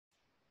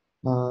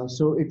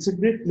So it's a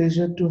great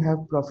pleasure to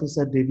have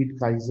Professor David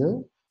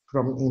Kaiser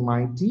from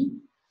MIT.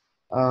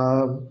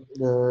 Uh,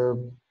 uh,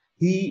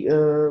 he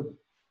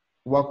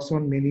works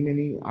on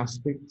many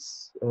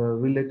aspects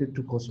related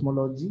to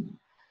cosmology.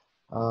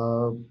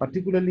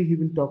 Particularly, he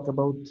will talk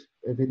about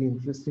a very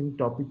interesting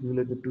topic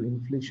related to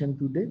inflation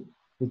today,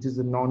 which is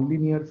the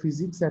nonlinear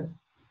physics at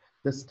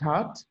the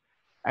start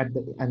at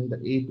the and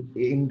the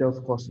end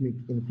of cosmic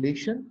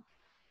inflation.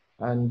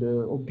 And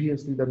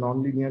obviously, the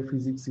nonlinear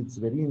physics is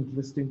very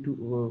interesting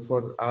to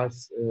for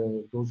us,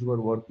 those who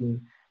are working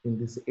in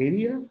this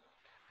area.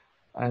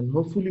 And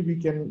hopefully, we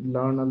can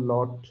learn a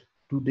lot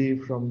today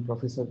from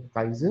Professor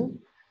Kaiser.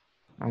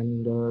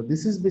 And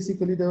this is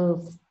basically the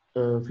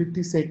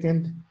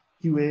 50-second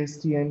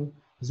QASTM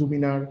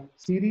Zoominar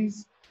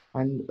series.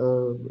 And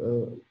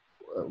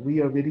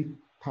we are very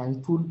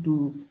thankful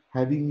to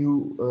having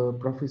you,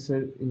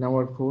 Professor, in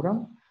our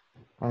forum.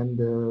 And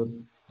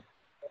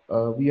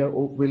we are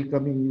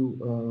welcoming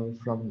you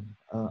from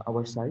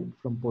our side,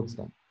 from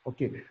Potsdam.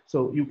 Okay,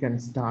 so you can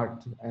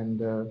start and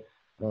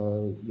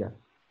yeah,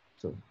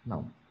 so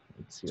now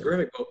it's here.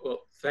 Terrific.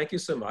 Well, thank you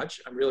so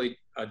much. I'm really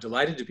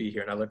delighted to be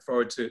here, and I look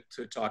forward to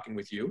talking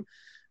with you.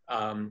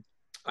 I'm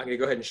going to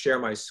go ahead and share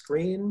my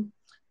screen.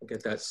 I'll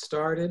get that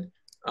started.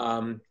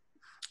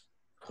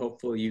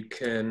 Hopefully you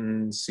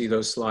can see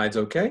those slides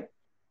okay.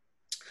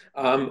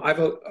 I have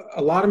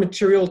a lot of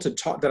material to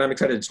talk that I'm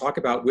excited to talk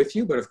about with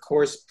you, but of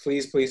course,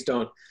 please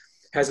don't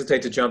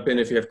hesitate to jump in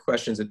if you have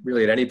questions at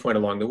any point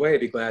along the way.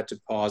 I'd be glad to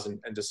pause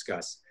and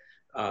discuss.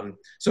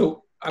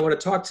 So I want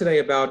to talk today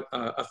about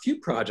a few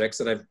projects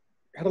that I've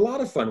had a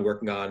lot of fun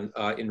working on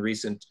in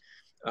recent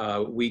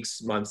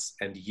weeks, months,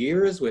 and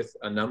years with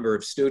a number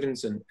of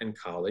students and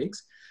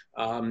colleagues.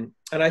 And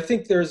I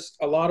think there's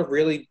a lot of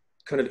really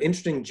kind of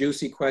interesting,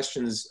 juicy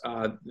questions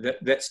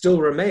that still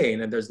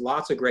remain. And there's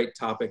lots of great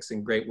topics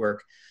and great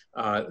work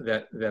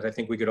that I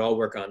think we could all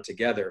work on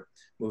together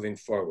moving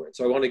forward.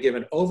 So I want to give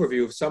an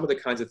overview of some of the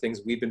kinds of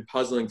things we've been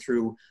puzzling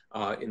through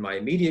in my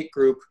immediate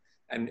group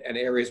and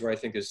areas where I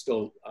think there's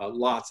still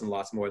lots and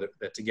lots more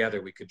that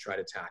together we could try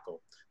to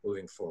tackle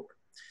moving forward.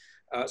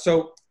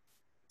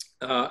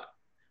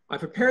 I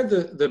prepared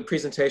the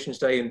presentation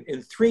today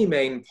in three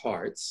main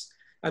parts.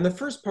 And the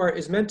first part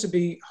is meant to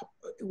be,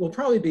 will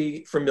probably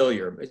be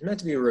familiar. It's meant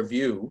to be a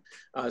review,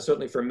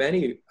 certainly for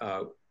many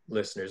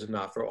listeners, if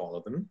not for all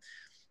of them.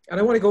 And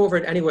I want to go over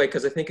it anyway,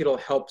 because I think it'll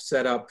help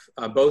set up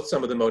both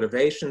some of the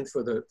motivation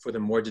for the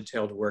more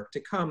detailed work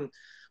to come,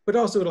 but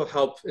also it'll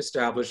help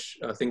establish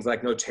things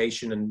like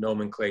notation and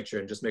nomenclature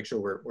and just make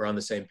sure we're on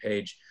the same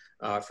page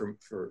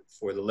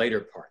for the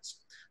later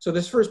parts. So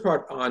this first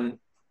part on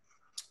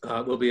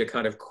will be a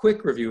kind of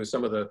quick review of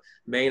some of the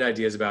main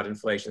ideas about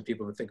inflation that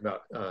people have been thinking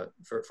about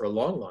for a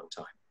long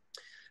time.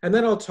 And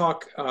then I'll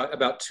talk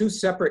about two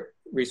separate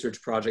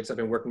research projects I've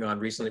been working on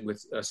recently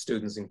with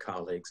students and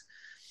colleagues.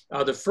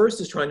 The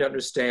first is trying to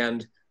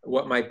understand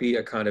what might be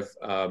a kind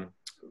of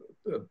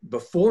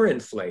before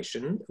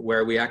inflation,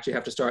 where we actually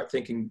have to start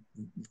thinking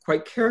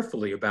quite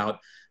carefully about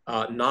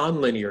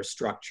nonlinear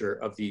structure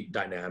of the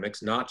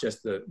dynamics, not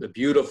just the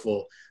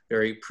beautiful,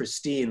 very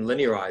pristine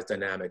linearized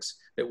dynamics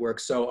that work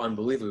so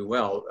unbelievably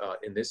well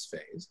in this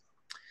phase.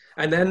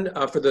 And then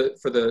for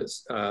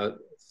the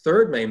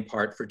third main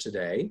part for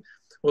today,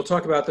 we'll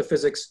talk about the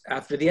physics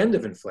after the end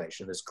of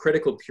inflation, this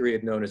critical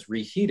period known as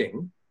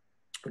reheating,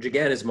 which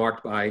again is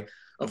marked by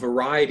a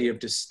variety of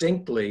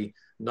distinctly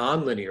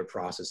nonlinear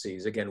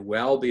processes, again,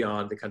 well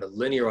beyond the kind of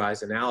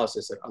linearized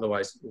analysis that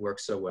otherwise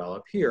works so well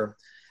up here.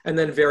 And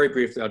then very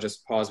briefly, I'll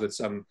just pause with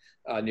some,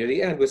 near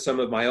the end, with some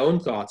of my own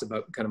thoughts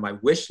about kind of my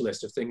wish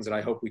list of things that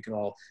I hope we can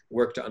all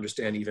work to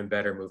understand even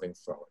better moving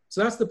forward.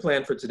 So that's the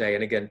plan for today.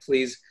 And again,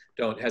 please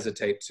don't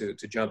hesitate to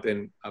jump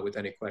in with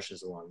any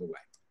questions along the way.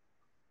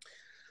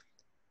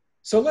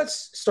 So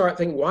let's start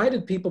thinking, why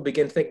did people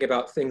begin thinking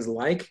about things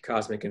like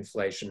cosmic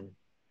inflation?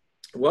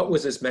 What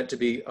was this meant to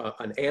be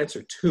an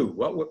answer to?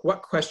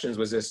 What questions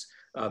was this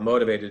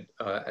motivated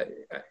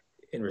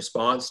in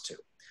response to?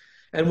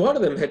 And one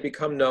of them had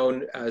become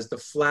known as the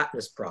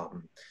flatness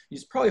problem.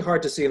 It's probably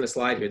hard to see in the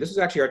slide here. This was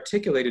actually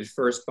articulated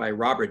first by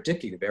Robert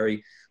Dicke, the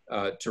very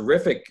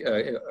terrific,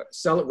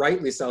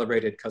 rightly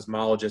celebrated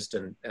cosmologist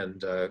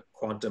and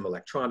quantum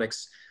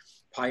electronics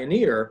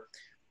pioneer.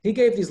 He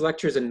gave these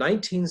lectures in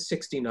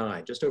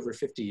 1969, just over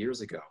 50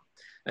 years ago.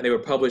 And they were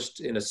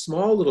published in a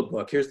small little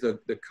book. Here's the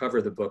cover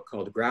of the book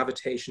called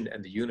Gravitation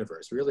and the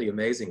Universe, really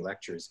amazing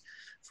lectures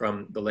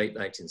from the late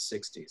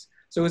 1960s.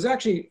 So it was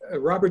actually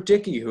Robert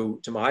Dicke who,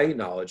 to my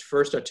knowledge,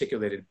 first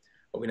articulated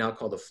what we now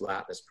call the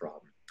flatness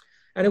problem.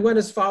 And it went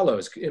as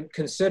follows.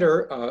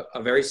 Consider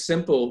a very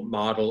simple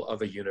model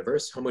of a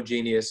universe,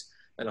 homogeneous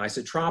and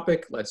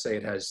isotropic. Let's say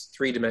it has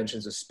 3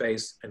 dimensions of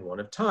space and 1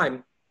 of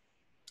time.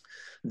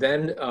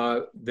 Then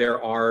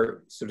there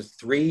are sort of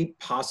 3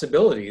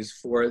 possibilities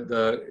for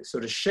the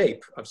sort of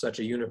shape of such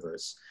a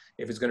universe.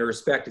 If it's going to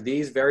respect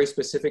these very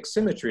specific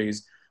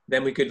symmetries,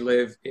 then we could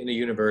live in a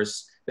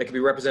universe that could be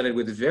represented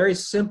with a very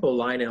simple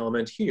line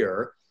element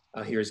here.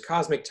 Here's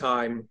cosmic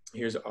time,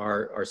 here's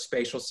our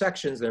spatial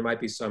sections. There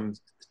might be some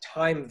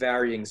time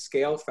varying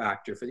scale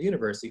factor for the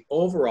universe, the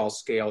overall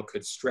scale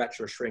could stretch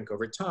or shrink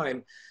over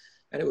time,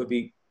 and it would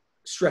be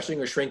stretching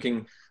or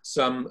shrinking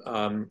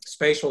some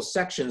spatial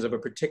sections of a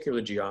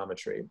particular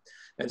geometry.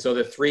 And so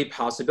the three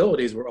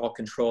possibilities were all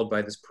controlled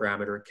by this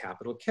parameter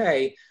capital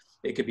K.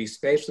 It could be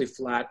spatially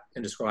flat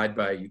and described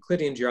by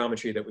Euclidean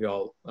geometry that we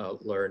all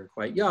learned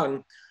quite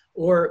young,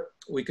 or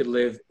we could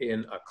live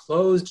in a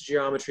closed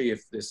geometry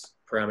if this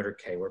parameter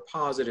K were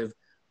positive,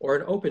 or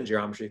an open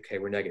geometry if K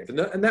were negative.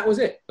 And that was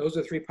it. Those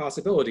are the three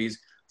possibilities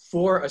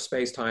for a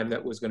space-time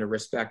that was going to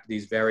respect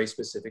these very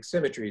specific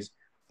symmetries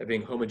of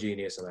being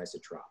homogeneous and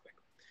isotropic.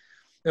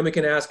 Then we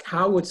can ask,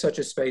 how would such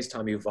a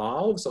space-time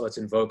evolve? So let's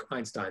invoke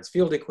Einstein's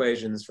field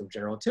equations from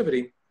general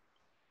relativity.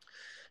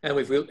 And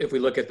if we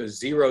look at the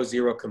 0,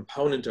 0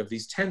 component of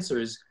these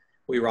tensors,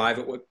 we arrive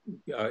at what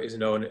is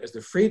known as the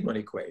Friedmann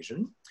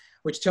equation,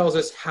 which tells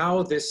us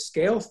how this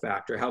scale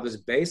factor, how this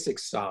basic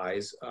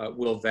size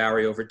will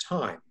vary over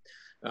time.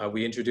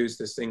 We introduced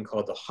this thing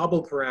called the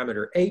Hubble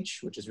parameter h,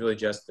 which is really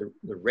just the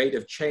rate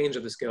of change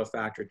of the scale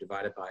factor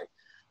divided by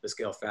the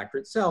scale factor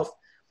itself.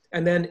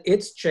 And then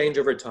its change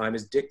over time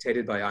is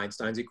dictated by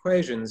Einstein's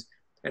equations.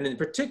 And in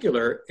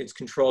particular, it's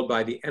controlled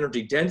by the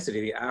energy density,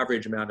 the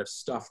average amount of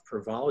stuff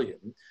per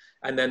volume.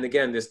 And then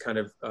again, this kind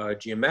of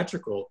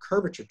geometrical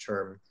curvature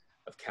term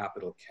of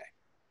capital K.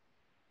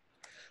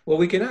 Well,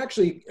 we can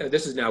actually,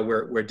 this is now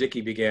where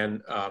Dickey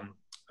began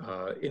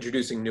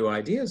introducing new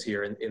ideas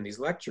here in these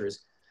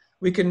lectures.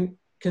 We can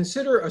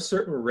consider a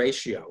certain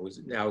ratio,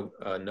 now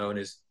known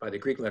as by the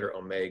Greek letter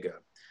omega,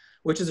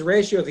 which is a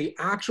ratio of the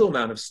actual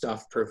amount of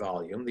stuff per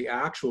volume, the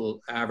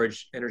actual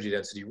average energy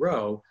density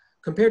rho,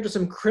 compared to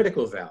some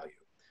critical value,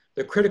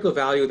 the critical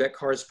value that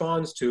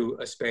corresponds to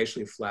a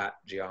spatially flat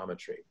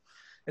geometry.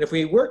 And if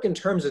we work in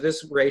terms of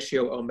this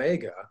ratio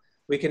omega,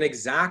 we can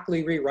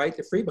exactly rewrite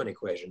the Friedmann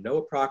equation, no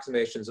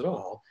approximations at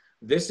all.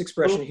 This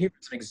expression here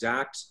is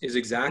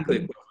exactly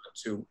equivalent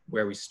to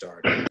where we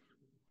started,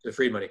 the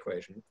Friedmann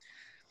equation.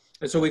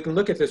 And so we can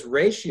look at this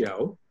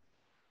ratio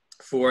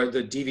for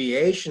the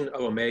deviation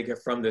of omega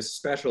from this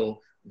special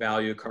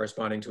value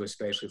corresponding to a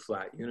spatially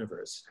flat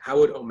universe. How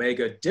would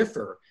omega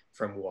differ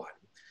from 1?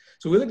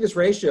 So we look at this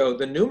ratio,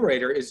 the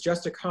numerator is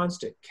just a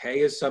constant.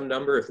 K is some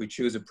number. If we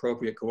choose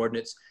appropriate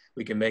coordinates,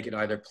 we can make it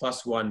either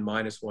 +1,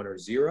 -1, or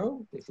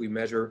 0 if we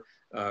measure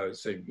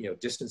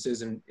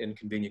distances in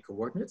convenient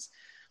coordinates.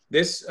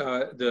 This,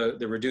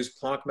 the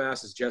reduced Planck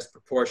mass is just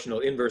proportional,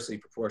 inversely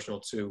proportional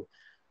to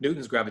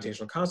Newton's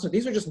gravitational constant.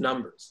 These are just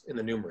numbers in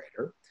the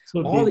numerator.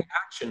 So all the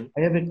action.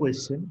 I have a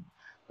question.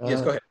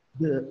 Yes, go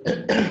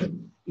ahead.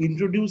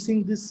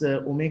 Introducing this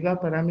omega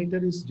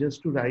parameter is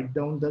just to write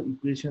down the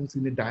equations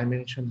in a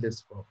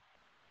dimensionless form.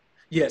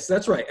 Yes,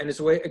 that's right. And it's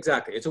a way,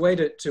 exactly. It's a way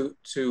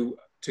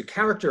to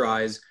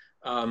characterize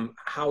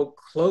how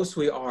close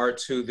we are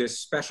to this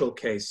special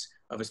case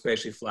of a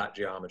spatially flat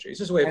geometry. It's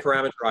just a way of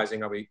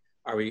parameterizing,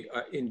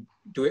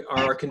 are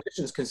our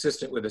conditions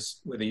consistent with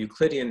a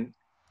Euclidean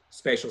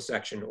spatial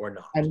section or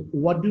not? And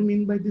what do you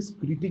mean by this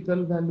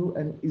critical value,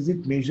 and is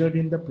it measured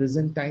in the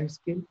present time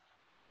scale?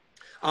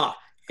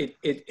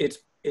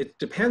 It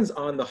depends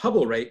on the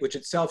Hubble rate, which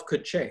itself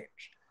could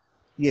change.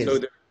 Yes. So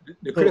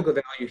the critical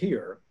value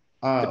here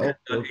depends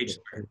on h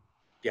squared.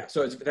 Yeah,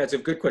 so that's a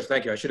good question.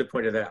 Thank you. I should have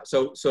pointed that out.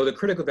 So the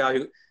critical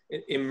value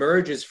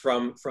emerges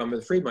from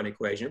the Friedmann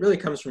equation. It really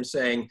comes from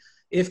saying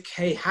if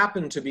K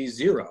happened to be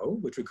 0,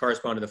 which would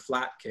correspond to the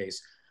flat case,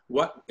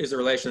 what is the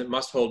relation that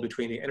must hold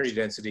between the energy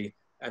density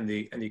and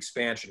the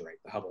expansion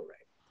rate, the Hubble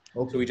rate?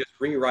 Okay. So we just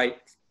rewrite,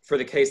 for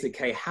the case that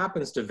K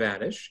happens to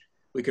vanish,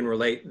 we can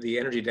relate the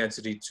energy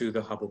density to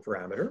the Hubble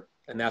parameter,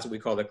 and that's what we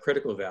call the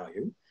critical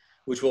value,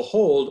 which will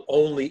hold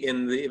only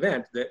in the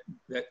event that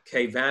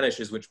K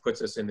vanishes, which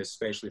puts us in this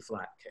spatially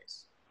flat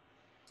case.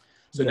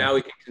 So now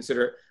we can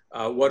consider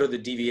what are the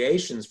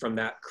deviations from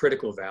that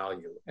critical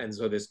value. And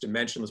so this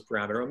dimensionless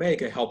parameter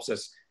omega helps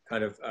us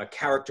kind of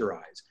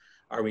characterize,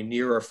 are we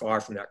near or far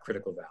from that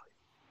critical value?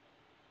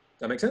 Does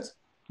that make sense?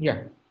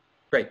 Yeah.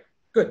 Great,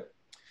 good.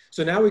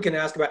 So now we can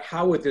ask about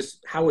how would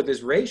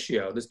this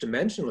ratio, this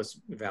dimensionless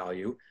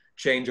value,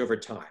 change over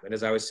time? And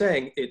as I was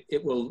saying,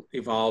 it will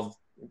evolve.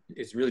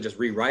 It's really just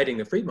rewriting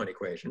the Friedmann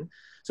equation.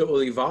 So it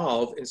will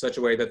evolve in such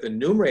a way that the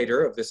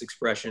numerator of this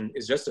expression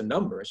is just a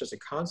number, it's just a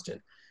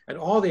constant. And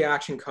all the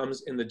action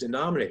comes in the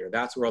denominator.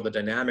 That's where all the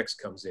dynamics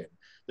comes in.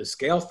 The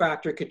scale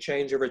factor could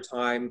change over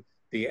time.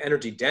 The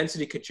energy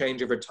density could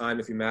change over time.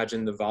 If you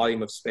imagine the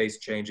volume of space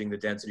changing, the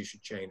density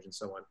should change and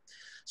so on.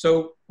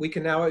 So we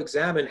can now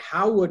examine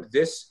how would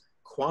this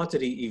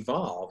quantity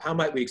evolve? How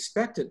might we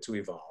expect it to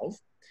evolve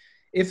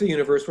if the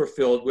universe were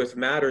filled with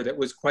matter that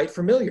was quite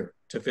familiar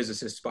to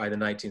physicists by the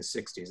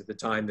 1960s, at the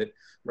time that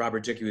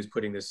Robert Dicke was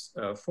putting this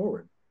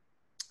forward?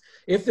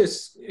 If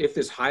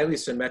this highly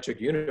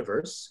symmetric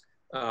universe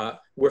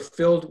were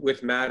filled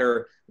with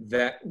matter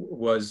that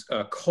was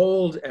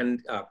cold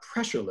and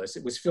pressureless,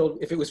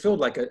 if it was filled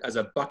like as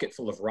a bucket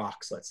full of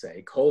rocks, let's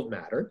say, cold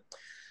matter,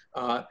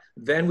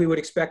 then we would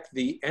expect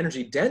the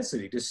energy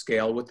density to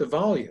scale with the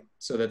volume,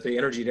 so that the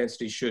energy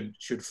density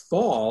should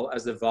fall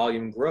as the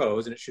volume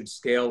grows, and it should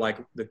scale like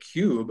the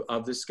cube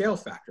of the scale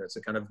factor. It's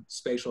a kind of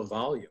spatial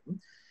volume.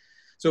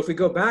 So if we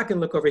go back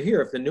and look over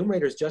here, if the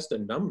numerator is just a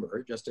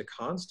number, just a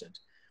constant,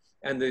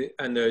 and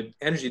the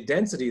energy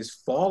density is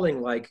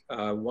falling like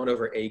 1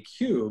 over a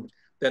cubed,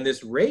 then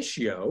this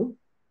ratio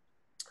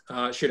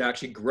should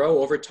actually grow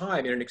over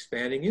time in an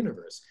expanding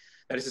universe.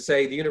 That is to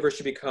say, the universe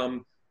should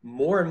become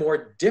more and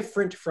more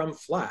different from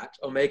flat.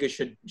 Omega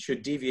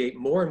should deviate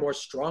more and more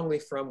strongly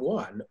from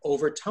 1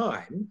 over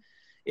time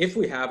if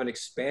we have an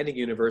expanding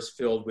universe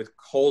filled with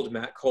cold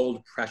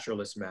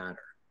pressureless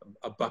matter,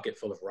 a bucket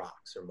full of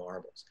rocks or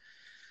marbles.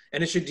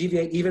 And it should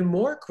deviate even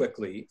more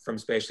quickly from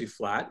spatially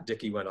flat,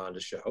 Dickey went on to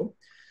show,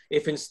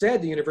 if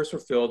instead the universe were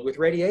filled with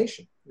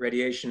radiation.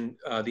 Radiation,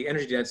 the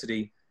energy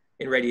density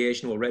in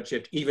radiation will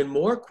redshift even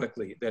more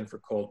quickly than for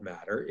cold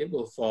matter. It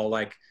will fall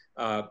like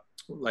 1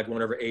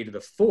 over a to the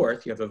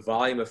 4th. You have a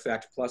volume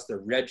effect plus the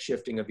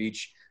redshifting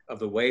of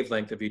the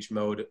wavelength of each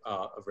mode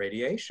of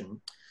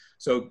radiation.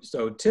 So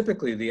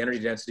typically the energy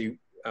density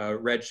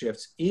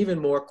redshifts even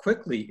more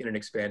quickly in an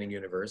expanding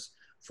universe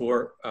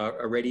for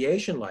a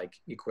radiation-like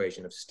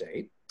equation of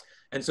state.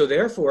 And so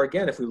therefore,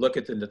 again, if we look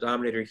at the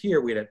denominator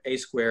here, we had a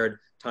squared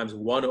times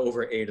 1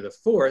 over a to the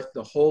 4th.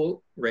 The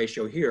whole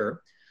ratio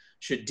here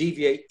should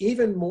deviate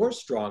even more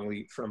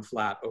strongly from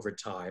flat over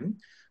time,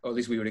 or at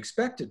least we would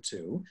expect it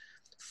to,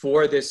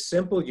 for this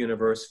simple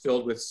universe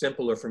filled with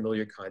simple or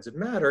familiar kinds of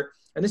matter.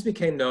 And this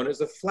became known as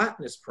the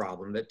flatness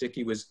problem that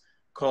Dickey was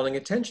calling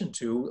attention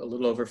to a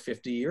little over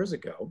 50 years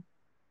ago.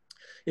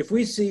 If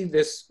we see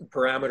this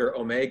parameter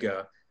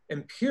omega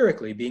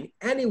empirically being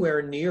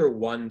anywhere near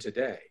 1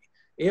 today,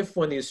 if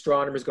when the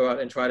astronomers go out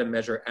and try to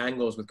measure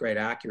angles with great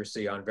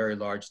accuracy on very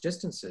large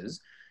distances,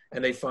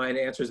 and they find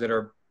answers that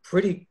are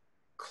pretty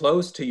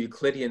close to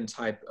Euclidean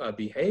type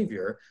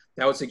behavior,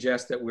 that would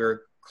suggest that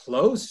we're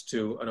close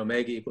to an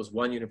omega equals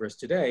 1 universe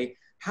today.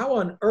 How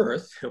on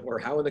earth, or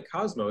how in the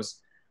cosmos,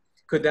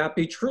 could that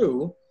be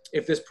true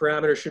if this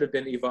parameter should have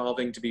been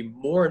evolving to be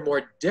more and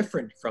more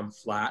different from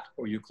flat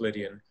or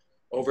Euclidean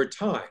over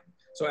time?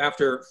 So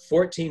after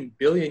 14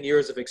 billion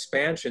years of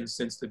expansion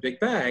since the Big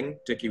Bang,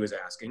 Dickey was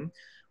asking,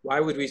 why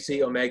would we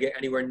see omega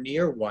anywhere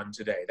near 1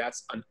 today?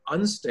 That's an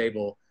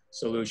unstable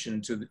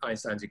solution to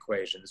Einstein's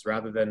equations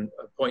rather than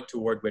a point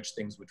toward which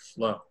things would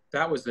flow.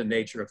 That was the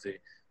nature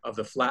of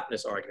the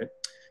flatness argument.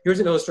 Here's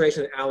an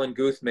illustration that Alan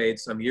Guth made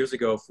some years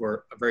ago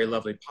for a very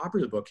lovely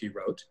popular book he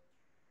wrote,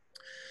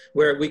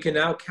 where we can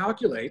now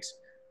calculate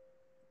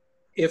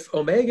if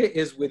omega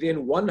is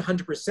within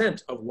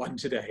 100% of 1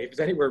 today, if it's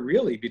anywhere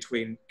really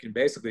between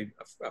basically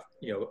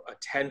a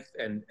tenth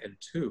and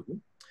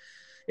 2,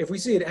 if we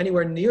see it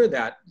anywhere near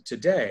that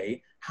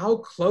today, how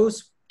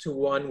close to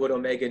 1 would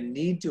omega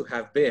need to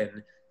have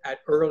been at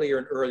earlier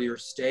and earlier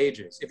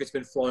stages? If it's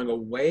been flowing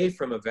away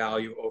from a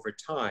value over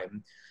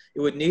time,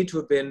 it would need to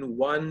have been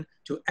 1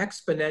 to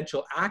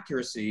exponential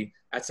accuracy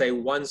at, say,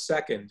 1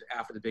 second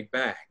after the Big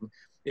Bang.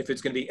 If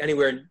it's going to be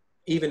anywhere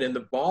even in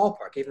the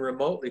ballpark, even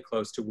remotely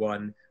close to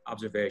 1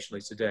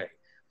 observationally today.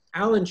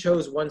 Alan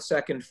chose 1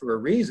 second for a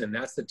reason.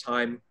 That's the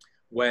time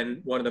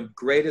when one of the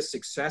greatest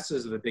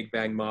successes of the Big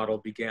Bang model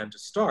began to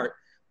start,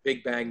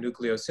 Big Bang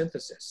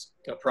nucleosynthesis,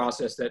 a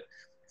process that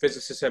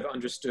physicists have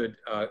understood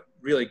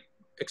really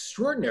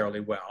extraordinarily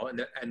well,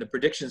 and the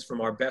predictions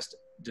from our best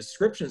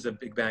descriptions of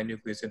Big Bang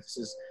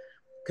nucleosynthesis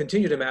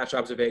continue to match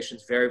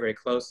observations very, very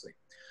closely.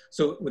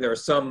 So there are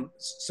some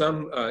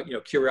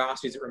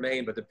curiosities that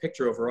remain, but the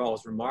picture overall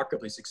is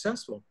remarkably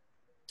successful.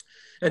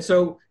 And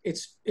so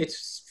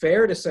it's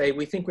fair to say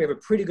we think we have a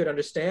pretty good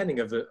understanding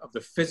of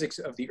the physics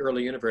of the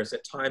early universe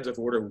at times of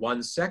order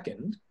 1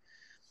 second.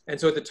 And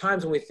so at the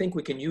times when we think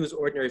we can use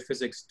ordinary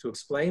physics to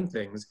explain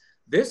things,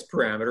 this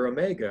parameter,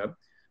 omega,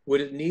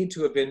 would need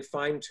to have been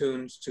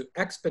fine-tuned to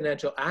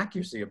exponential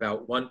accuracy,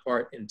 about 1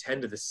 part in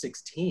 10 to the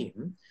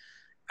 16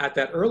 at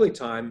that early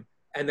time,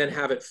 and then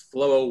have it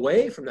flow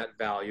away from that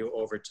value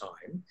over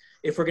time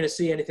if we're going to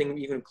see anything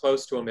even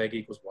close to omega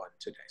equals 1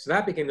 today. So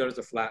that became known as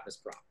the flatness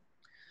problem.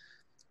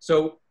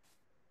 So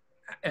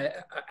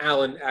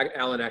Alan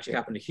actually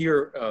happened to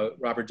hear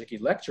Robert Dickey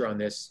lecture on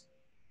this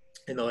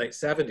in the late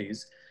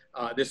 70s.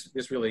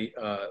 This really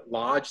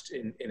lodged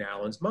in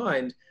Alan's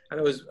mind, and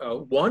it was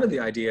one of the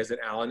ideas that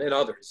Alan and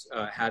others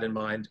had in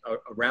mind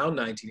around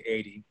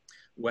 1980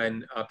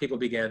 when people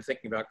began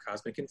thinking about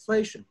cosmic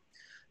inflation.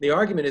 The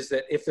argument is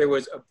that if there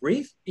was a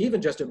brief,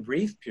 even just a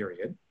brief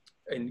period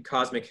in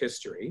cosmic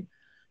history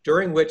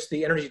during which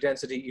the energy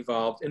density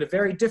evolved in a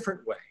very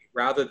different way,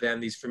 rather than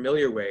these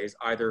familiar ways,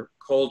 either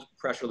cold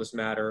pressureless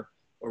matter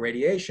or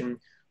radiation,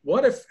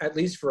 what if, at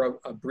least for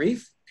a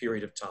brief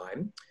period of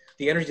time,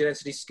 the energy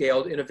density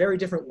scaled in a very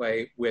different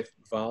way with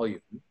volume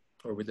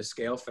or with the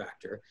scale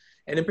factor?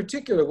 And in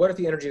particular, what if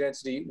the energy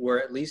density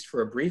were, at least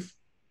for a brief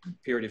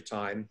period of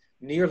time,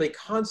 nearly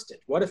constant?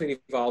 What if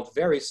it evolved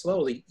very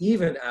slowly,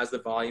 even as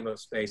the volume of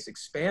space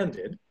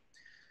expanded?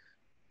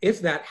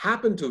 If that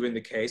happened to have been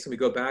the case, and we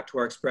go back to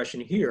our expression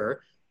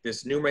here,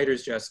 this numerator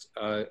is just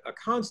a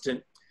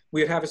constant,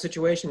 we would have a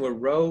situation where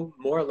rho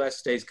more or less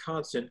stays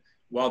constant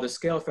while the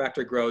scale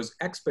factor grows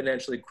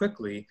exponentially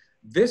quickly.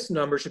 This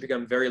number should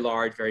become very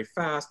large, very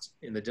fast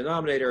in the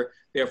denominator.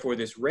 Therefore,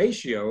 this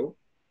ratio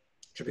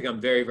should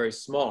become very, very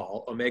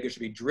small. Omega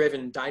should be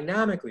driven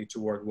dynamically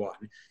toward 1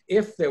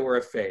 if there were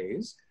a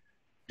phase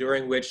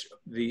during which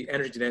the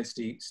energy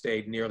density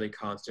stayed nearly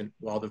constant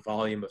while the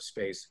volume of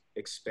space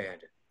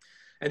expanded.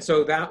 And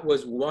so that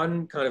was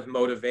one kind of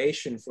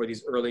motivation for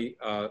these early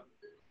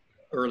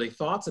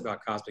thoughts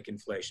about cosmic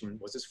inflation,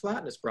 was this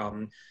flatness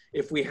problem.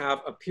 If we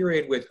have a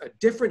period with a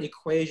different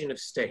equation of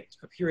state,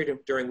 a period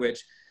during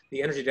which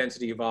the energy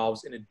density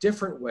evolves in a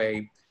different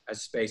way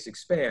as space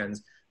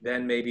expands,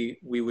 then maybe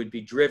we would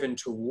be driven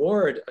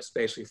toward a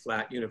spatially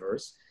flat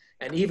universe.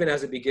 And even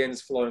as it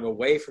begins flowing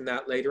away from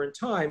that later in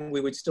time,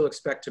 we would still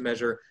expect to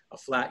measure a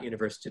flat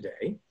universe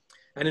today.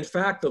 And in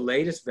fact, the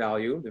latest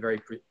value, the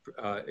very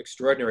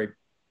extraordinary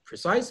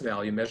precise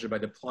value measured by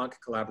the Planck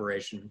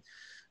collaboration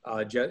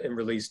and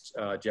released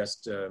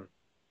just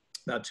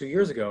about 2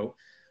 years ago,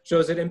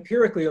 shows that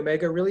empirically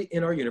omega really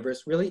in our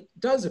universe really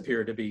does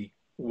appear to be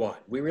 1.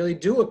 We really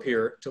do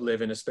appear to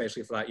live in a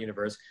spatially flat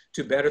universe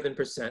to better than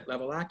percent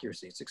level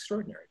accuracy. It's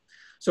extraordinary.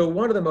 So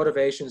one of the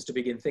motivations to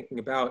begin thinking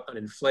about an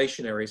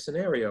inflationary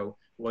scenario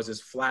was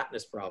this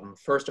flatness problem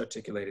first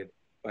articulated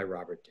by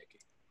Robert Dicke.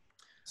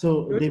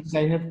 So David,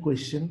 I have a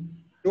question.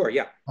 Sure,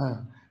 yeah.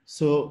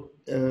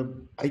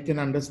 I can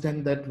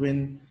understand that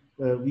when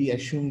we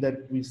assume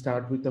that we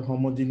start with a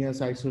homogeneous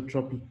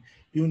isotropic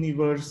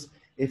universe,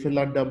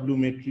 FLRW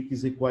metric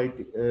is a quite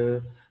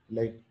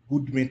like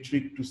good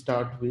metric to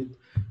start with,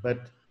 but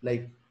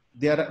like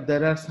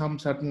there are some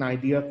certain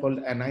idea called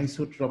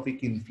anisotropic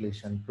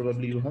inflation.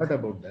 Probably you heard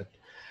about that.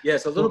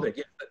 Yes, a little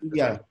bit.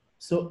 Yeah. Right.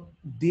 So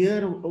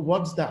there,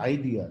 what's the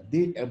idea?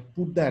 They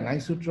put the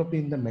anisotropy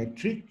in the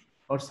metric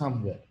or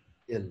somewhere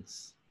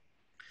else?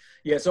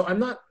 Yeah, so I'm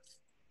not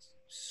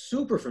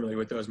super familiar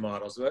with those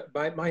models,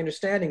 but my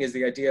understanding is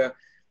the idea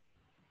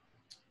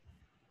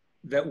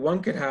that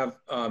one could have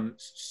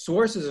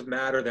sources of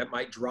matter that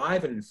might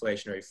drive an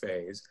inflationary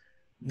phase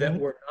that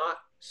were not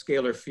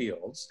scalar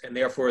fields, and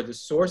therefore the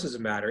sources of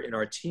matter in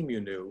our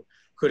T-mu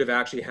could have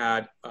actually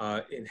had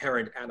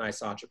inherent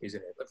anisotropies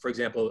in it. But for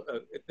example,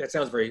 that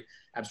sounds very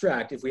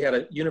abstract. If we had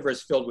a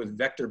universe filled with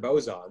vector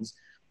bosons,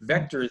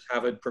 vectors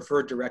have a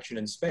preferred direction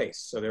in space,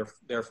 so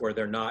therefore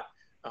they're not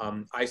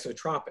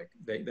isotropic.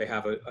 They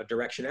have a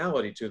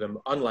directionality to them,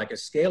 unlike a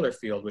scalar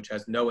field, which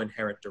has no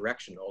inherent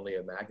direction, only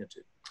a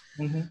magnitude.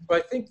 So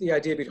I think the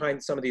idea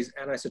behind some of these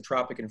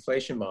anisotropic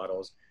inflation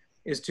models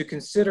is to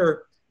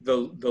consider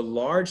the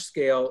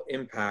large-scale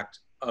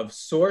impact of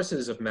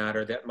sources of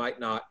matter that might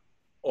not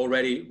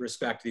already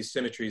respect these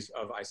symmetries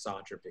of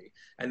isotropy,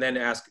 and then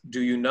ask,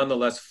 do you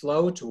nonetheless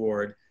flow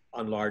toward,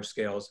 on large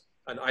scales,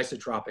 an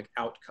isotropic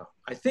outcome?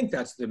 I think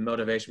that's the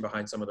motivation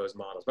behind some of those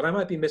models, but I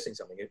might be missing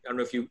something. I don't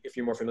know if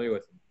you're more familiar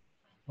with them.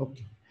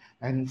 Okay.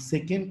 And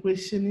second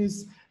question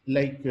is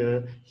like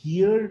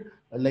here,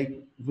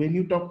 like when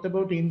you talked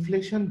about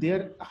inflation,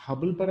 their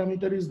Hubble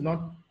parameter is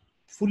not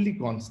fully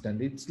constant.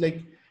 It's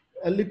like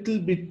a little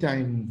bit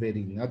time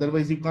varying.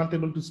 Otherwise, you can't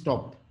able to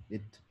stop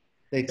it.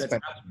 The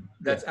expansion.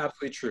 That's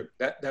absolutely true.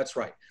 That's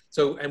right.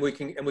 So and we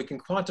can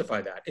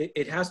quantify that.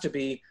 It has to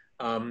be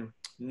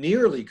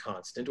nearly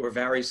constant or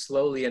vary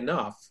slowly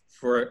enough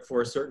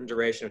for a certain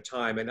duration of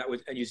time, and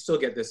you still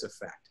get this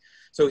effect.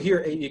 So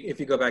here, if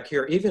you go back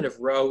here, even if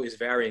rho is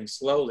varying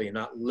slowly and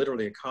not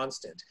literally a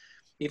constant,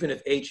 even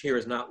if h here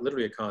is not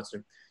literally a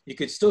constant, you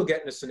could still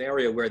get in a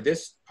scenario where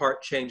this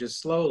part changes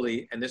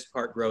slowly and this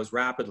part grows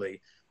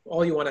rapidly.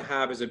 All you want to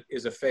have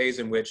is a phase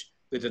in which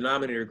the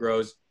denominator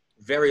grows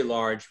very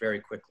large very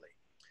quickly.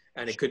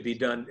 And it could be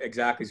done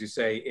exactly as you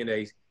say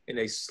in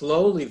a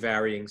slowly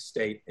varying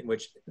state in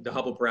which the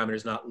Hubble parameter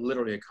is not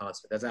literally a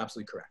constant. That's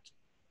absolutely correct.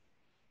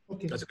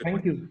 Okay, that's a good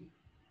thank point. you.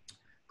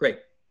 Great,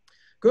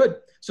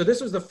 good. So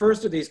this was the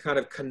first of these kind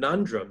of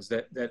conundrums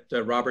that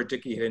Robert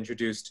Dicke had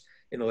introduced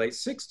in the late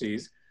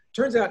 60s.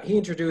 Turns out he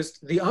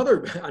introduced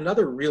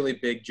another really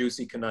big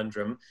juicy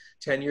conundrum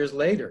 10 years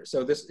later.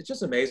 So it's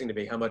just amazing to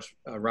me how much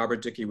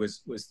Robert Dicke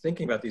was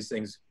thinking about these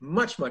things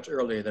much, much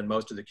earlier than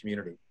most of the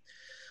community.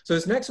 So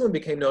this next one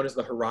became known as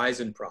the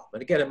horizon problem.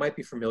 And again, it might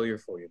be familiar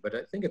for you, but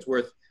I think it's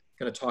worth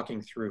kind of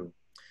talking through.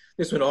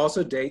 This one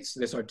also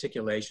this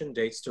articulation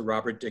dates to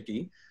Robert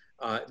Dicke.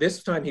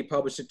 This time he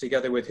published it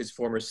together with his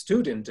former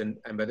student and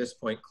by this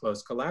point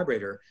close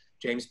collaborator,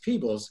 James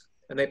Peebles,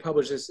 and they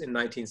published this in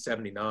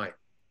 1979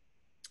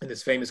 in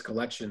this famous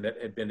collection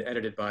that had been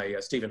edited by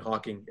Stephen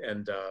Hawking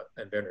and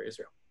Werner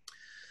Israel.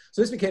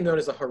 So this became known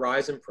as the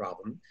horizon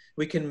problem.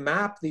 We can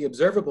map the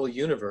observable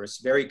universe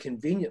very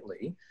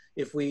conveniently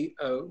if we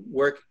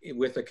work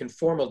with a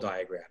conformal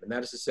diagram. And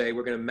that is to say,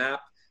 we're going to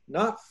map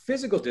not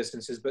physical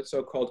distances, but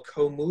so-called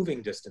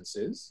co-moving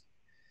distances.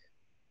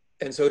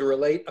 And so to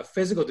relate a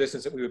physical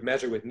distance that we would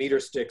measure with meter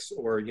sticks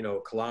or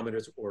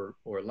kilometers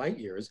or light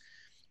years,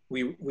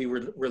 we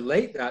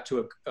relate that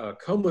to a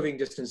co-moving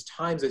distance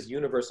times this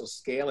universal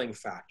scaling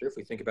factor, if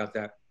we think about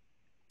that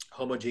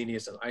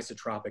homogeneous and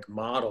isotropic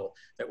model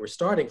that we're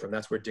starting from.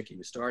 That's where Dickey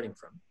was starting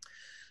from.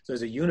 So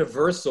there's a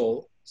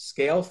universal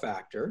scale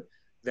factor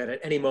that at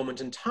any moment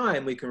in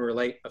time, we can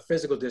relate a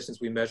physical distance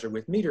we measure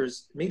with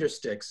meter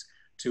sticks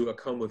to a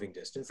co-moving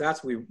distance.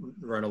 That's we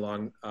run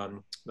along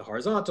the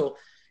horizontal.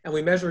 And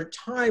we measure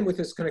time with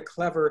this kind of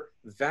clever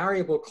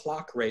variable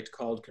clock rate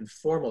called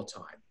conformal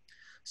time.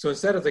 So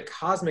instead of the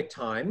cosmic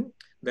time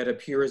that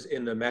appears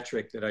in the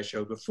metric that I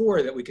showed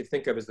before that we could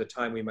think of as the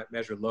time we might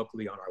measure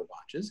locally on our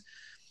watches,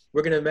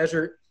 we're going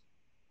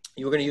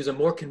to use a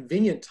more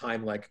convenient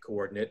time-like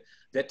coordinate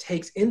that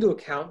takes into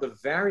account the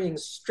varying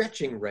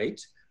stretching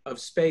rate of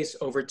space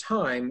over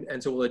time.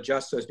 And so we'll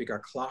adjust, so to speak,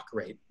 our clock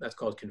rate. That's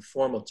called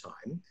conformal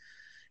time.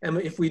 And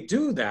if we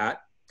do that,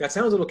 that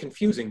sounds a little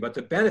confusing, but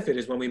the benefit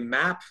is when we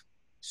map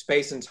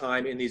space and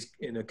time in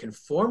a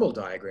conformal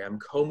diagram,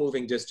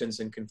 co-moving distance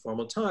and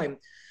conformal time,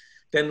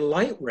 then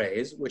light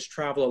rays, which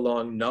travel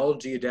along null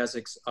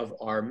geodesics of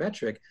our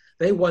metric,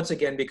 they once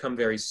again become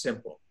very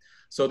simple.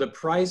 So the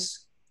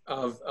price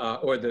of,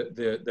 or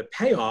the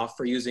payoff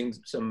for using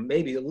some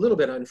maybe a little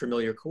bit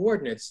unfamiliar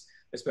coordinates,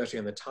 especially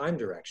on the time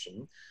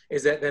direction,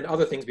 is that then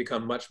other things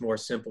become much more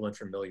simple and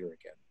familiar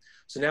again.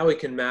 So now we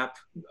can map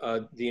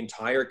the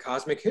entire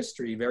cosmic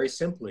history very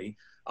simply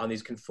on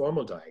these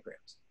conformal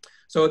diagrams.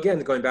 So again,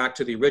 going back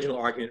to the original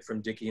argument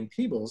from Dickey and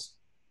Peebles,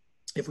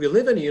 if we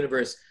live in a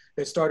universe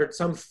that started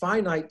some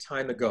finite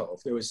time ago,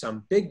 if there was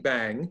some big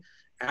bang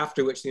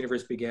after which the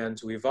universe began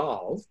to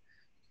evolve,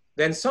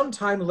 then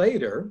sometime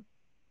later,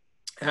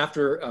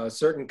 after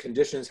certain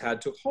conditions had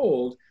to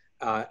hold,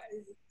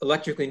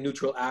 electrically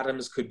neutral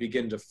atoms could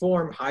begin to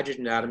form,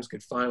 hydrogen atoms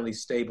could finally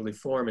stably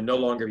form and no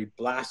longer be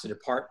blasted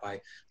apart by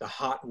the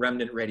hot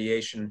remnant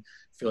radiation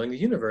filling the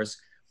universe.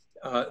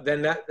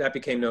 Then that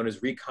became known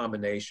as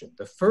recombination.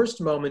 The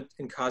first moment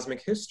in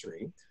cosmic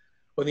history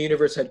when the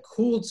universe had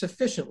cooled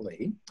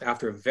sufficiently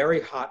after a very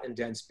hot and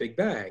dense Big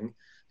Bang,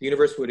 the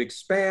universe would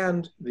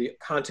expand, the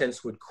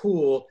contents would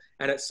cool,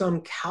 and at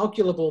some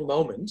calculable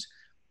moment,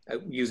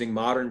 using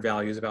modern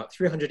values, about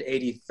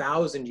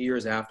 380,000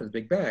 years after the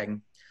Big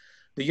Bang,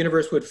 the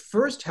universe would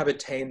first have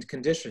attained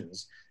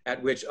conditions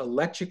at which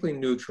electrically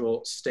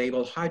neutral,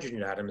 stable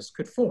hydrogen atoms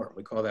could form.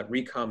 We call that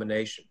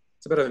recombination.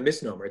 It's a bit of a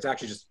misnomer. It's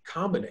actually just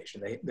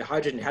combination. The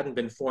hydrogen hadn't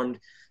been formed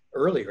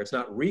earlier. It's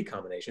not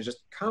recombination, it's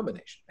just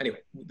combination. Anyway,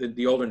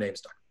 the older name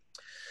stuck.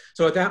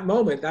 So at that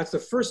moment, that's the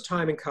first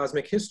time in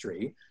cosmic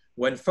history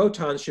when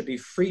photons should be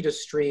free to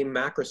stream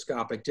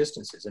macroscopic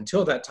distances.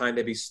 Until that time,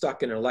 they'd be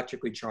stuck in an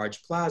electrically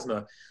charged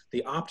plasma.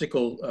 The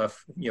optical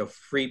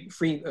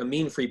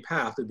mean free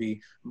path would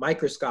be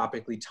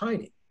microscopically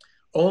tiny.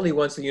 Only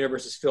once the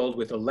universe is filled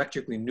with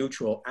electrically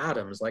neutral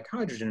atoms like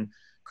hydrogen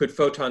could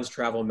photons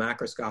travel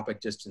macroscopic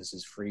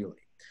distances freely.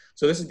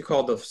 So this is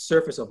called the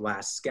surface of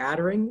last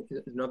scattering,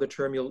 another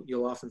term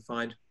you'll often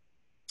find.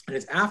 And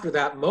it's after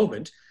that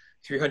moment,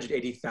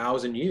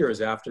 380,000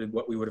 years after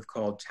what we would have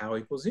called tau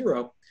equals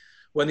 0,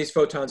 when these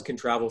photons can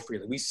travel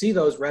freely. We see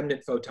those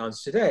remnant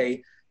photons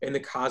today in the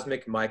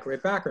cosmic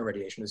microwave background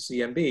radiation, the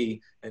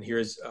CMB, and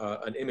here's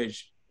an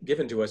image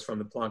given to us from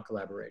the Planck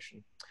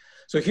collaboration.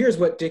 So here's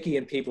what Dickey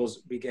and Peebles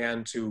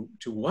began to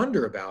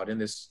wonder about in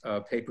this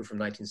paper from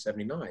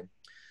 1979.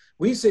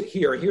 We sit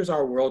here, here's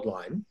our world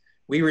line.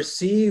 We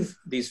receive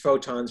these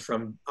photons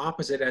from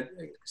opposite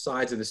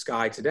sides of the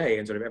sky today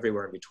and sort of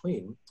everywhere in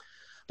between.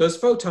 Those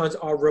photons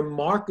are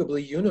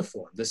remarkably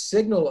uniform. The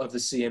signal of the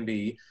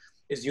CMB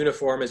is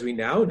uniform, as we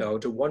now know,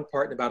 to 1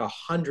 part in about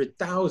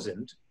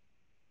 100,000.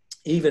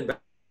 Even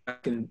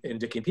back in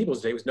Dickey and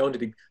Peebles' day, it was known to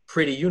be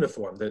pretty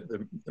uniform.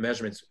 The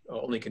measurements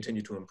only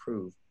continue to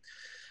improve.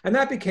 And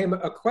that became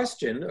a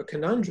question, a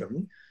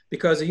conundrum,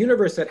 because a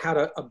universe that had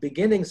a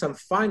beginning some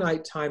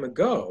finite time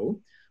ago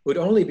would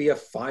only be a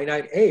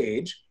finite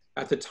age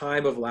at the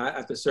time of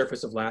at the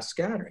surface of last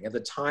scattering, at the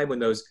time when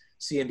those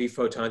CMB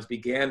photons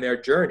began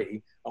their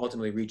journey,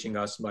 ultimately reaching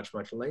us much,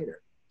 much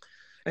later.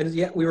 And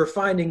yet we were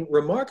finding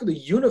remarkably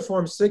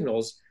uniform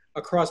signals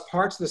across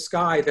parts of the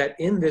sky that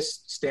in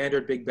this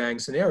standard Big Bang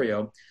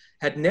scenario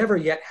had never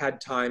yet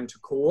had time to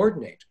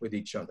coordinate with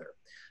each other.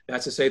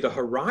 That's to say the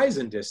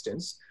horizon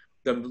distance,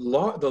 the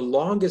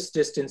longest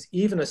distance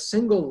even a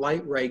single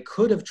light ray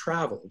could have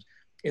traveled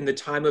in the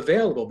time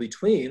available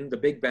between the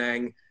Big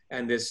Bang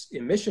and this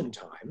emission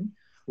time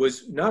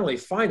was not only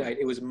finite,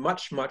 it was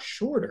much, much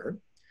shorter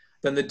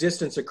than the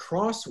distance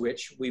across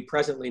which we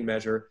presently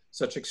measure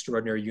such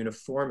extraordinary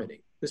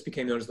uniformity. This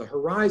became known as the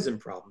horizon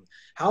problem.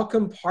 How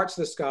come parts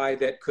of the sky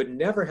that could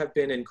never have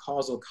been in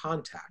causal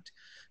contact,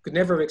 could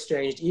never have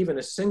exchanged even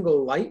a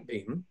single light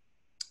beam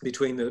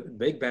between the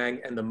Big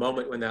Bang and the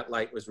moment when that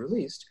light was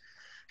released,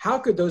 how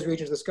could those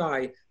regions of the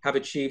sky have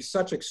achieved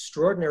such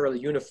extraordinarily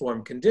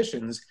uniform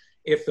conditions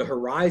if the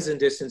horizon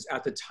distance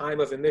at the time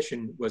of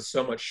emission was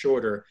so much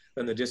shorter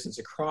than the distance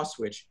across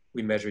which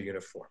we measure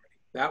uniformity?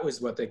 That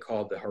was what they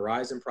called the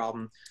horizon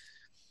problem.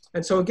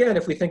 And so again,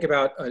 if we think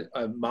about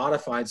a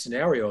modified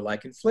scenario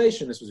like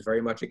inflation, this was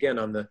very much, again,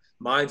 on the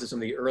minds of some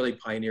of the early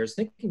pioneers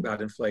thinking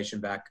about inflation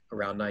back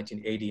around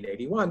 1980 and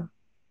 81.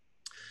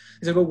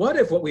 He said, well, what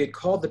if what we had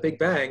called the Big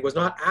Bang was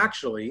not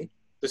actually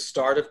the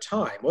start of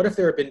time? What if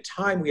there had been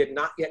time we had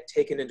not yet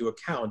taken into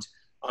account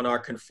on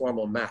our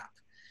conformal map?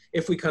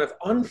 If we kind of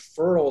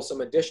unfurl some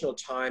additional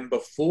time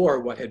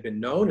before what had been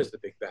known as the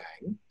Big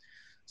Bang,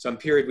 some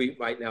period we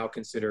might now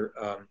consider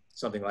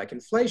something like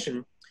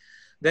inflation,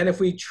 then if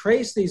we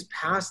trace these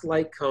past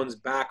light cones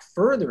back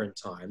further in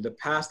time, the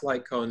past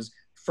light cones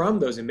from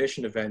those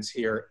emission events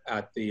here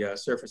at the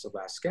surface of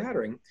last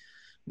scattering,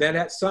 then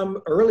at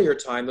some earlier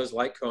time, those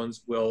light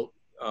cones will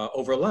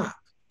overlap.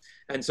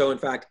 And so in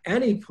fact,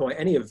 any point,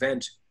 any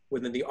event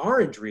within the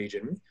orange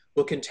region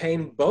will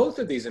contain both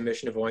of these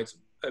emission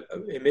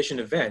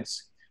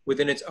events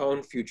within its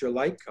own future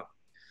light cone.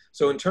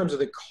 So in terms of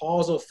the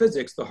causal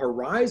physics, the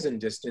horizon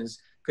distance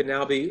could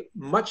now be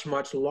much,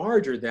 much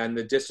larger than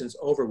the distance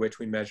over which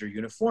we measure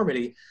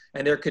uniformity.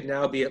 And there could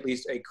now be at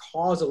least a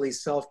causally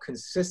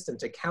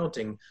self-consistent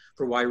accounting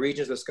for why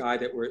regions of the sky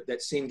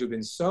that seem to have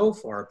been so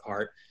far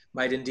apart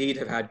might indeed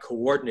have had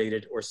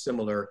coordinated or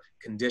similar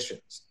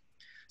conditions.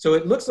 So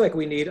it looks like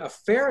we need a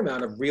fair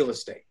amount of real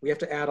estate. We have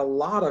to add a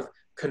lot of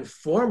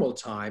conformal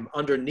time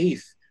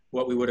underneath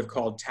what we would have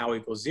called tau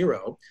equals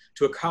 0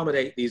 to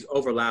accommodate these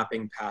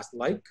overlapping past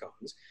light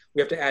cones.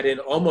 We have to add in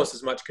almost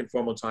as much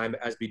conformal time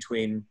as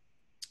between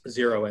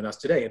 0 and us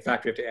today. In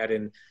fact, we have to add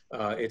in,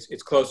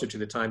 it's closer to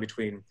the time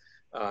between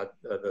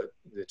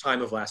the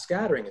time of last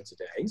scattering and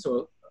today.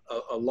 So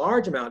a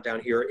large amount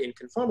down here in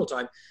conformal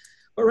time.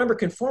 But remember,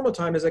 conformal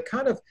time is a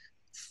kind of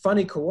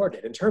funny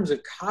coordinate. In terms of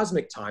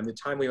cosmic time, the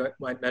time we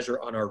might measure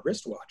on our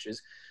wristwatches,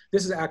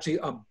 this is actually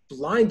a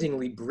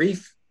blindingly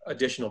brief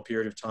additional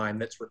period of time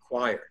that's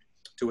required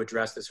to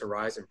address this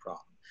horizon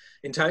problem.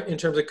 In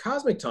terms of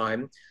cosmic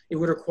time, it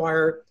would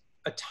require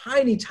a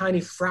tiny, tiny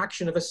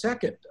fraction of a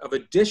second of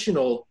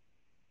additional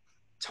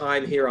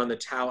time here on the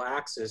tau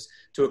axis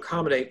to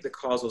accommodate the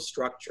causal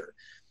structure.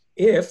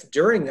 If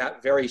during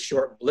that very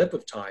short blip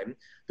of time,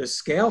 the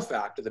scale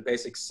factor, the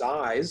basic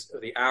size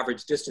of the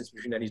average distance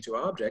between any two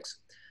objects,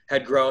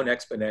 had grown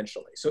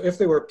exponentially. So if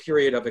there were a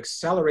period of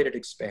accelerated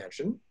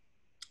expansion,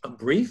 a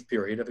brief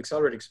period of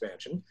accelerated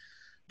expansion,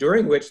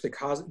 during which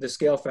the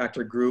scale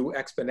factor grew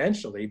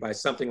exponentially by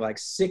something like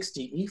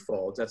 60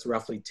 e-folds, that's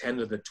roughly 10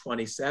 to the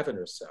 27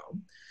 or so.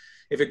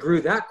 If it grew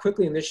that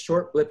quickly in this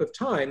short blip of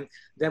time,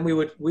 then we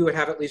would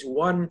have at least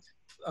one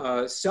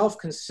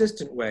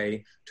self-consistent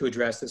way to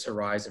address this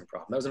horizon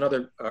problem. That was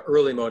another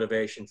early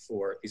motivation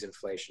for these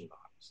inflation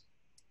models.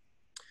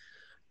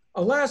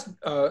 A last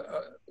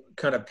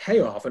kind of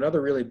payoff,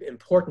 another really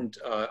important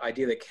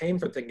idea that came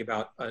from thinking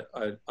about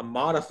a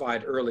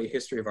modified early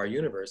history of our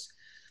universe,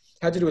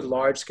 had to do with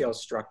large-scale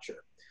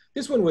structure.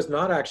 This one was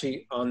not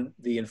actually on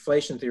the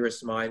inflation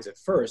theorists' minds at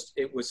first.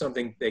 It was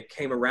something they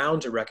came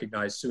around to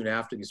recognize soon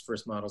after these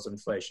first models of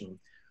inflation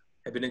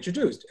had been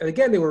introduced. And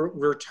again, they were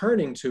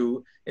returning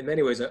to, in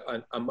many ways,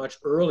 a much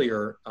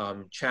earlier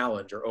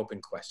challenge or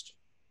open question.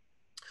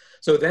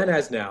 So then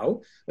as now,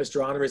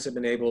 astronomers have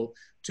been able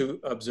to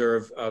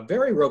observe a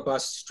very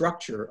robust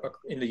structure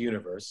in the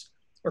universe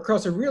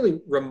across a really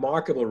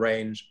remarkable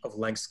range of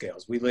length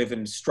scales. We live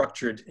in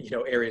structured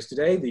areas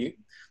today.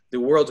 The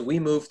worlds we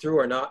move through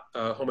are not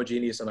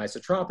homogeneous and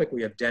isotropic.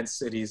 We have dense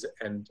cities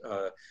and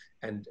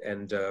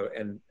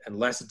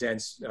less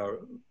dense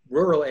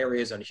rural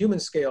areas on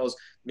human scales,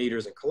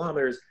 meters and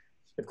kilometers.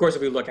 Of course,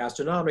 if we look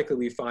astronomically,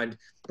 we find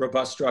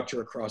robust structure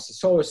across the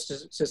solar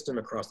system,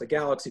 across the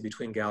galaxy,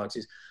 between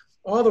galaxies,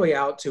 all the way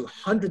out to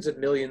hundreds of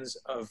millions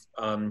of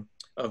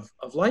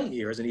light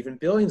years and even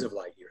billions of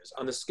light years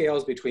on the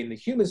scales between the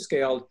human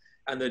scaled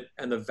and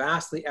the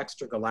vastly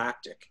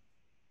extragalactic.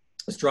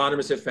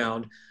 Astronomers have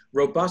found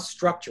robust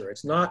structure.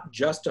 It's not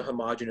just a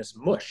homogeneous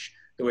mush,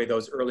 the way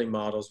those early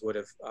models would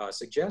have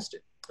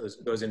suggested,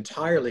 those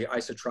entirely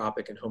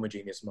isotropic and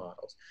homogeneous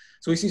models.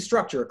 So we see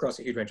structure across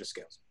a huge range of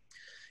scales.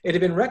 It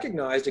had been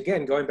recognized,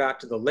 again, going back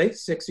to the late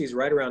 60s,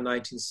 right around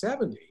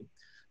 1970,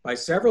 by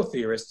several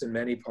theorists in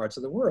many parts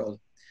of the world,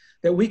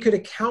 that we could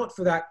account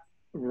for that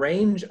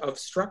range of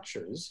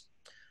structures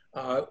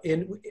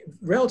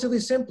relatively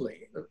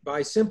simply,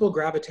 by simple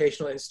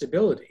gravitational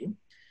instability,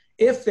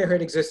 if there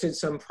had existed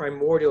some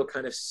primordial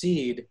kind of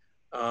seed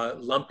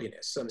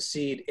lumpiness, some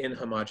seed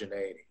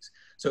inhomogeneities.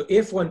 So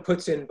if one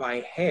puts in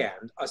by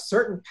hand a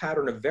certain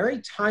pattern of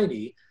very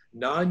tiny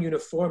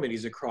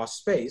non-uniformities across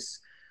space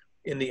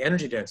in the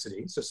energy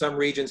density, so some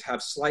regions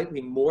have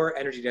slightly more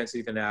energy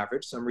density than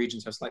average, some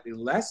regions have slightly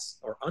less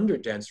or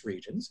underdense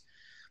regions,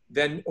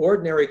 then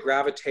ordinary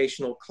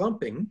gravitational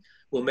clumping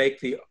will make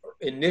the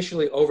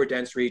initially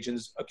overdense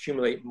regions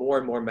accumulate more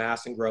and more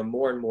mass and grow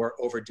more and more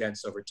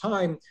overdense over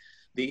time.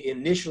 The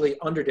initially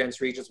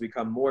underdense regions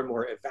become more and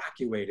more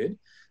evacuated,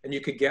 and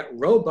you could get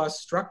robust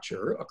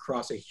structure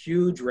across a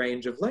huge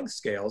range of length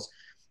scales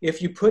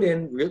if you put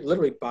in,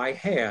 literally by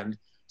hand,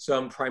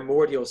 some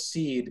primordial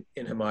seed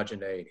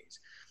inhomogeneities.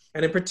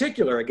 And in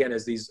particular, again,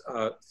 as these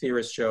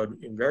theorists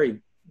showed in very,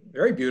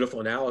 very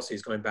beautiful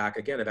analyses going back,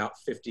 again, about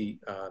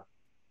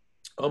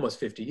almost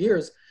 50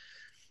 years,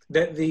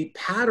 that the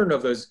pattern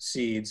of those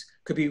seeds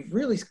could be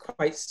really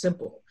quite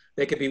simple.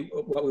 they could be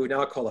what we would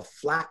now call a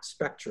flat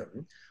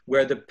spectrum,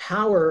 where the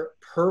power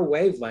per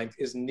wavelength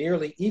is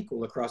nearly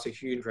equal across a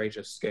huge range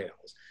of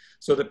scales.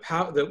 So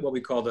what we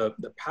call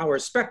the power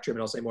spectrum,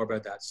 and I'll say more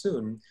about that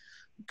soon,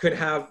 could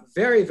have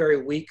very,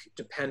 very weak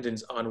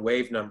dependence on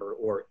wave number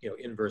or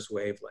inverse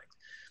wavelength.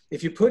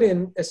 If you put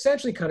in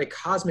essentially kind of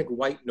cosmic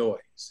white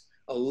noise,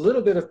 a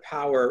little bit of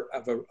power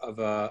of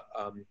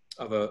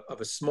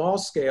a small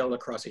scale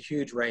across a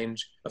huge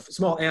range, a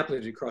small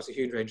amplitude across a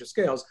huge range of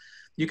scales,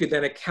 you could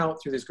then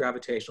account through this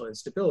gravitational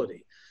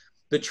instability.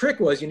 The trick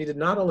was you needed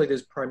not only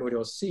these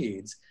primordial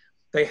seeds,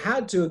 they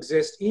had to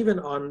exist even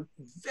on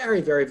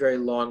very, very, very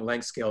long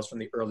length scales from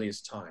the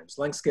earliest times,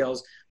 length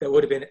scales that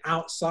would have been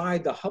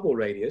outside the Hubble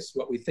radius,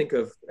 what we think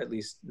of, at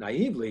least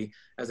naively,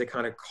 as a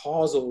kind of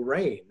causal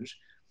range.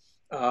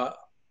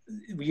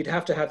 You'd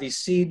have to have these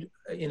seed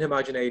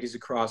inhomogeneities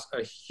across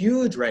a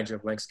huge range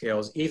of length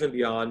scales, even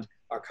beyond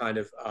our kind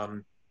of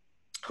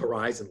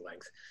horizon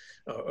length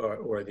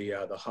or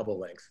the Hubble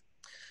length.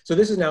 So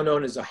this is now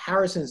known as a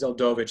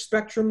Harrison-Zeldovich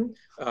spectrum.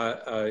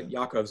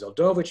 Yakov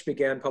Zeldovich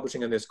began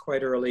publishing on this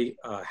quite early.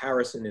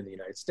 Harrison in the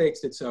United States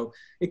did so.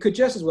 It could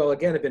just as well,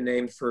 again, have been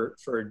named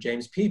for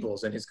James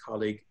Peebles and his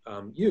colleague,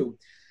 Yu.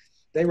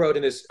 They wrote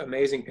in this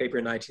amazing paper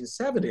in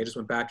 1970, I just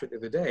went back to it the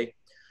other day.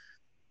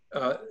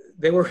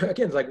 They were,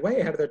 again, like way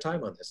ahead of their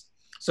time on this.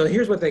 So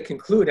here's what they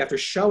conclude after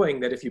showing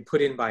that if you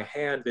put in by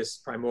hand this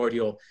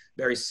primordial,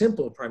 very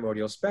simple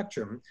primordial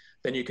spectrum,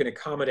 then you can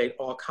accommodate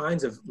all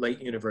kinds of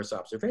late universe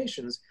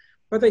observations.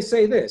 But they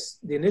say this: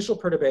 the initial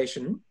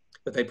perturbation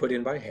that they put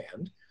in by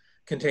hand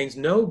contains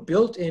no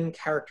built-in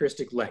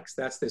characteristic lengths.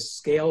 That's this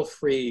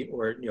scale-free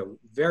or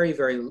very,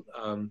 very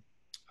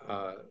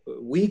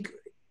weak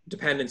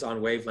dependence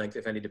on wavelength,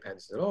 if any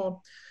dependence at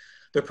all.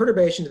 The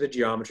perturbation to the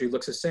geometry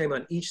looks the same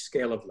on each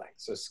scale of length.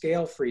 So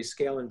scale-free,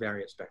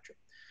 scale-invariant spectrum.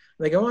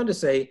 And they go on to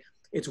say,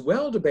 it's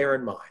well to bear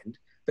in mind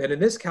that in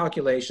this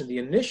calculation, the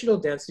initial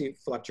density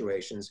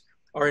fluctuations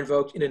are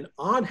invoked in an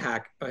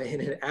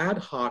ad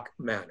hoc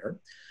manner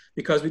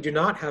because we do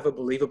not have a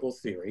believable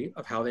theory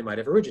of how they might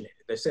have originated.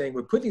 They're saying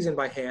we put these in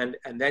by hand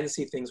and then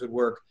see things would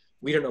work.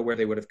 We don't know where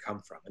they would have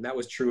come from. And that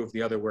was true of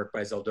the other work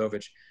by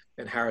Zeldovich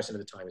and Harrison at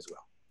the time as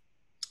well.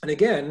 And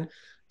again,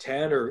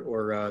 10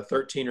 or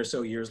 13 or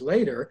so years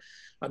later,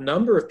 a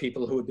number of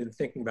people who had been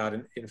thinking about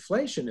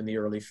inflation in the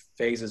early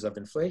phases of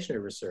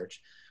inflationary research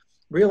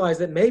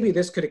realized that maybe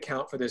this could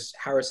account for this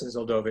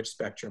Harrison-Zeldovich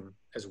spectrum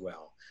as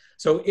well.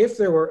 So if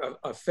there were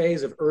a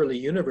phase of early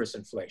universe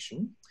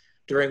inflation,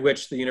 during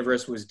which the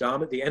universe was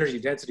the energy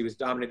density was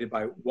dominated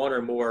by one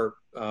or more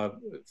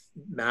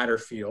matter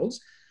fields,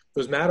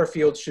 those matter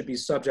fields should be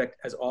subject,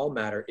 as all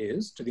matter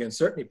is, to the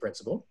uncertainty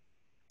principle.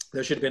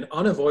 There should have been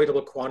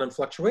unavoidable quantum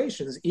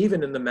fluctuations,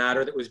 even in the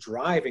matter that was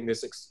driving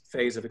this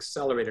phase of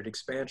accelerated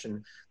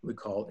expansion we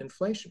call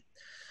inflation.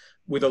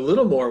 With a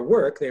little more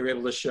work, they were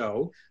able to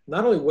show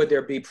not only would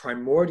there be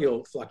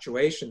primordial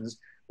fluctuations,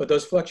 but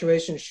those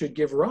fluctuations should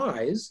give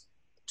rise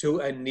to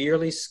a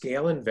nearly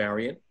scale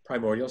invariant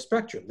primordial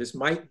spectrum. This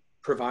might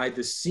provide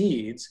the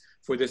seeds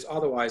for this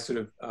otherwise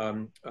sort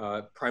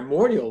of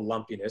primordial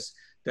lumpiness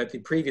that the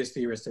previous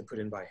theorists had put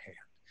in by hand.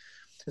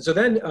 And so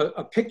then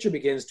a picture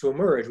begins to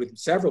emerge with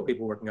several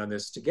people working on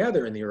this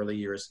together in the early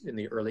years, in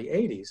the early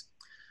 80s.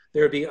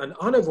 There would be an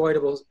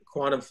unavoidable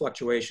quantum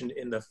fluctuation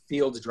in the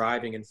fields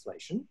driving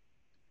inflation.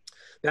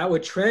 That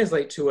would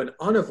translate to an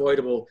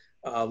unavoidable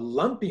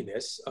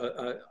lumpiness,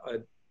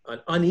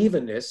 an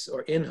unevenness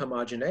or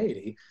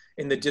inhomogeneity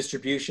in the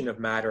distribution of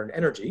matter and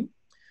energy.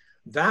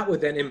 That would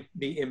then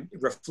be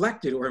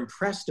reflected or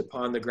impressed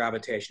upon the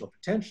gravitational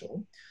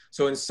potential.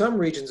 So in some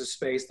regions of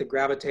space,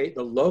 the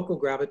local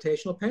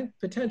gravitational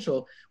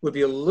potential would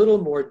be a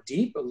little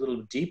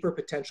deeper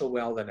potential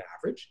well than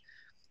average.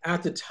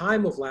 At the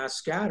time of last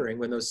scattering,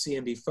 when those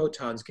CMB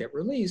photons get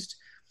released,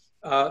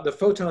 the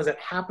photons that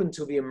happen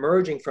to be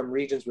emerging from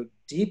regions with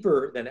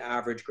deeper than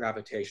average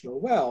gravitational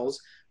wells,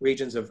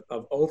 regions of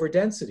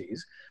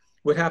overdensities,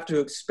 would have to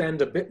expend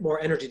a bit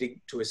more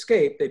energy to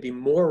escape. They'd be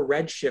more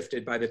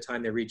redshifted by the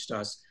time they reached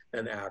us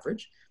than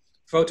average.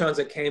 Photons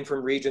that came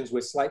from regions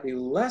with slightly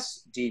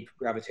less deep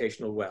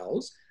gravitational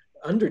wells,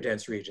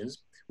 underdense regions,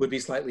 would be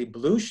slightly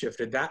blue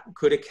shifted. That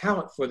could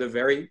account for the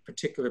very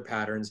particular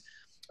patterns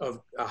of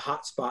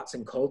hot spots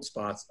and cold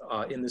spots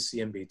in the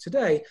CMB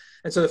today.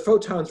 And so the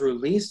photons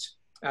released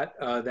at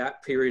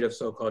that period of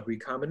so-called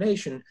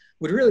recombination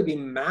would really be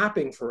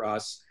mapping for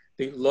us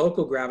the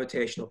local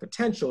gravitational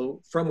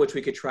potential from which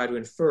we could try to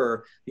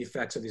infer the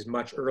effects of these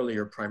much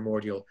earlier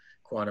primordial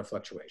quantum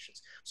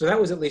fluctuations. So that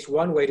was at least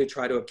one way to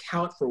try to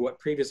account for what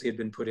previously had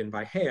been put in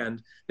by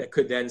hand that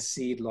could then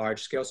seed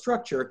large-scale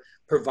structure,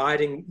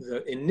 providing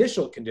the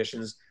initial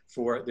conditions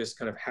for this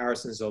kind of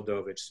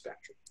Harrison-Zeldovich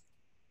spectrum.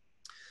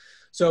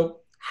 So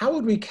how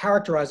would we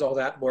characterize all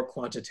that more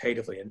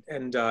quantitatively?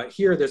 And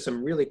here there's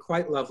some really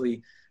quite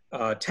lovely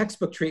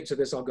textbook treatments of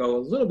this. I'll go a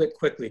little bit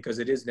quickly because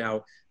it is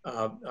now,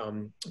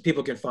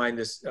 people can find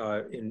this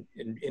in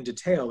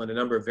detail in a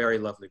number of very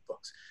lovely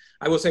books.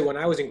 I will say when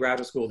I was in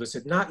graduate school, this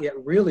had not yet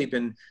really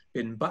been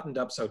buttoned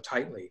up so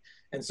tightly.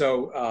 And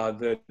so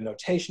the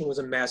notation was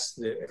a mess.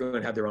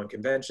 Everyone had their own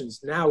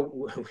conventions. Now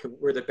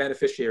we're the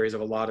beneficiaries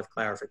of a lot of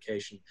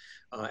clarification.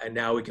 And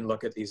now we can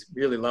look at these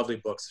really lovely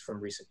books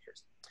from recent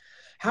years.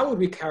 How would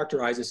we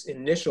characterize this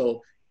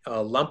initial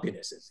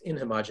lumpiness, this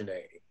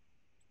inhomogeneity?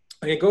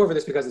 I'm going to go over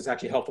this because it's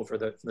actually helpful for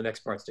the next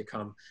parts to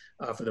come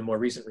for the more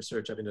recent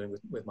research I've been doing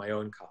with my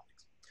own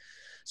colleagues.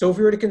 So if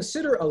we were to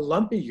consider a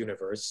lumpy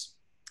universe,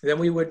 then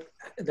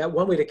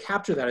one way to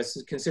capture that is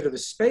to consider the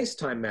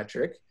space-time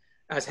metric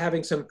as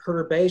having some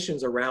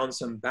perturbations around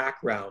some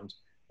background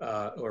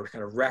or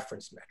kind of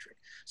reference metric.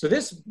 So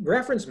this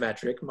reference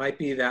metric might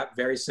be that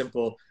very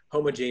simple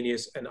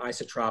homogeneous and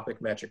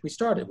isotropic metric we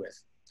started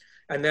with.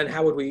 And then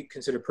how would we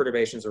consider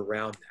perturbations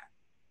around that?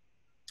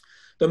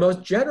 The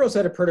most general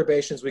set of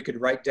perturbations we could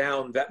write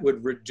down that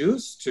would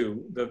reduce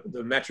to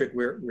the metric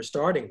we're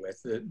starting with,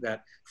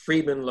 that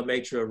Friedman,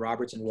 Lemaitre,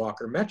 Robertson,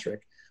 Walker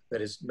metric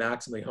that is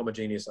maximally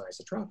homogeneous and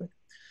isotropic.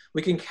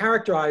 We can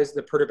characterize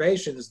the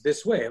perturbations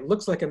this way. It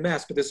looks like a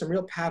mess, but there's some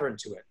real pattern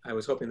to it. I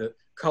was hoping that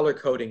color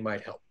coding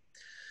might help.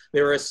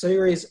 There are a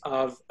series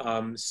of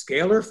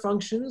scalar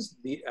functions,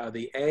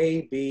 the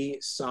A, B,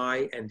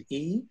 psi, and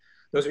E.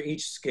 Those are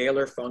each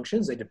scalar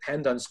functions. They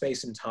depend on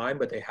space and time,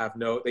 but they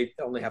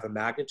only have a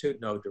magnitude,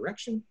 no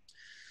direction.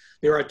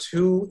 There are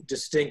two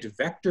distinct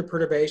vector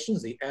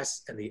perturbations, the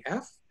S and the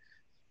F.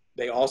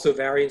 They also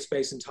vary in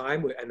space and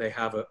time, and they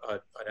have an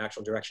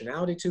actual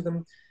directionality to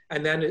them.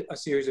 And then a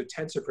series of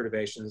tensor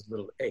perturbations,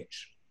 little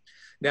h.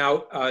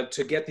 Now,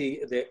 to get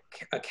the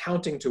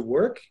accounting to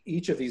work,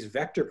 each of these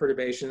vector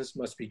perturbations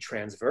must be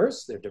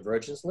transverse, they're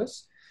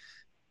divergenceless.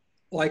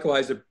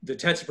 Likewise, the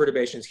tensor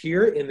perturbations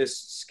here in this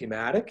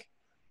schematic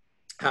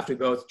have to be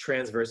both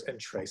transverse and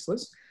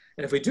traceless.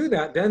 And if we do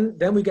that,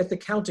 then we get the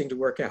counting to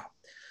work out.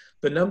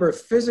 The number of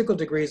physical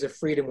degrees of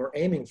freedom we're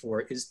aiming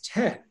for is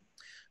 10.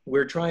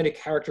 We're trying to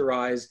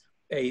characterize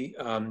a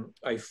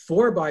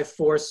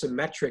 4x4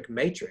 symmetric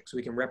matrix.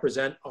 We can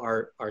represent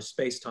our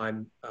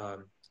space-time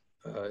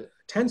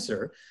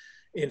tensor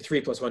in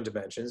 3+1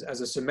 dimensions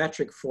as a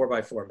symmetric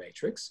 4x4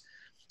 matrix.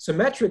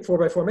 Symmetric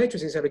 4x4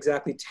 matrices have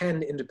exactly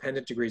 10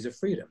 independent degrees of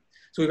freedom.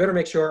 So we better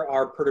make sure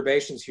our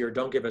perturbations here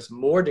don't give us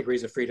more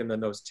degrees of freedom than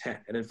those 10.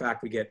 And in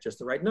fact, we get just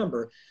the right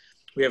number.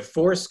 We have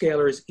 4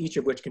 scalars, each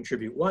of which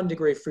contribute 1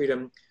 degree of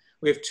freedom.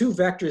 We have 2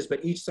 vectors,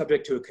 but each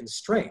subject to a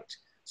constraint.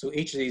 So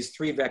each of these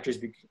 3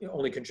 vectors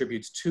only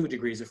contributes 2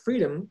 degrees of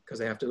freedom because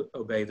they have to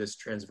obey this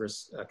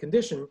transverse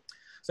condition.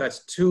 So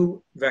that's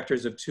 2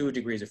 vectors of 2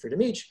 degrees of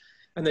freedom each.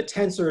 And the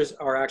tensors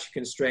are actually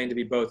constrained to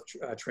be both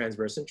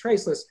transverse and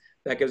traceless.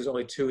 That gives us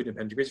only 2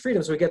 independent degrees of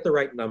freedom. So we get the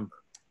right number.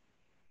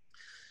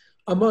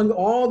 Among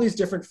all these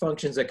different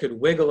functions that could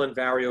wiggle and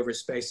vary over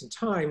space and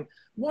time,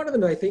 one of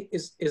them I think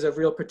is of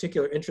real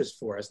particular interest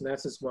for us. And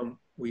that's this one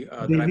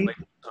David,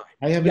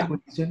 I have a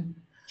question.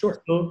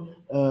 Sure.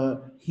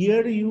 So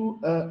here you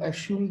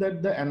assume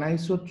that the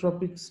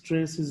anisotropic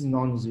stress is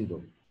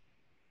non-zero.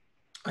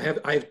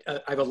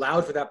 I've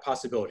allowed for that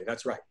possibility.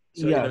 That's right.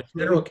 So yeah.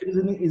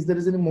 Is there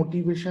any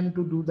motivation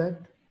to do that?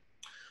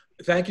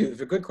 Thank you.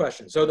 It's a good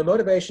question. So the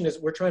motivation is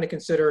we're trying to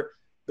consider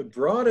the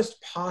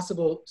broadest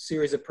possible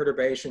series of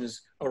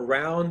perturbations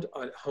around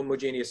a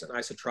homogeneous and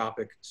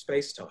isotropic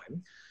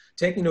space-time,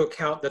 taking into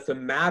account that the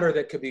matter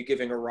that could be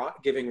giving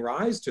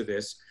rise to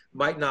this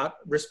might not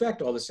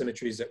respect all the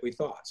symmetries that we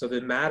thought. So the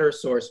matter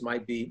source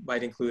might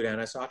include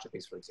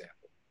anisotropies, for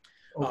example.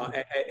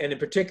 Okay. And in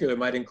particular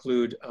might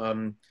include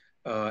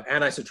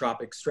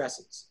anisotropic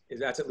stresses.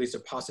 That's at least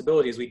a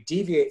possibility. As we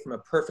deviate from a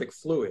perfect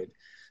fluid,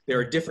 there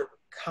are different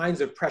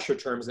kinds of pressure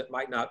terms that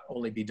might not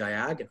only be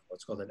diagonal.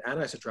 It's called an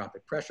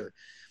anisotropic pressure.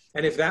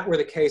 And if that were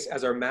the case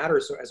as our matter,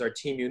 so as our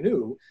team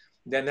knew,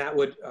 then that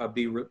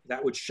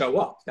would show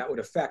up. That would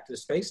affect the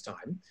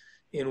space-time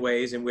in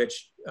ways in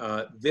which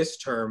this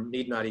term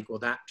need not equal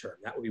that term.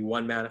 That would be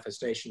one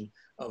manifestation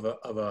of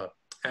a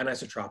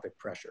anisotropic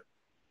pressure.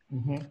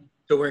 Mm-hmm.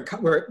 So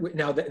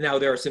now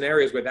there are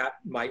scenarios where that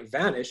might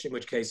vanish, in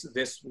which case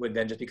this would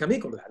then just become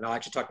equal to that. And I'll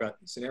actually talk about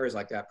scenarios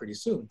like that pretty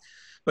soon.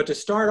 But to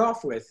start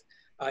off with,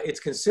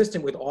 it's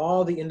consistent with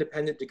all the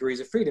independent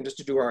degrees of freedom. Just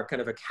to do our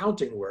kind of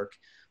accounting work,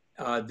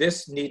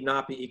 this need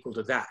not be equal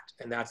to that.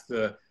 And that's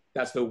the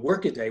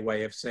workaday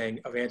way of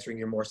answering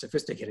your more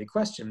sophisticated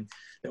question,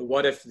 that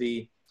what if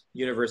the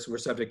universe were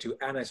subject to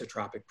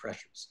anisotropic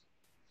pressures?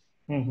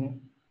 Mm-hmm.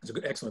 It's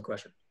an excellent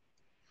question.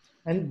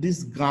 And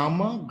this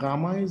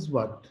gamma is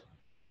what?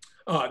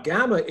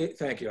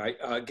 Thank you.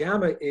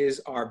 Gamma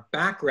is our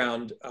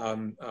background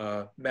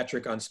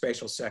metric on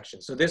spatial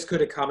sections. So this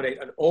could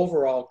accommodate an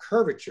overall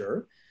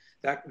curvature.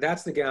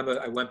 That's the gamma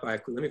I went by.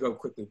 Let me go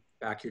quickly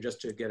back here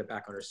just to get it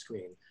back on our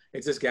screen.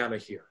 It's this gamma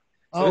here.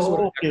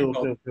 So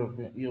okay.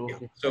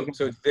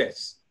 So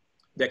this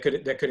that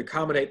could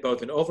accommodate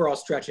both an overall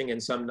stretching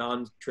and some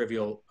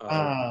non-trivial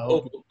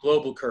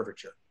global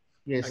curvature.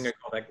 Yes. I'm going to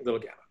call that little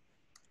gamma.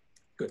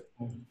 Good.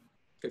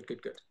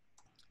 Good.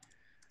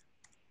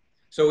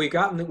 So we've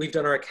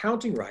done our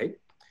accounting right.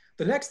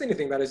 The next thing to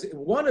think about is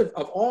one of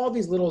all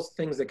these little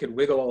things that could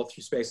wiggle all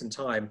through space and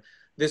time,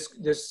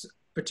 this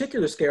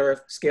particular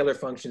scalar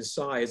function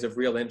psi is of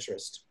real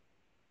interest.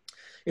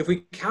 If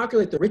we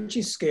calculate the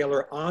Ricci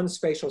scalar on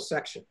spatial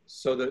sections,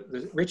 so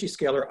the Ricci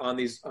scalar on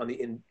the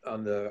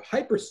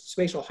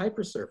spatial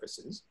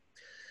hypersurfaces,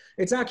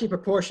 it's actually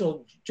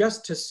proportional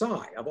just to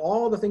psi. Of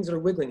all the things that are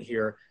wiggling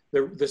here,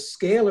 the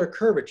scalar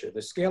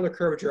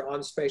curvature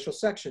on spatial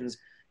sections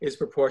is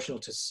proportional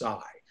to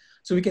psi.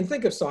 So we can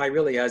think of psi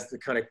really as the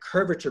kind of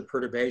curvature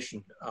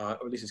perturbation, or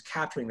at least is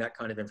capturing that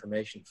kind of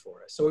information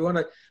for us. So we want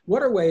to,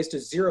 what are ways to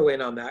zero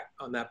in on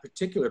that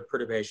particular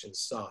perturbation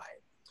psi?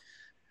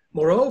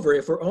 Moreover,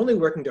 if we're only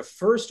working to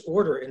first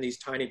order in these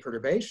tiny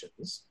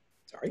perturbations,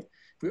 if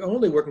we're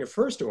only working to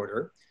first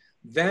order,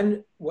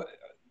 then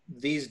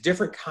these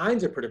different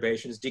kinds of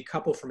perturbations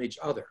decouple from each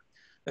other.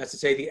 That's to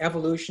say, the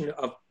evolution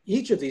of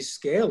each of these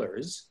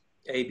scalars,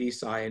 A, B,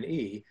 psi, and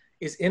E,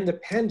 is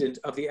independent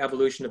of the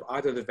evolution of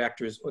either the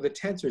vectors or the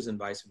tensors and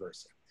vice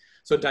versa.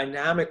 So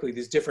dynamically,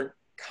 these different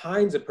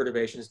kinds of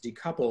perturbations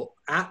decouple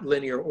at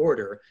linear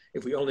order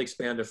if we only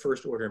expand to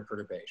first order in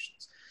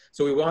perturbations.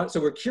 So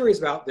we're curious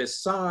about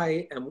this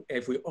psi, and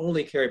if we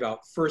only care about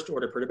first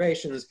order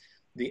perturbations,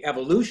 the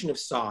evolution of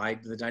psi,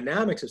 the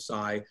dynamics of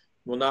psi,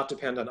 will not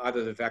depend on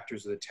either the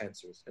vectors or the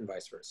tensors and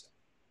vice versa.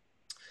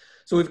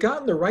 So we've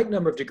gotten the right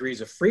number of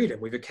degrees of freedom.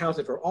 We've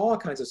accounted for all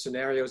kinds of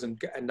scenarios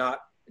and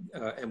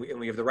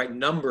we have the right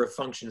number of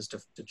functions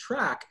to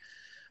track,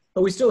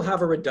 but we still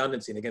have a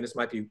redundancy. And again, this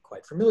might be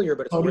quite familiar,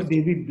 but it's Sorry,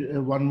 David,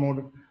 one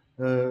more.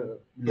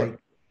 Sure.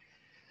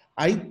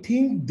 I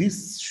think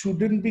this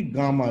shouldn't be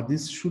gamma.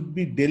 This should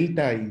be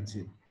delta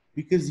ij,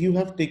 because you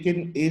have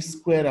taken a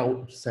square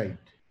outside.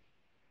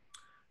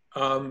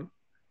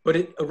 But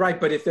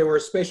if there were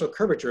a spatial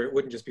curvature, it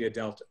wouldn't just be a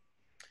delta.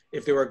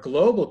 If there were a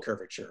global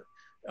curvature,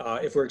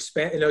 if we're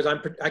expanding,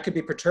 I could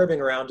be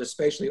perturbing around a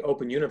spatially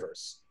open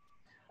universe,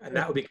 and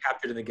that would be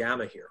captured in the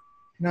gamma here.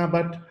 Now,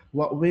 but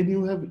when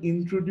you have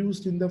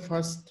introduced in the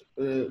first,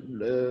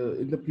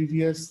 in the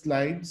previous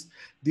slides,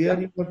 there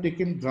you have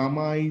taken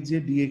gamma ij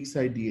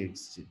dxi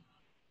dxj.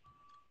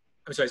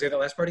 I'm sorry, say that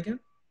last part again?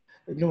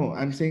 No,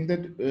 I'm saying that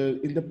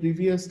in the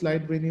previous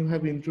slide, when you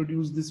have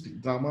introduced this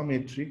gamma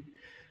metric,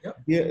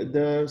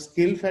 the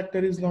scale factor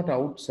is not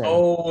outside.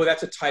 Oh,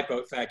 that's a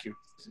typo. Thank you.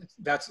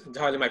 That's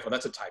entirely my fault.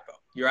 That's a typo.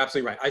 You're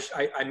absolutely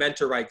right. I meant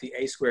to write the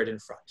a squared in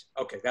front.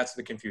 Okay, that's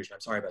the confusion. I'm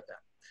sorry about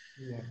that.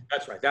 Yeah.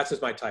 That's right. That's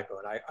just my typo,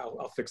 and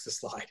I'll fix the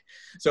slide.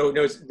 So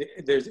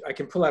I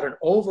can pull out an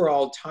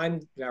overall time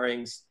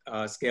varying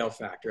scale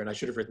factor, and I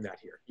should have written that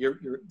here.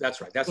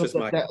 That's right. That's so just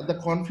the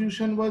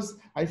confusion was,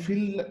 I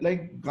feel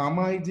like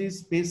gamma is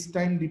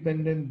space-time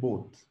dependent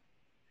both.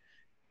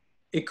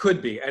 It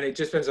could be, and it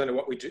just depends on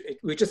what we do.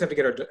 We just have to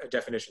get our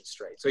definition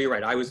straight. So you're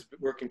right, I was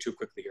working too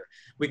quickly here.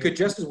 We could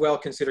just as well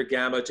consider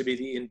gamma to be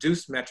the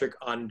induced metric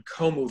on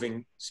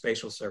co-moving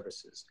spatial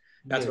surfaces.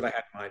 That's what I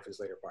had in mind for this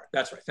later part.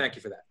 That's right, thank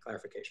you for that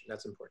clarification.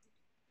 That's important.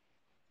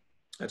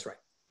 That's right.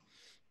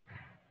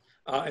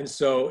 And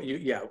so,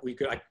 we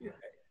could,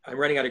 I'm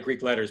running out of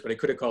Greek letters, but I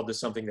could have called this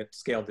something that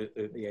scaled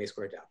the a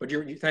squared down. But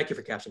thank you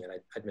for catching it,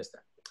 I'd missed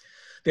that.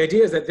 The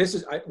idea is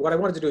that what I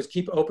wanted to do is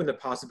keep open the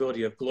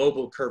possibility of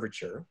global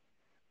curvature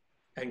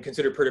and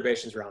consider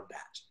perturbations around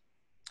that.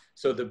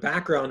 So the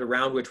background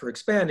around which we're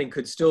expanding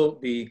could still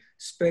be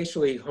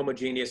spatially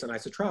homogeneous and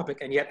isotropic,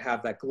 and yet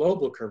have that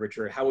global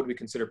curvature. How would we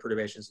consider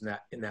perturbations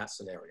in that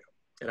scenario?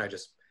 And I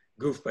just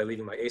goofed by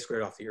leaving my a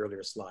squared off the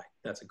earlier slide.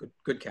 That's a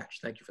good catch.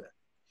 Thank you for that.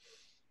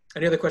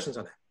 Any other questions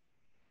on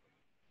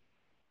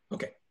that?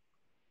 Okay.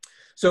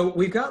 So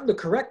we've gotten the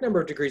correct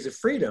number of degrees of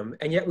freedom,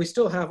 and yet we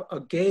still have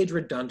a gauge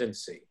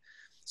redundancy.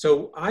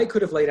 So I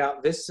could have laid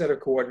out this set of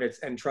coordinates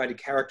and tried to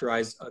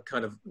characterize a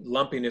kind of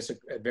lumpiness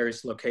at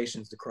various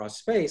locations across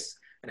space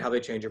and how they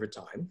change over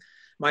time.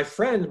 My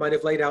friend might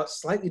have laid out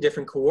slightly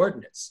different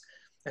coordinates.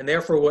 And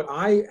therefore, what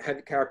I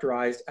had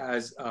characterized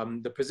as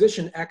the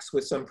position x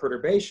with some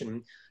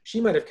perturbation,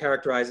 she might have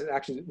characterized as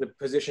actually the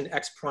position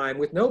x prime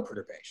with no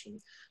perturbation.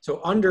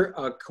 So under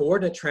a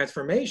coordinate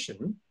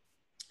transformation,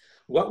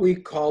 what we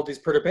call these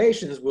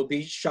perturbations will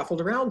be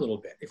shuffled around a little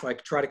bit. If I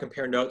try to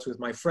compare notes with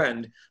my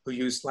friend who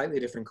used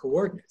slightly different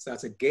coordinates,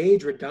 that's a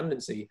gauge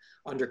redundancy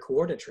under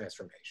coordinate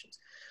transformations.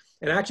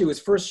 And actually it was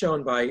first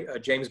shown by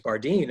James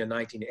Bardeen in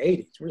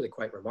 1980. It's really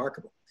quite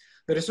remarkable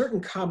that a certain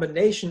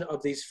combination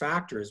of these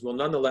factors will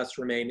nonetheless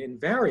remain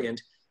invariant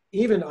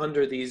even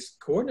under these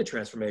coordinate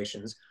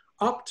transformations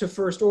up to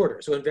first order.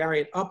 So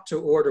invariant up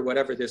to order,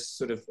 whatever this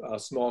sort of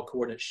small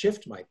coordinate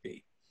shift might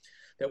be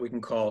that we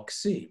can call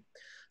xi.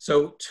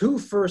 So to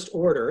first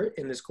order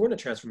in this coordinate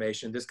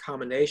transformation, this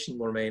combination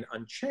will remain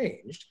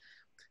unchanged.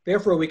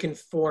 Therefore, we can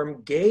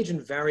form gauge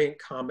invariant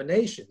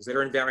combinations that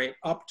are invariant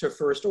up to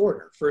first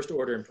order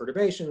in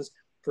perturbations,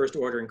 first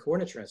order in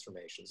coordinate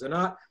transformations. They're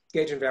not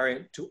gauge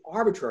invariant to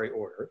arbitrary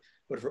order,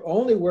 but if we're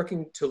only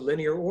working to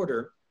linear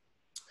order,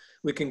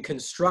 we can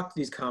construct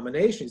these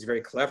combinations,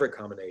 very clever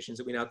combinations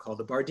that we now call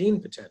the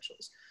Bardeen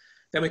potentials.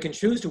 Then we can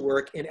choose to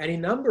work in any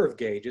number of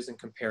gauges and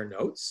compare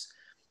notes,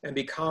 and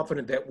be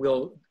confident that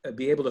we'll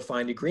be able to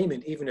find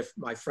agreement even if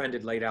my friend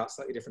had laid out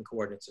slightly different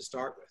coordinates to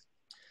start with.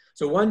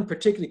 So one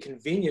particularly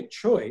convenient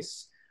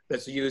choice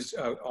that's used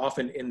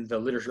often in the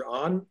literature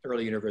on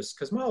early universe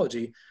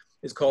cosmology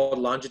is called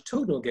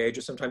longitudinal gauge,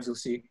 or sometimes you'll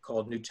see it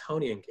called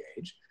Newtonian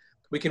gauge.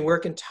 We can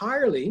work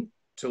entirely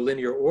to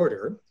linear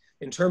order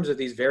in terms of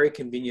these very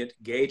convenient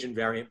gauge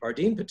invariant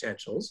Bardeen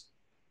potentials.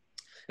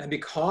 And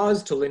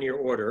because to linear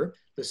order,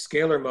 the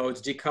scalar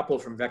modes decouple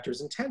from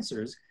vectors and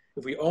tensors,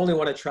 if we only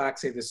want to track,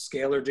 say, the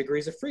scalar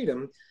degrees of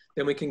freedom,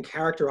 then we can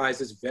characterize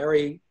this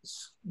very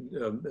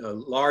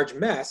large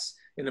mess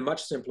in a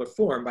much simpler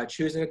form by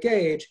choosing a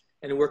gauge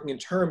and working in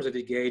terms of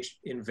the gauge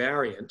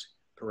invariant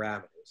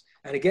parameters.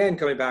 And again,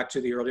 coming back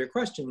to the earlier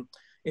question,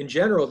 in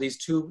general, these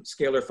two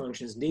scalar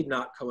functions need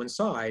not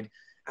coincide.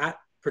 At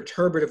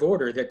perturbative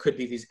order, there could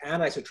be these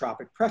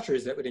anisotropic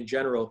pressures that would, in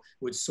general,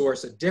 would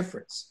source a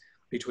difference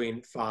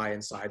between phi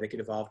and psi. They could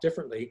evolve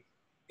differently.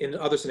 In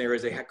other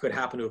scenarios, they could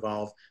happen to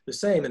evolve the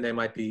same and they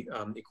might be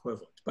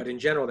equivalent. But in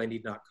general, they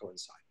need not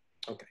coincide.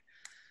 Okay.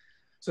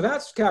 So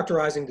that's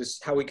characterizing this,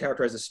 how we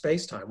characterize the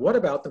space-time. What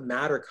about the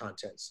matter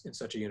contents in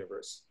such a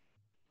universe?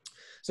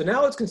 So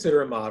now let's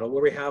consider a model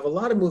where we have a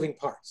lot of moving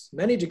parts,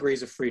 many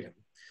degrees of freedom.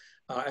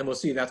 And we'll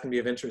see that's going to be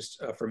of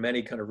interest for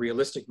many kind of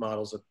realistic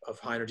models of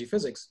high energy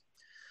physics.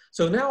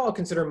 So now I'll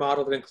consider a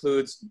model that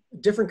includes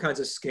different kinds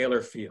of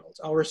scalar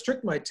fields. I'll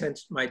restrict my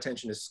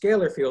attention to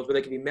scalar fields, but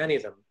there can be many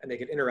of them, and they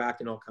can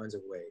interact in all kinds of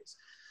ways.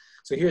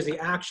 So here's the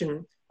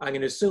action. I'm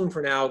going to assume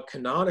for now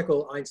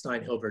canonical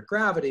Einstein-Hilbert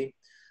gravity.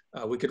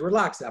 We could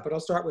relax that, but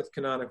I'll start with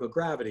canonical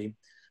gravity.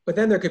 But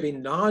then there could be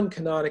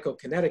non-canonical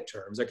kinetic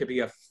terms. There could be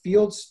a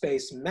field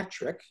space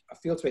metric, a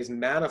field space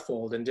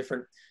manifold, and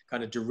different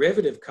kind of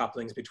derivative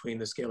couplings between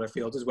the scalar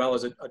fields, as well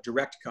as a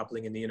direct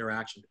coupling in the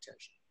interaction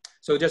potential.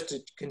 So just to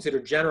consider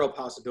general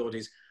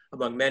possibilities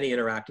among many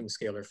interacting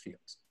scalar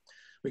fields.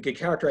 We could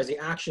characterize the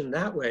action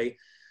that way.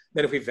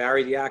 Then if we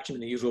vary the action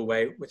in the usual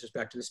way with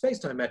respect to the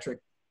space-time metric,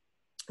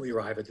 we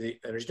arrive at the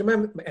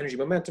energy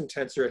momentum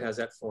tensor. It has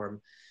that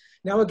form.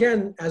 Now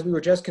again, as we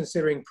were just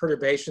considering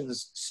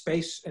perturbations,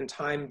 space and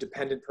time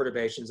dependent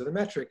perturbations of the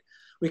metric,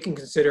 we can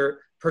consider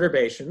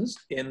perturbations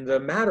in the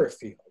matter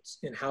fields,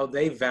 in how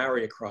they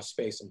vary across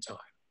space and time.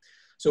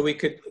 So we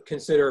could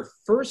consider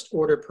first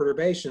order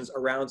perturbations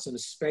around some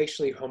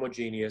spatially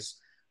homogeneous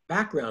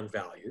background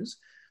values,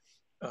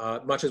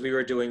 much as we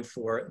were doing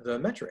for the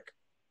metric.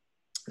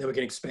 Then we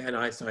can expand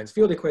Einstein's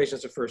field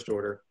equations to first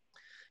order.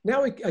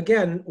 Now we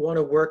again want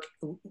to work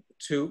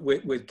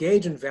with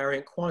gauge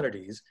invariant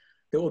quantities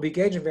that will be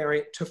gauge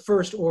invariant to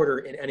first order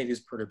in any of these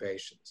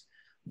perturbations.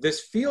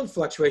 This field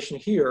fluctuation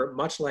here,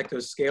 much like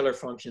those scalar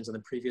functions on the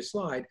previous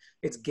slide,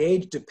 it's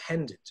gauge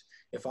dependent.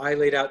 If I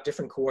laid out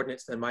different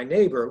coordinates than my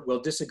neighbor,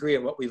 we'll disagree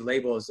on what we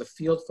label as the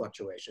field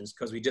fluctuations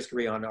because we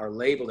disagree on our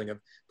labeling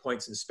of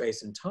points in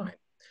space and time.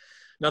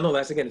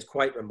 Nonetheless, again, it's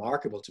quite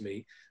remarkable to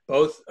me.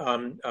 Both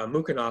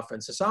Mukhanov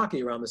and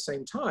Sasaki around the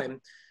same time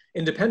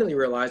independently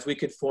realized we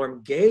could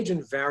form gauge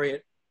invariant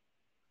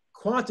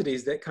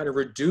quantities that kind of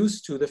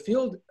reduce to the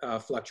field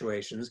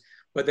fluctuations,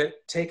 but that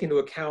take into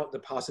account the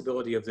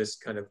possibility of this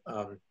kind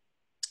of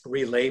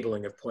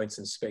relabeling of points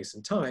in space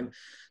and time.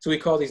 So we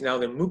call these now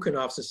the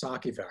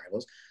Mukhanov-Sasaki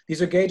variables.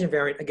 These are gauge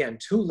invariant, again,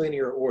 to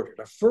linear order.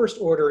 The first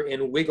order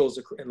in wiggles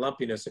and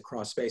lumpiness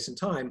across space and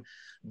time,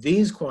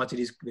 these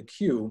quantities, the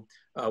Q,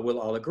 will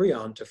all agree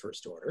on to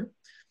first order.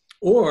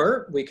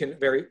 Or we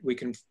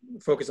can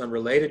focus on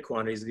related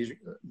quantities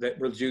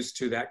that reduce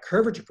to that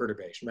curvature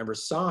perturbation. Remember,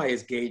 psi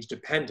is gauge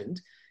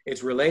dependent.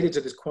 It's related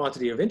to this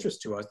quantity of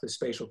interest to us, the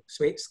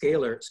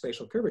scalar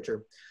spatial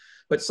curvature.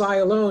 But psi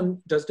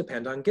alone does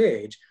depend on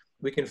gauge.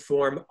 We can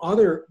form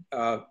other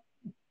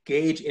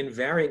gauge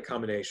invariant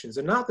combinations.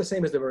 They're not the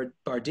same as the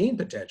Bardeen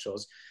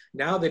potentials.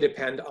 Now they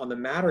depend on the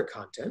matter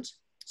content.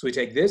 So we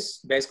take this,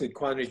 basically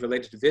quantities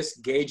related to this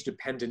gauge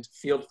dependent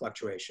field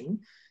fluctuation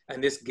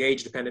and this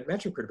gauge dependent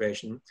metric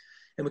perturbation,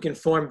 and we can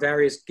form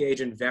various gauge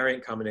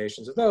invariant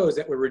combinations of those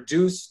that will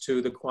reduce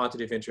to the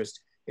quantity of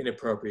interest in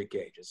appropriate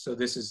gauges. So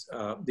this is,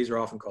 these are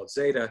often called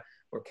zeta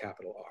or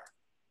capital R.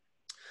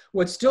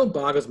 What still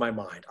boggles my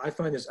mind, I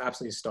find this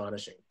absolutely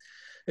astonishing,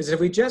 is if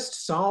we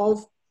just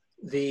solve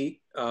the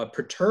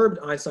perturbed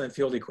Einstein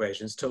field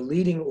equations to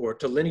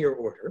linear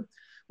order,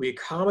 we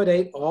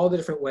accommodate all the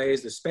different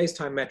ways the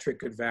space-time metric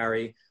could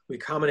vary, we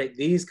accommodate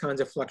these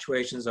kinds of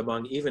fluctuations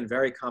among even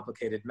very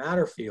complicated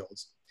matter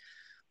fields,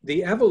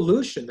 the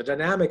evolution, the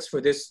dynamics for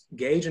this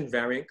gauge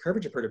invariant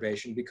curvature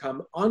perturbation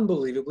become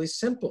unbelievably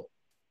simple.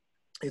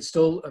 It's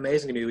still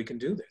amazing to me we can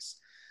do this.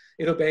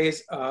 It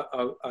obeys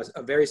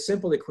a very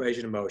simple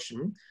equation of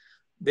motion.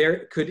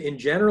 There could, in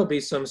general, be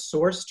some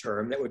source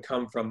term that would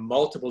come from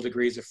multiple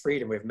degrees of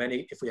freedom. We have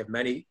many, if we have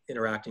many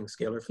interacting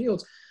scalar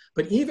fields.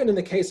 But even in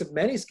the case of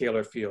many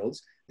scalar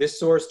fields, this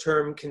source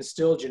term can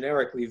still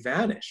generically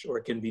vanish, or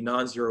it can be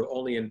non-zero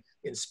only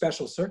in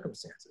special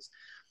circumstances.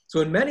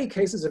 So in many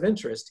cases of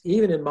interest,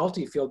 even in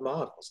multi-field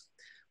models,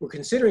 we're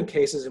considering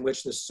cases in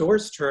which the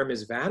source term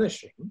is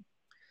vanishing.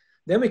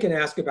 Then we can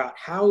ask about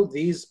how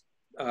these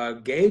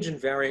gauge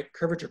invariant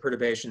curvature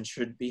perturbations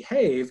should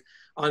behave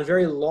on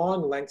very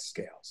long length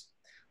scales.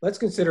 let's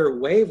consider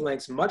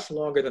wavelengths much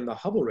longer than the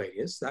Hubble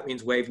radius. That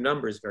means wave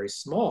number is very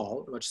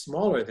small, much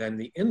smaller than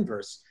the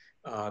inverse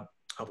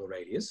Hubble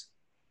radius.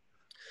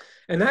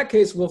 In that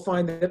case, we'll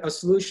find that a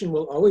solution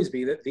will always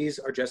be that these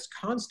are just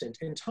constant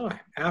in time.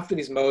 After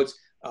these modes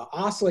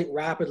oscillate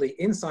rapidly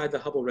inside the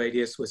Hubble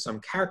radius with some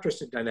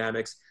characteristic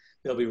dynamics,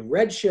 they'll be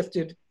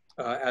redshifted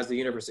as the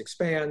universe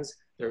expands,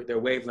 their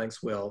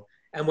wavelengths will.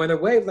 And when their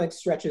wavelength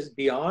stretches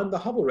beyond the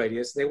Hubble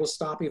radius, they will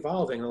stop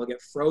evolving and they'll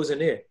get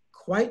frozen in,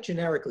 quite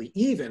generically,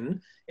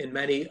 even in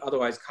many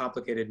otherwise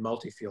complicated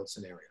multi-field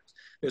scenarios.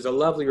 There's a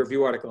lovely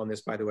review article on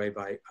this, by the way,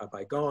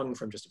 by Gong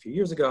from just a few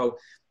years ago.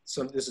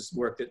 This is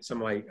work that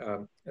some of my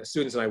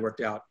students and I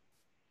worked out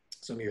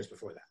some years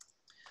before that.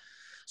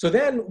 So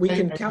then we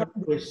can count. I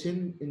have a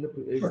question in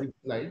the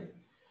slide.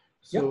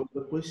 So yep.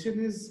 The question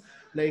is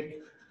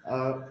like,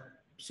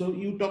 so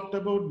you talked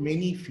about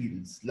many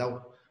fields.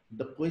 Now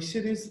the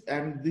question is,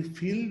 and the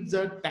fields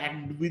are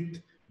tagged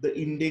with the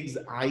index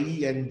I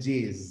and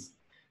J's,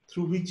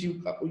 through which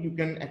you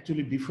can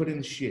actually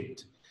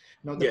differentiate.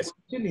 Now the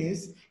question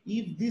is,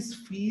 if these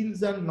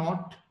fields are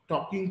not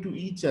talking to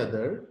each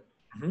other,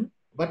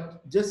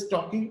 but just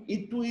talking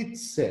it to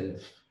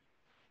itself,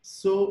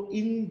 so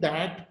in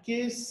that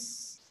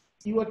case,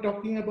 you are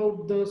talking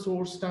about the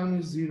source term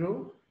is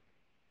zero?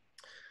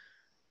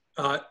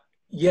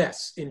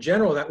 Yes, in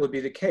general, that would be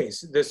the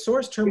case. The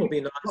source term will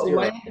be non-zero.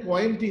 Why I'm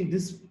pointing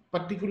this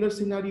particular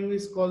scenario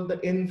is called the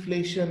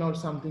inflation or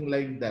something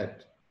like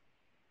that.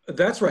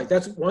 That's right.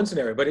 That's one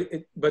scenario.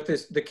 But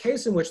the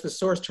case in which the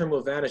source term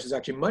will vanish is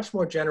actually much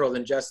more general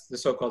than just the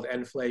so-called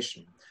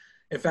inflation.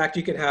 In fact,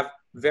 you can have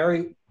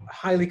very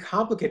highly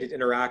complicated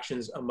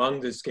interactions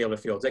among the scalar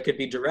fields. They could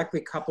be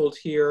directly coupled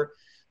here.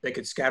 They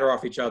could scatter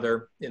off each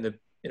other in the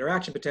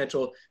interaction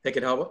potential. They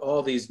could have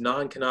all these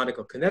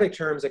non-canonical kinetic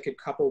terms that could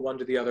couple one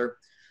to the other.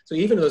 So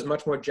even in those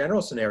much more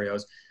general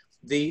scenarios,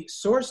 the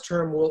source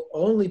term will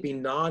only be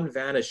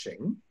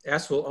non-vanishing.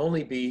 S will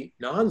only be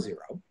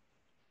non-zero,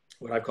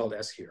 what I've called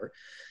S here,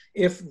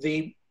 if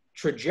the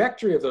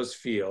trajectory of those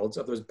fields,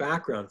 of those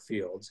background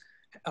fields,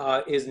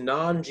 is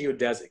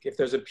non-geodesic. If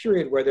there's a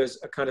period where there's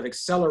a kind of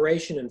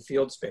acceleration in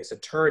field space, a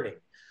turning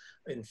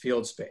in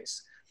field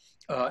space.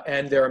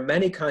 And there are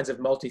many kinds of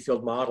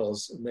multi-field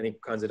models, many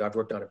kinds that I've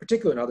worked on in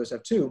particular, and others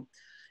have too,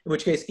 in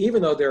which case,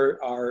 even though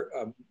there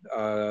are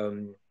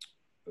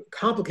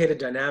complicated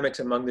dynamics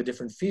among the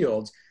different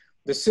fields,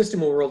 the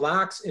system will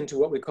relax into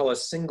what we call a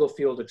single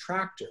field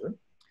attractor,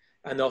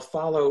 and they'll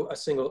follow a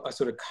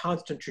sort of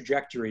constant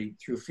trajectory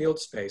through field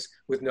space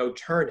with no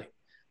turning.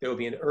 There will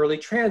be an early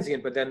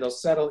transient, but then they'll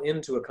settle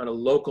into a kind of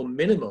local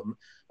minimum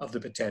of the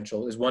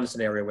potential, is one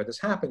scenario where this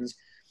happens.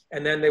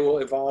 And then they will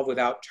evolve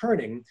without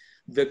turning.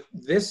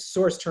 This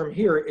source term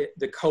here,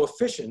 the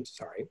coefficient,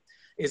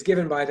 is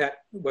given by that,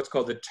 what's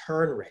called the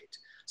turn rate.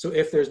 So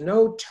if there's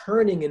no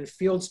turning in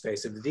field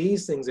space, if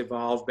these things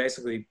evolve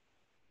basically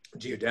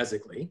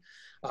geodesically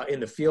in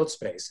the field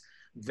space,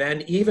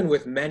 then even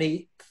with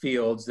many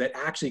fields that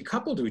actually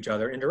couple to each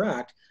other,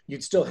 interact,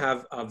 you'd still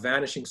have a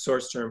vanishing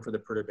source term for the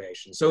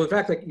perturbation. So in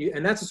fact,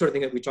 and that's the sort of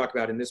thing that we talk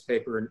about in this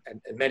paper,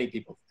 and many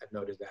people have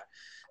noted that.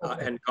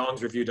 And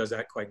Gong's review does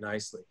that quite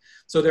nicely.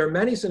 So there are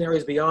many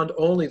scenarios beyond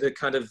only the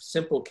kind of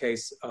simple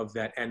case of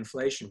that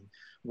inflation,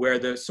 where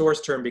the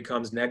source term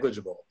becomes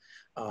negligible,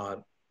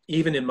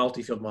 even in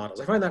multi-field models.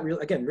 I find that,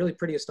 really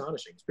pretty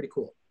astonishing. It's pretty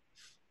cool.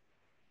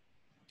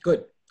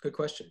 Good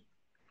question.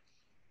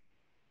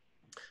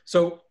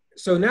 So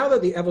now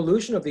that the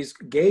evolution of these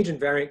gauge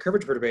invariant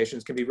curvature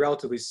perturbations can be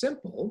relatively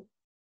simple,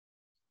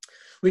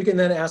 we can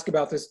then ask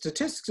about the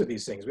statistics of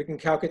these things. We can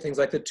calculate things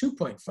like the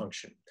two-point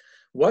function.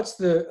 What's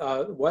the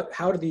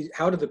how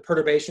do the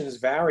perturbations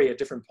vary at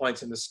different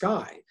points in the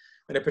sky?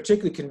 And a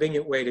particularly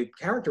convenient way to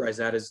characterize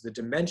that is the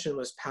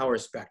dimensionless power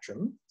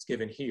spectrum. It's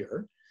given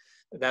here.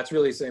 That's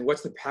really saying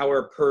what's the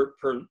power per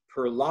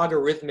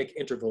logarithmic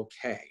interval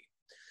k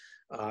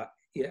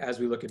as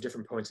we look at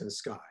different points in the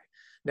sky.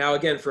 Now,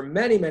 again, for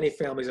many, many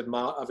families of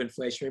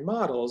inflationary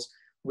models,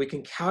 we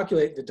can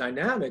calculate the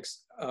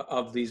dynamics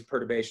of these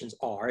perturbations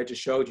R. I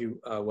just showed you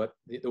what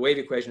the wave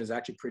equation is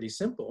actually pretty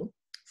simple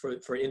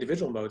for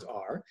individual modes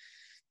R.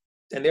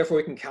 And therefore,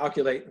 we can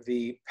calculate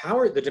the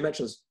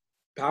dimensionless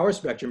power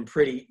spectrum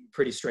pretty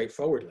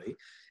straightforwardly.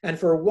 And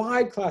for a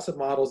wide class of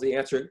models, the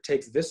answer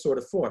takes this sort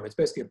of form. It's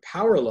basically a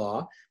power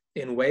law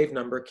in wave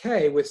number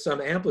k with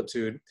some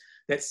amplitude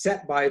that's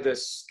set by the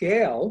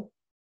scale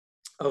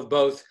of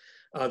both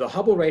the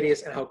Hubble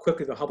radius and how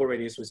quickly the Hubble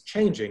radius was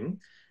changing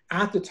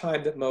at the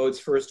time that modes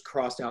first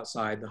crossed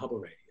outside the Hubble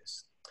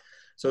radius.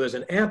 So there's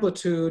an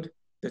amplitude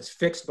that's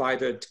fixed by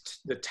the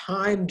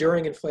time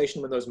during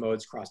inflation when those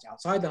modes crossed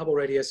outside the Hubble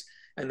radius,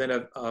 and then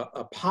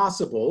the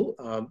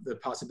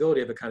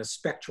possibility of a kind of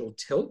spectral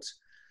tilt.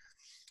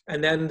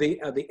 And then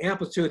the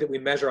amplitude that we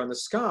measure on the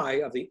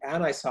sky of the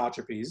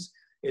anisotropies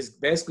is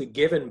basically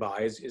given by,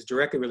 is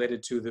directly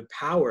related to the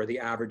power, the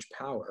average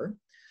power.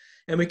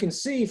 And we can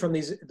see from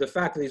the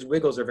fact that these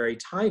wiggles are very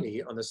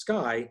tiny on the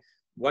sky,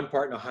 1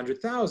 part in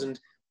 100,000,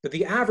 that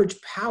the average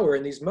power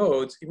in these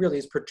modes really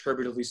is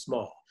perturbatively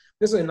small.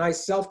 This is a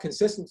nice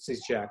self-consistency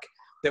check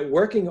that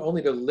working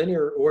only to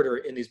linear order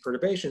in these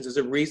perturbations is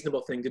a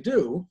reasonable thing to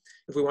do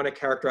if we want to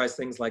characterize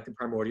things like the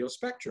primordial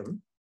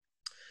spectrum.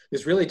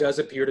 This really does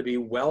appear to be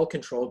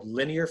well-controlled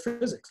linear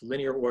physics,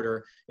 linear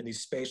order in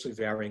these spatially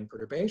varying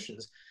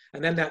perturbations.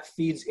 And then that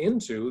feeds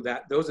into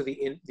that, those are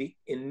the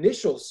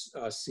initial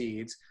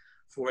seeds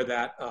for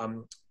that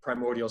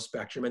primordial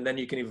spectrum. And then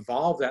you can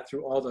evolve that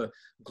through all the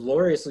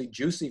gloriously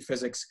juicy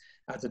physics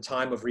at the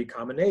time of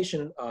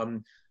recombination,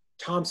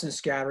 Thomson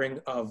scattering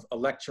of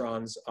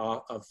electrons,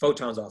 of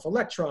photons off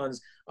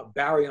electrons, a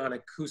baryon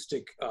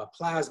acoustic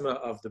plasma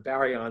of the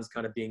baryons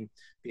kind of being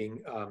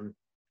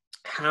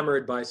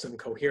hammered by some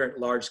coherent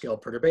large-scale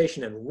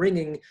perturbation and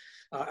ringing.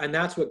 And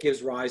that's what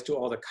gives rise to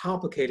all the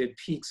complicated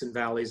peaks and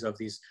valleys of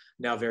these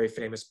now very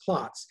famous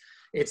plots.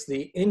 It's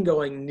the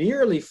ingoing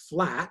nearly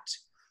flat,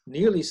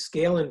 nearly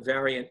scale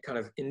invariant kind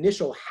of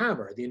initial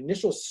hammer, the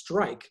initial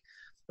strike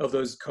of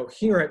those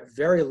coherent,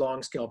 very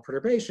long scale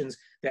perturbations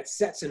that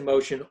sets in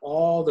motion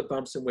all the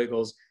bumps and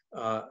wiggles,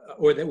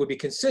 or that would be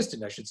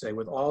consistent, I should say,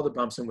 with all the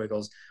bumps and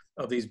wiggles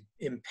of these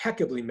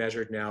impeccably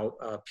measured now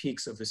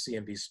peaks of the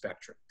CMB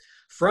spectrum,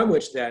 from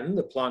which then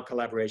the Planck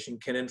collaboration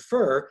can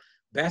infer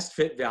best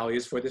fit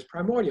values for this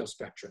primordial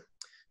spectrum.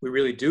 We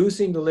really do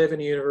seem to live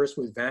in a universe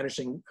with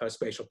vanishing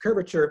spatial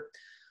curvature.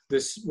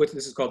 This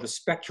is called the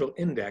spectral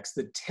index,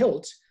 the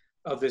tilt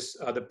of this,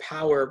 the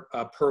power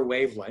per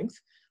wavelength,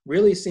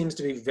 really seems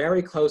to be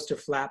very close to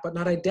flat, but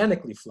not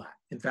identically flat.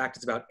 In fact,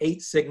 it's about 8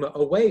 sigma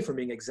away from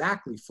being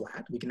exactly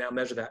flat. We can now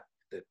measure that,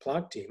 the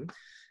Planck team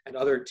and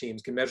other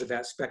teams can measure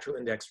that spectral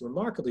index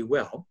remarkably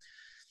well.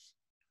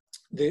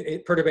 The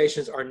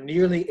perturbations are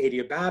nearly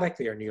adiabatic,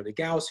 they are nearly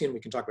Gaussian. We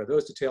can talk about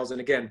those details.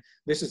 And again,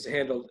 this is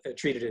handled,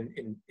 treated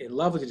in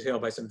lovely detail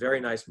by some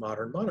very nice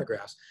modern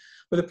monographs.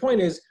 But the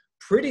point is,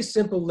 pretty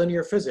simple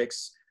linear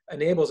physics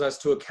enables us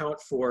to account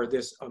for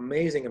this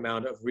amazing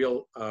amount of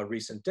real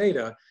recent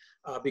data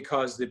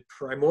because the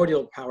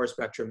primordial power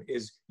spectrum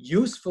is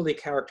usefully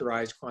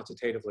characterized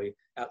quantitatively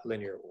at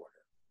linear order.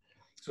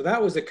 So that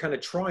was a kind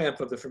of triumph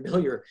of the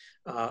familiar,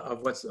 of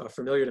what's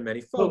familiar to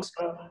many folks.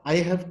 So, I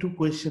have 2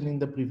 questions in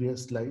the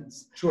previous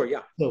slides. Sure,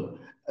 yeah. So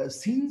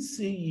since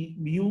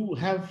you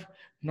have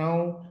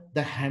now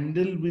the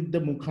handle with the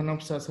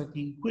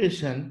Mukhanov-Sasaki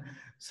equation,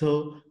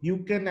 so you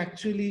can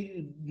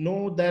actually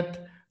know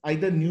that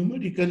either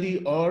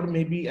numerically or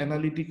maybe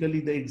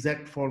analytically the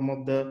exact form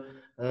of the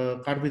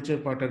curvature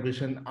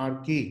perturbation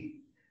RK.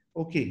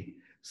 Okay,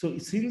 so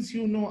since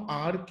you know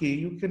RK,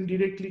 you can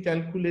directly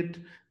calculate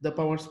the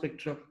power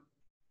spectrum.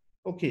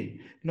 Okay,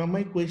 now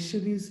my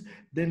question is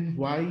then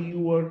why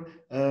you are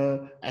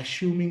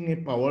assuming a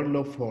power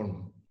law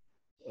form?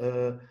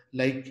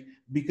 Like,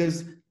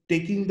 because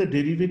taking the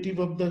derivative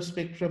of the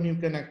spectrum, you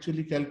can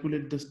actually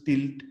calculate the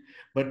tilt.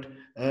 But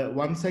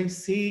once I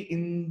say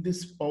in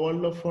this power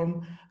law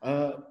form,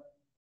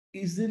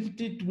 isn't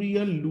it we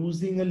are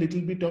losing a little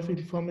bit of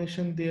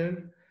information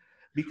there?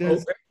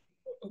 Because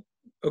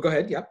go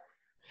ahead, yeah.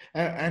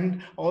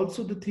 And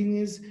also the thing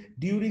is,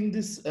 during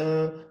this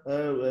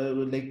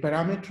like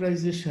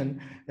parameterization,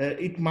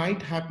 it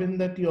might happen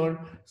that your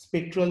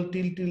spectral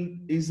tilt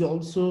is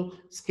also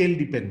scale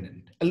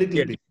dependent a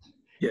little bit.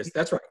 Yes,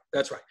 that's right.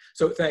 That's right.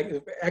 So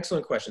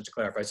excellent question to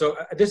clarify. So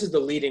this is the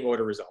leading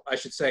order result. I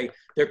should say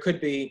there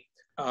could be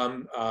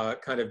kind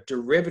of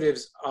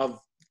derivatives of,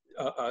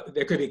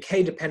 there could be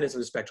K dependence of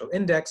the spectral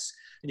index,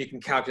 and you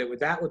can calculate what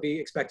that would be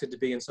expected to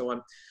be and so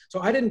on.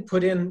 So I didn't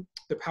put in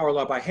the power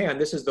law by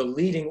hand. This is the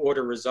leading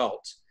order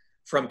result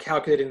from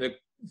calculating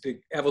the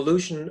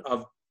evolution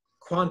of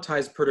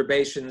quantized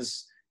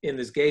perturbations in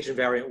this gauge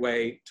invariant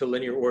way to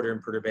linear order in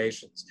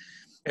perturbations.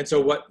 And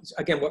so what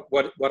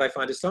I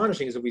find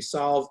astonishing is that we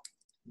solve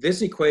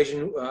this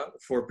equation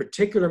for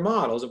particular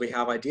models, that we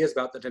have ideas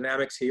about the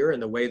dynamics here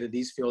and the way that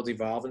these fields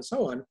evolve and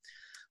so on.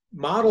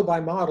 Model by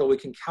model, we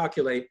can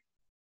calculate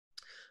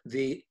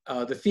the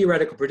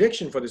theoretical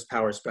prediction for this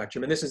power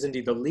spectrum. And this is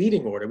indeed the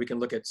leading order. We can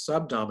look at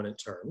subdominant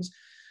terms.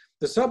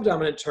 The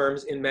subdominant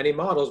terms in many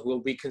models will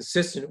be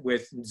consistent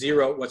with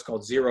zero, what's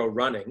called zero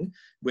running,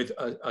 with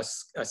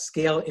a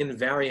scale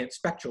invariant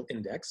spectral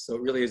index. So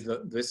it really is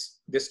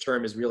this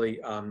term is really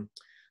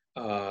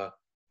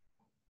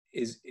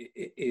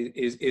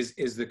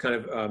is the kind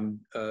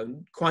of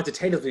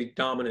quantitatively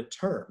dominant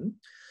term.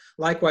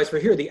 Likewise, for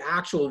here, the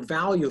actual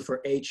value for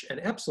H and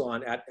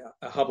epsilon at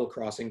a Hubble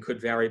crossing could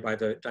vary by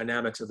the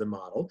dynamics of the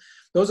model.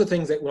 Those are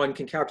things that one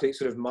can calculate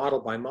sort of model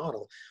by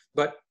model.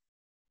 But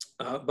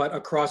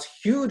across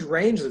huge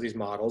ranges of these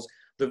models,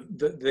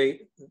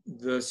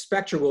 the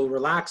spectra will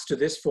relax to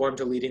this form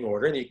to leading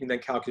order, and you can then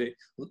calculate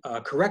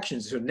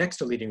corrections to next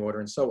to leading order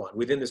and so on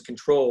within this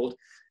controlled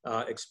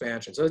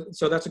expansion.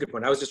 So that's a good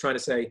point. I was just trying to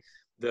say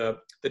the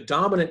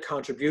dominant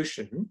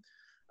contribution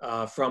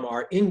from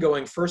our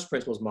ingoing first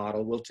principles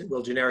model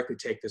will generically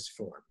take this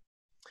form.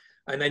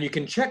 And then you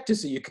can check to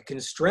see, you can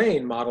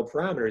constrain model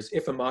parameters.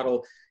 If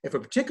a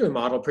particular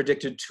model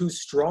predicted too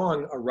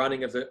strong a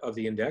running of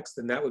the index,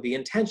 then that would be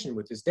in tension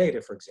with this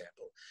data, for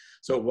example.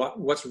 So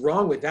what's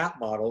wrong with that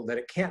model that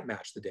it can't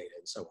match the data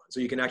and so on.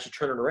 So you can actually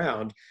turn it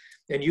around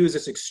and use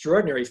this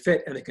extraordinary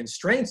fit and the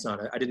constraints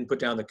on it. I didn't put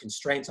down the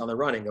constraints on the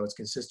running, though it's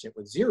consistent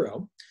with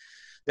 0.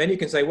 Then you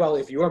can say, well,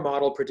 if your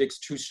model predicts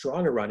too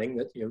strong a running,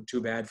 that, you know, too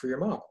bad for your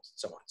models, and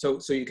so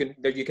on. So you can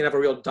have a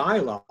real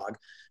dialogue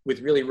with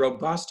really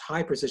robust,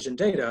 high precision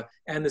data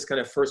and this kind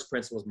of first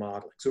principles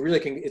modeling. So really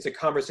it's a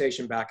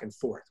conversation back and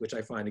forth, which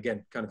I find,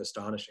 again, kind of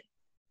astonishing.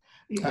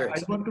 Yeah,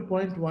 I want to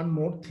point one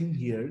more thing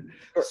here.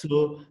 Sure.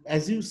 So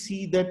as you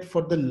see that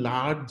for the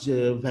large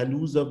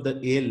values of the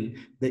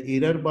L,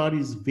 the error bar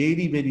is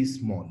very, very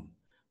small.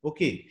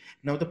 Okay,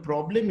 now the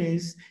problem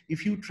is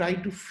if you try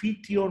to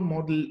fit your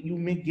model, you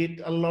may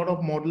get a lot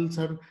of models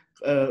are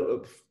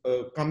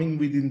coming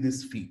within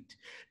this fit.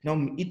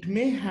 Now it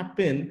may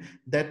happen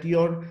that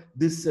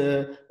this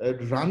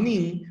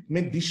running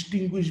may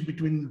distinguish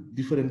between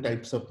different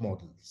types of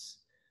models.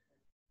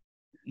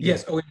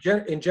 Yes, oh,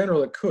 in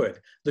general it could.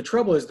 The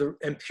trouble is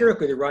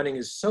empirically the running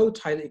is so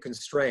tightly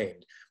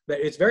constrained that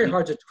it's very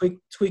hard to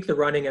tweak the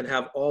running and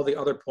have all the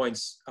other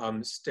points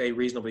stay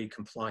reasonably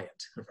compliant,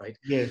 right?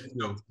 Yes.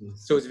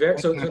 So it's very,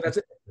 so that's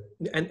it.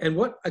 And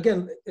what,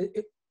 again,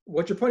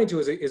 what you're pointing to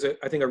is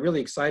I think a really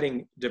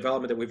exciting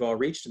development that we've all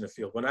reached in the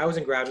field. When I was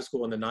in graduate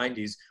school in the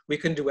 90s, we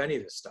couldn't do any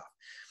of this stuff.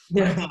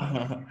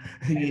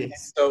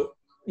 Yes. So,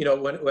 you know,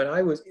 when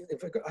I was,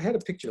 I had a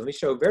picture, let me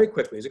show very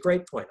quickly. It's a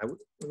great point.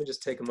 Let me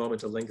just take a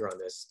moment to linger on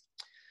this.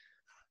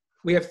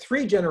 We have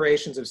 3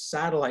 generations of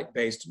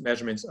satellite-based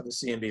measurements of the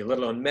CMB, let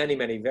alone many,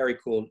 many very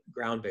cool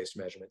ground-based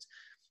measurements.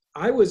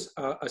 I was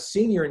a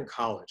senior in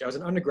college. I was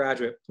an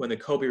undergraduate when the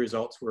COBE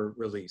results were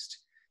released.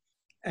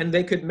 And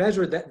they could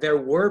measure that there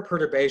were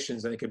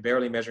perturbations and they could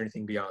barely measure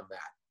anything beyond that.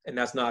 And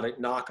that's not a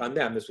knock on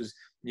them. This was,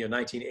 you know,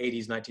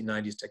 1980s,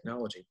 1990s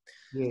technology.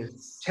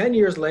 Yes. 10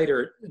 years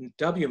later,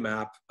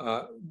 WMAP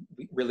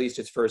released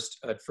its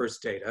first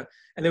data,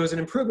 and there was an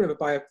improvement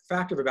by a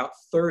factor of about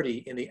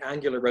 30 in the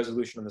angular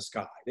resolution of the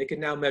sky. They could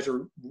now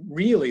measure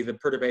really the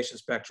perturbation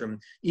spectrum,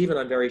 even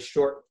on very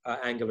short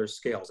angular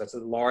scales. That's the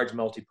large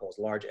multipoles,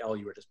 large L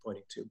you were just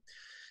pointing to.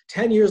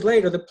 10 years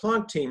later, the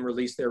Planck team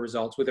released their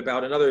results with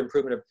about another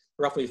improvement of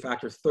roughly a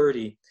factor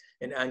 30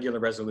 in angular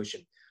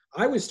resolution.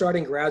 I was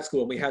starting grad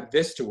school and we had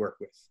this to work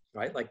with,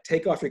 right? Like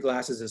take off your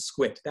glasses and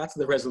squint. That's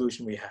the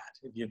resolution we had.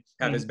 If you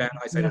have as bad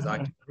eyesight as I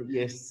do.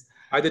 Yes.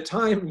 By the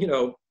time, you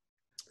know,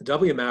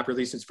 WMAP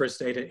released its first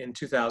data in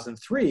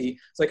 2003,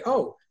 it's like,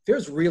 oh,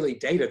 there's really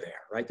data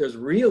there, right? There's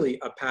really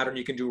a pattern.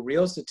 You can do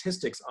real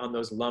statistics on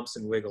those lumps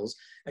and wiggles.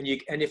 And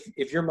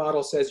if your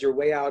model says you're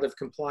way out of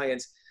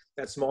compliance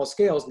at small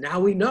scales, now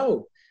we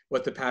know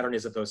what the pattern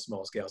is of those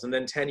small scales. And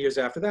then 10 years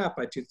after that,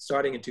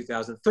 starting in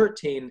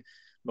 2013,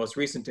 most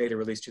recent data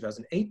released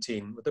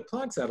 2018 with the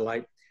Planck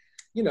satellite,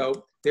 you know,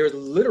 there's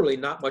literally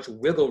not much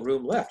wiggle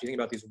room left. You think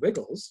about these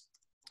wiggles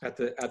at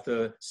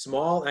the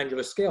small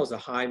angular scales, the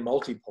high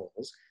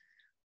multipoles.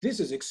 This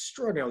is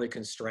extraordinarily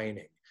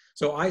constraining.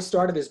 So I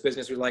started this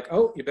business with like,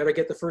 oh, you better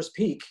get the first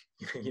peak,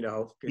 you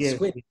know,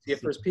 squint, see a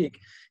first peak.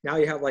 Now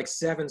you have like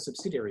 7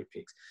 subsidiary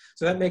peaks.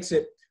 So that makes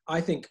it,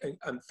 I think,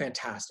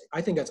 fantastic.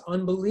 I think that's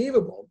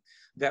unbelievable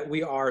that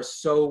we are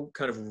so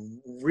kind of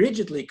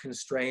rigidly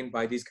constrained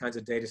by these kinds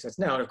of data sets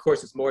now. And of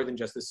course, it's more than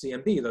just the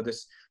CMB, though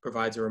this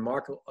provides a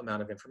remarkable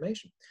amount of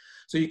information.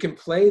 So you can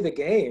play the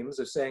games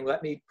of saying,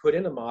 let me put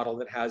in a model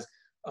that has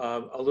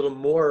a little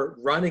more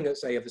running,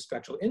 say, of the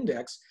spectral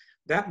index.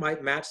 That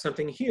might match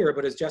something here,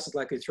 but is just as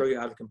likely to throw you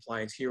out of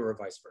compliance here or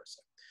vice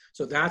versa.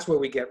 So that's where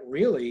we get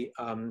really,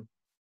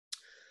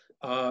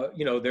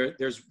 you know,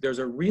 there's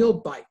a real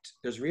bite.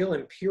 There's real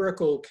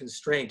empirical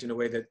constraint in a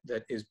way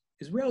that is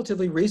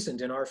relatively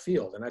recent in our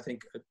field, and I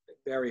think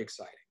very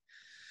exciting.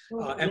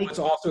 And what's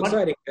also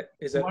exciting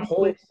is that one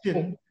whole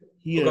question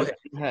here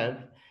you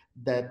have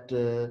that,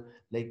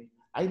 like,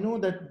 I know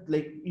that,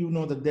 like, you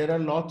know, that there are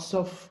lots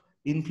of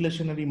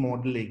inflationary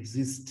model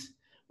exist.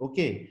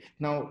 Okay,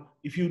 now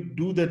if you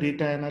do the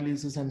data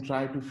analysis and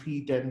try to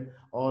fit and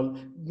all,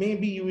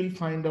 maybe you will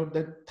find out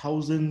that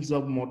thousands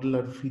of model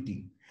are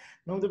fitting.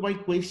 Now my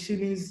question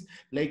is,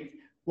 like,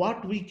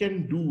 what we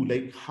can do,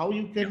 like how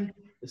you can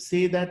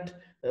say that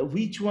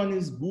which one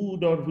is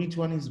good or which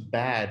one is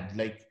bad,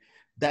 like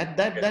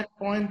that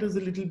point is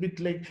a little bit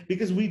like,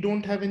 because we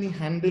don't have any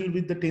handle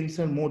with the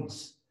tensor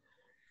modes.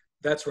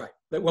 That's right.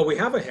 Well, we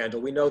have a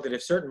handle. We know that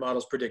if certain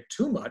models predict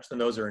too much, then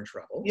those are in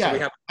trouble. Yeah,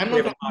 so I'm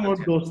not talking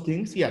about those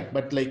things. Yeah,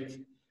 but like,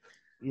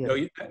 yeah.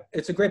 No,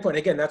 it's a great point.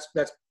 Again,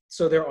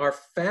 so there are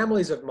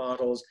families of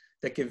models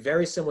that give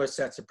very similar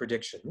sets of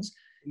predictions.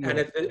 Yeah. And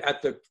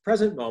at the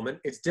present moment,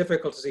 it's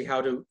difficult to see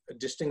how to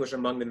distinguish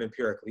among them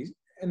empirically.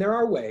 And there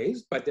are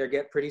ways, but they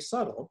get pretty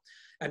subtle.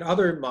 And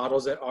other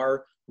models that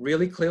are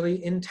really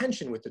clearly in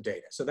tension with the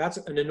data. So that's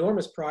an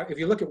enormous progress. If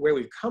you look at where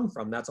we've come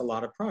from, that's a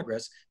lot of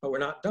progress, but we're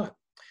not done.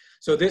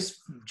 So this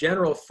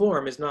general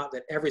form is not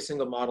that every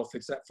single model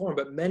fits that form,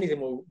 but many of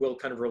them will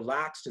kind of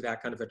relax to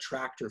that kind of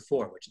attractor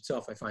form, which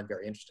itself I find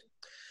very interesting.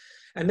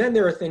 And then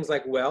there are things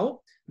like,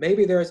 well,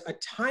 maybe there's a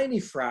tiny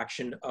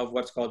fraction of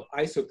what's called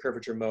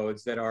isocurvature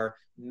modes that are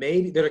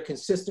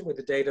consistent with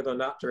the data, though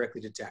not directly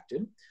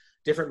detected.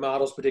 Different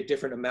models predict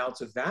different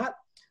amounts of that.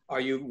 Are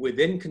you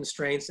within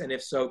constraints? And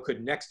if so,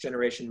 could next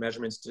generation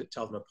measurements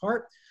tell them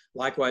apart?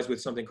 Likewise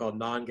with something called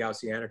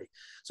non-Gaussianity.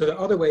 So there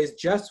are other ways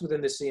just within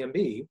the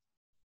CMB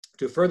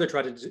to further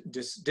try to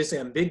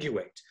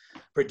disambiguate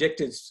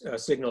predicted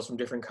signals from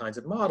different kinds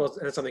of models.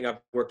 And it's something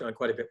I've worked on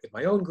quite a bit with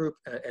my own group,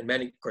 and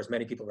many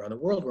people around the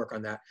world work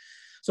on that.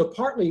 So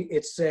partly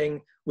it's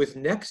saying with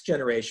next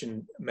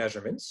generation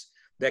measurements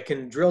that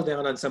can drill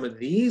down on some of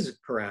these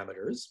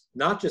parameters,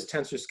 not just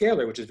tensor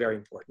scalar, which is very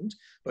important,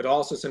 but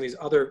also some of these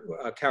other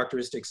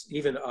characteristics,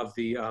 even of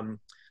the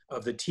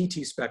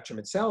TT spectrum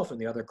itself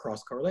and the other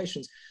cross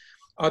correlations.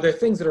 Are there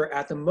things that are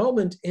at the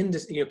moment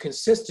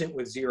consistent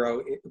with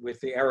zero with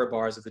the error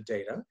bars of the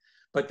data,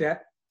 but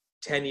that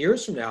 10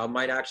 years from now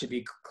might actually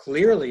be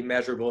clearly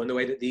measurable in the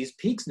way that these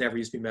peaks never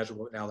used to be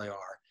measurable, but now they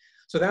are.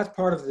 So that's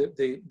part of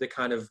the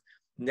kind of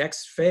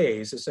next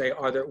phase to say,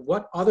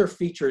 what other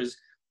features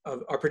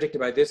are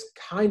predicted by this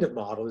kind of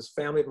model, this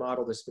family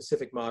model, this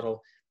specific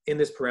model in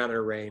this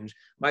parameter range?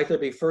 Might there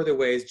be further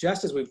ways,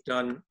 just as we've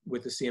done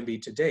with the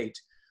CMB to date,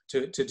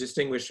 to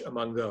distinguish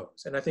among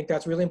those? And I think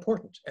that's really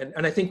important.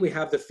 And I think we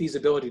have the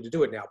feasibility to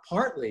do it now,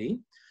 partly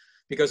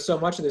because so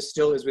much of this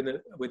still is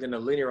within a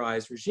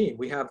linearized regime.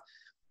 We have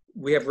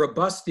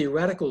robust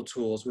theoretical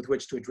tools with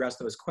which to address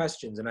those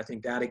questions. And I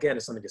think that, again,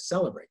 is something to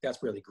celebrate.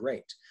 That's really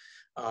great.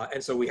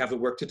 And so we have the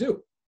work to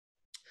do.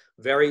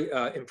 Very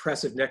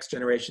impressive next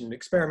generation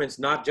experiments,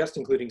 not just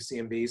including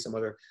CMB, some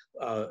other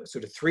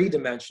sort of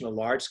three-dimensional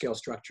large-scale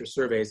structure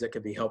surveys that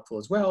could be helpful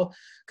as well,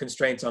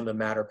 constraints on the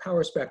matter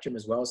power spectrum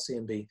as well as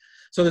CMB.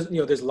 So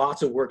there's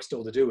lots of work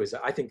still to do.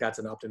 I think that's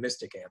an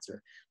optimistic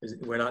answer.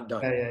 We're not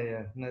done.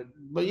 Yeah. No,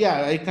 but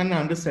yeah, I can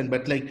understand,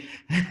 but like,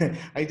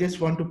 I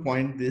just want to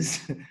point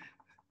this.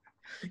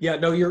 Yeah,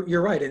 no,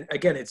 you're right. And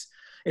again,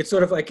 it's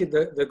sort of like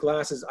the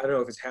glass is, I don't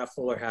know if it's half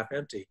full or half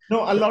empty.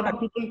 No, a lot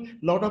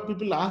of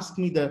people ask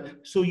me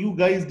so you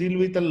guys deal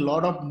with a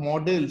lot of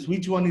models.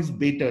 Which one is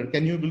better?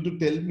 Can you able to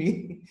tell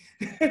me?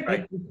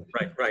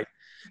 Right.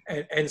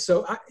 And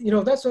so,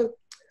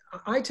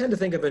 I tend to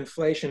think of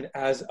inflation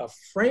as a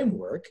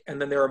framework, and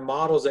then there are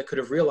models that could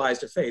have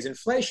realized a phase.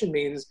 Inflation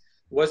means,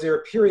 was there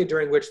a period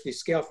during which the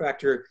scale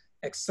factor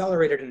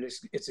accelerated in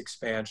its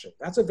expansion?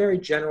 That's a very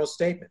general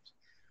statement.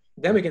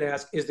 Then we can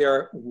ask, is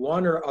there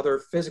one or other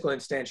physical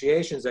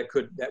instantiations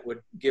that would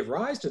give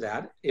rise to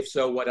that? If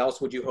so, what else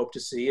would you hope to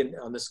see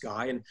on the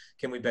sky, and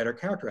can we better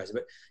characterize it?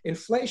 But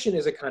inflation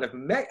is a kind of,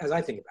 as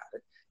I think about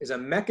it, is a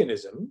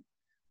mechanism,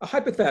 a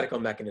hypothetical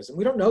mechanism.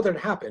 We don't know that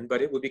it happened,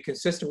 but it would be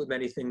consistent with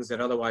many things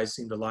that otherwise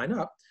seem to line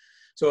up.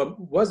 So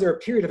was there a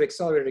period of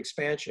accelerated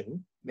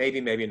expansion?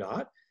 Maybe, maybe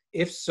not.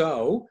 If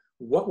so,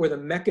 what were the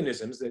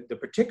mechanisms, the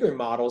particular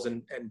models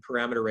and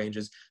parameter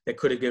ranges that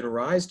could have given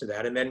rise to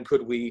that? And then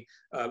could we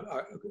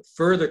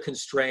further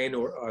constrain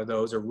or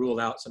those, or rule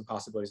out some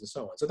possibilities and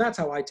so on? So that's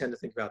how I tend to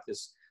think about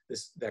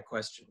that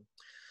question.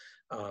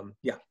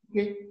 Yeah.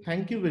 Okay,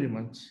 thank you very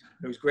much.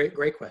 It was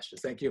great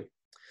questions. Thank you.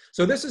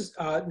 So this is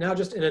now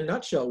just in a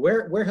nutshell,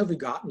 where have we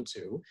gotten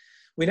to?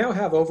 We now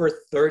have over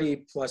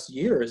 30 plus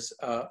years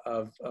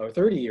or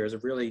 30 years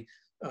of really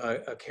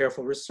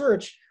careful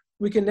research.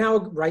 We can now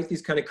write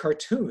these kind of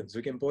cartoons.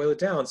 We can boil it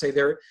down, say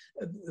there are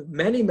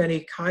many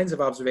kinds of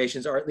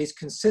observations are at least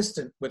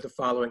consistent with the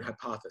following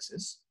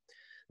hypothesis.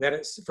 That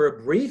is, for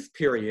a brief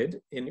period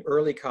in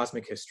early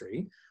cosmic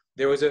history,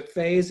 there was a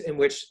phase in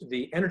which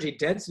the energy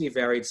density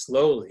varied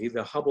slowly.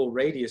 The Hubble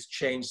radius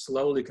changed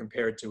slowly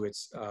compared to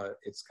its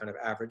kind of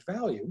average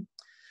value.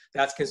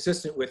 That's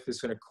consistent with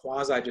this kind of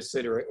quasi-de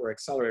Sitter or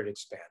accelerated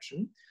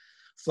expansion.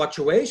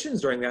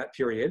 Fluctuations during that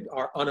period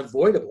are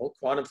unavoidable.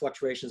 Quantum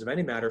fluctuations of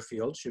any matter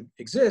field should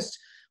exist.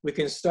 We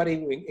can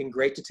study in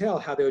great detail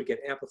how they would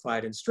get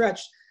amplified and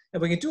stretched.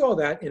 And we can do all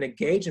that in a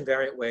gauge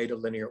invariant way to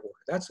linear order.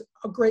 That's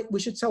we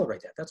should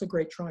celebrate that. That's a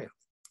great triumph.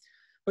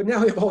 But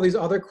now we have all these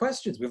other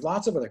questions. We have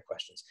lots of other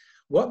questions.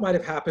 What might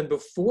have happened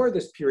before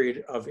this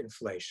period of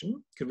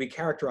inflation? Could we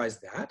characterize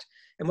that?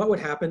 And what would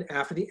happen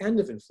after the end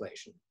of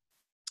inflation?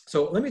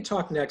 So let me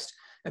talk next,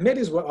 and maybe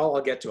this is what I'll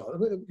get to.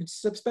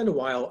 I'll spend a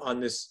while on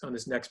this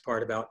next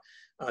part about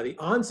the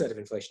onset of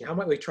inflation. How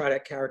might we try to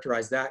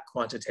characterize that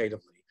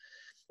quantitatively?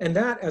 And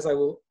that, as I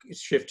will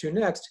shift to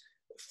next,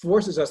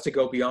 forces us to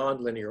go beyond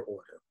linear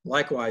order.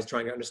 Likewise,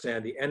 trying to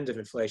understand the end of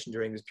inflation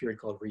during this period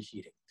called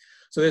reheating.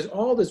 So there's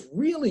all this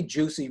really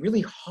juicy,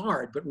 really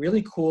hard, but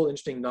really cool,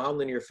 interesting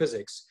nonlinear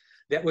physics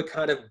that would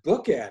kind of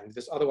bookend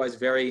this otherwise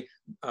very,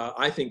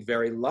 I think,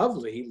 very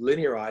lovely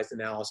linearized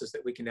analysis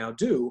that we can now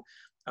do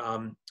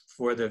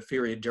for the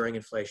period during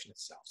inflation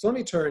itself. So let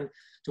me turn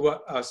to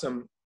what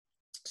some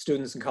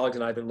students and colleagues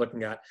and I have been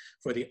looking at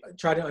for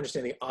try to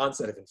understand the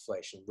onset of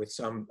inflation with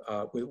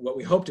what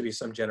we hope to be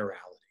some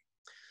generality.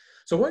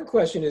 So one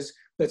question is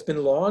that's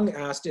been long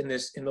asked in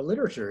the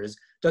literature is,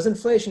 does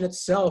inflation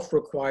itself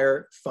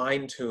require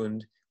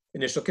fine-tuned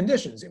initial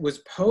conditions?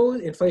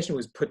 Inflation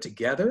was put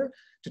together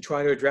to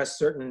try to address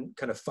certain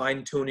kind of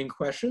fine-tuning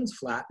questions,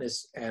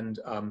 flatness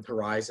and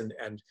horizon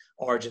and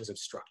origins of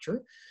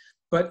structure.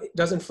 But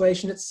does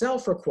inflation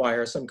itself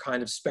require some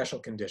kind of special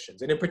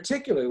conditions? And in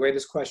particular, the way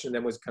this question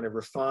then was kind of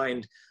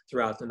refined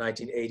throughout the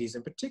 1980s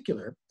in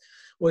particular,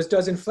 was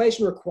does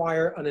inflation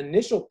require an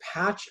initial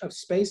patch of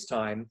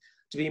space-time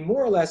to be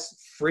more or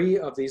less free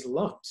of these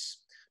lumps?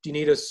 Do you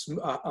need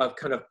a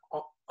kind of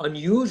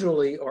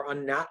unusually or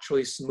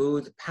unnaturally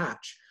smooth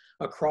patch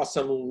across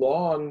some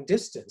long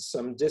distance,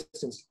 some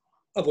distance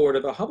of order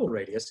the Hubble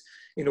radius,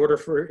 in order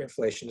for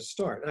inflation to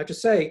start? And I have to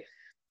say,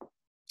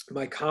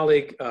 my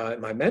colleague,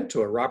 my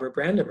mentor, Robert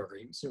Brandenburg,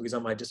 who was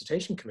on my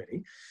dissertation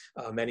committee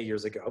many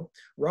years ago,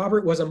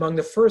 Robert was among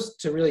the first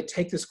to really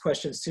take this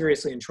question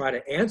seriously and try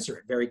to answer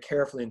it very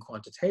carefully and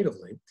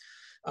quantitatively.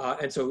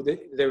 And so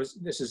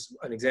this is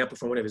an example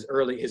from one of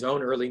his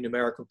own early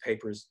numerical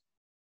papers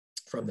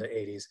from the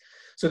 80s.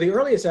 So the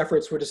earliest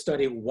efforts were to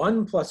study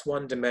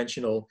 1+1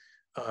 dimensional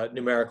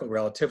numerical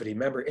relativity.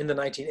 Remember, in the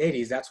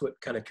 1980s, that's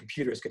what kind of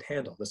computers could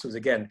handle. This was,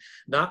 again,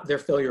 not their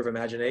failure of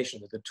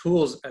imagination, but the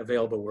tools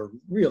available were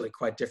really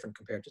quite different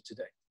compared to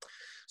today.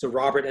 So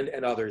Robert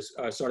and others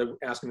started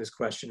asking this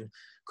question: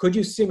 could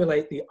you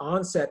simulate the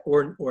onset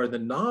or the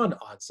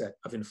non-onset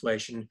of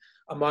inflation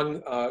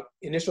among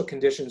initial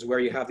conditions where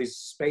you have these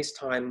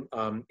space-time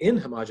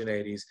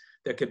inhomogeneities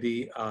that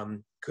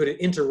could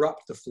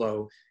interrupt the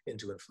flow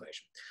into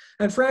inflation?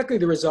 And frankly,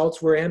 the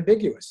results were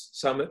ambiguous.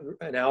 Some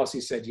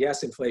analyses said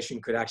yes, inflation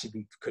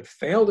could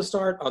fail to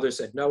start. Others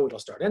said no, it'll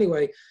start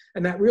anyway.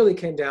 And that really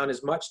came down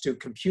as much to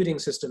computing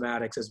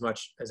systematics as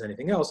much as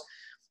anything else.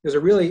 There's a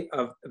really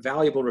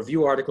valuable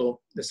review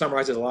article that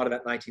summarizes a lot of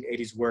that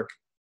 1980s work.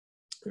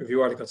 The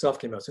review article itself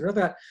came out sooner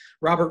than that.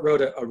 Robert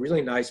wrote a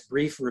really nice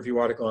brief review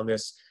article on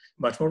this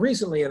much more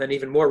recently, and then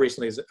even more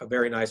recently is a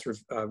very nice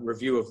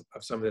review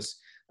of some of this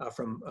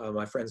from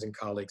my friends and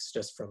colleagues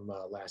just from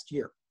last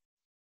year.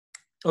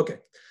 Okay,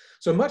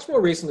 so much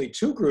more recently,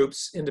 two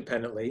groups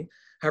independently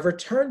have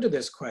returned to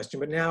this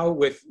question, but now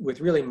with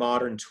really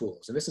modern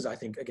tools. And this is, I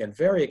think, again,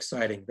 very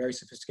exciting, very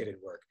sophisticated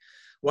work.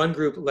 One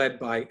group led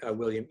by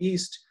William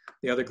East,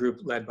 the other group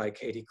led by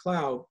Katie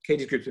Clow.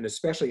 Katie's group's been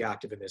especially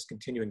active in this,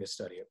 continuing to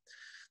study it.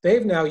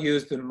 They've now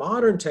used the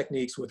modern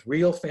techniques with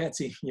real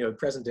fancy,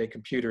 present day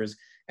computers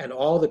and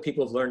all that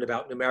people have learned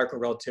about numerical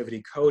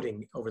relativity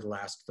coding over the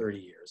last 30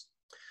 years.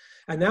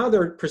 And now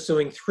they're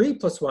pursuing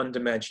 3+1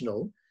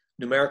 dimensional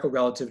numerical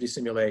relativity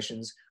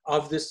simulations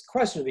of this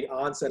question of the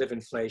onset of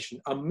inflation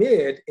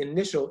amid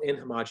initial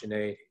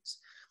inhomogeneities.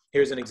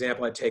 Here's an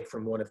example I take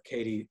from one of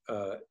Katie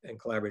and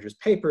collaborators'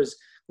 papers.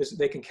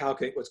 They can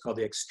calculate what's called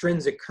the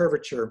extrinsic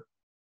curvature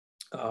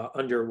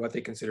under what they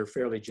consider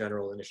fairly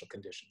general initial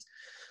conditions.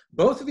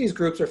 Both of these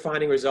groups are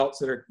finding results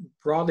that are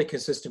broadly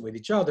consistent with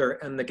each other.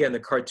 And again, the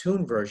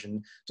cartoon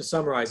version, to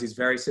summarize these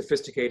very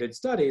sophisticated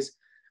studies,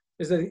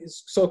 is that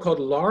so-called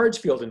large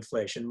field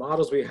inflation,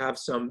 models where you have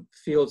some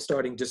field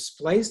starting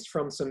displaced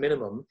from some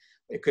minimum.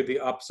 It could be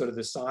up sort of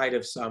the side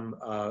of some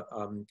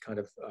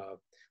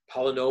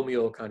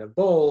polynomial kind of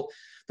bowl.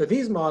 But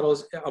these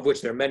models, of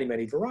which there are many,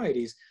 many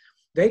varieties,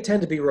 they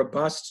tend to be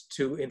robust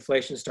to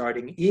inflation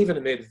starting even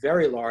amid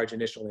very large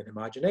initial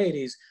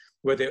inhomogeneities,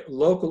 where the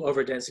local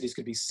overdensities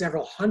could be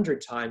several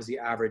hundred times the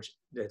average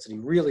density,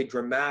 really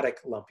dramatic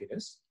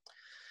lumpiness.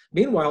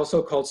 Meanwhile,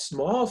 so-called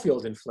small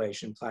field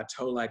inflation,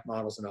 plateau-like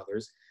models and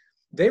others,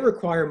 they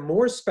require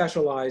more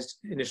specialized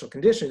initial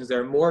conditions.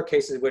 There are more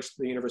cases in which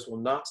the universe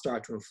will not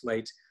start to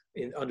inflate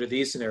under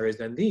these scenarios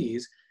than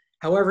these.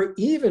 However,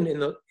 even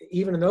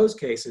in those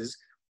cases,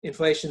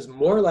 inflation is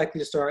more likely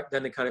to start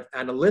than the kind of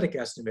analytic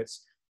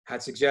estimates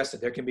had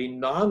suggested. There can be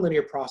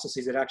nonlinear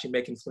processes that actually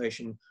make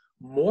inflation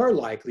more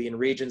likely in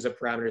regions of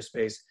parameter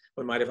space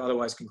one might have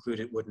otherwise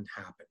concluded wouldn't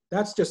happen.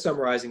 That's just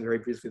summarizing very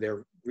briefly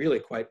their really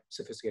quite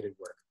sophisticated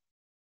work.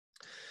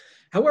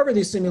 However,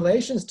 these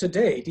simulations to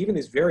date, even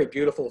these very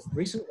beautiful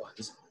recent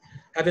ones,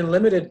 have been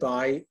limited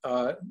by,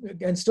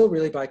 and still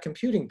really by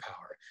computing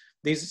power.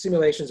 These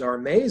simulations are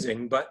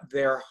amazing, but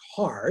they're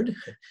hard,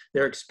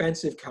 they're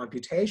expensive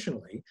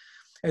computationally.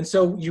 And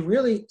so you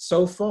really,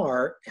 so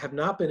far, have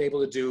not been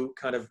able to do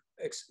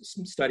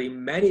study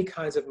many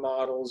kinds of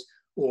models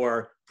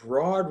or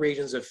broad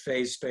regions of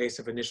phase space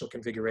of initial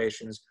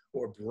configurations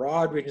or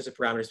broad regions of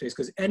parameter space,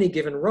 because any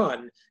given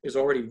run is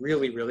already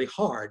really, really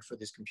hard for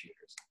these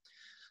computers.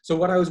 So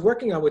what I was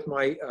working on with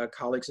my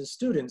colleagues and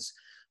students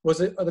was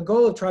the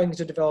goal of trying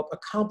to develop a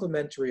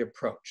complementary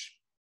approach,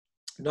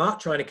 not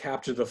trying to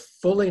capture the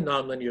fully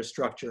nonlinear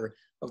structure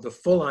of the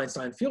full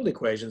Einstein field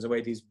equations, the way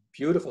these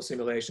beautiful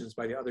simulations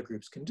by the other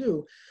groups can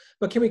do,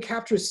 but can we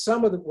capture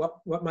some of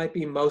what might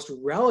be most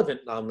relevant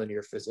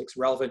nonlinear physics,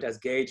 relevant as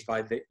gauged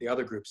by the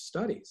other group's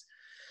studies,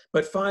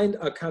 but find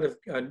a kind of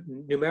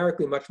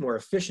numerically much more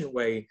efficient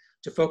way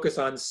to focus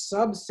on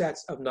subsets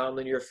of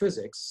nonlinear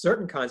physics,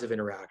 certain kinds of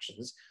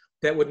interactions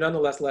that would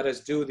nonetheless let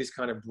us do these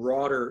kind of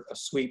broader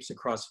sweeps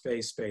across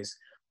phase space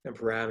and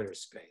parameter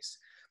space.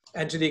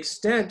 And to the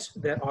extent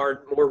that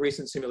our more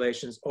recent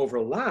simulations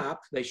overlap,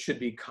 they should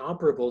be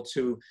comparable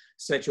to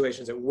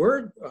situations that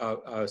were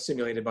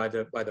simulated by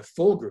the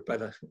full group, by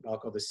the, I'll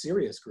call the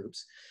serious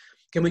groups.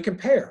 Can we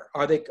compare?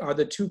 Are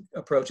the two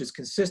approaches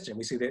consistent?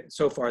 We see that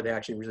so far they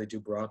actually really do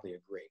broadly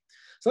agree.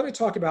 So let me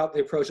talk about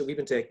the approach that we've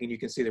been taking. You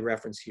can see the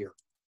reference here.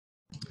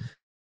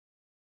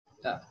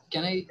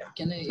 Can I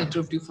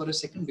interrupt you for a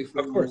second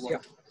before? Of course, yeah.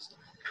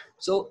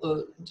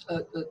 So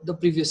the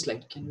previous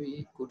slide. Can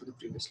we go to the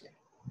previous slide?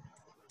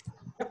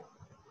 Yep.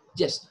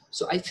 Yes.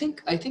 So I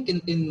think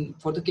in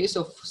for the case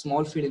of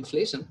small field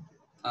inflation,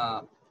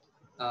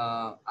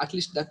 at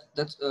least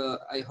that's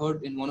I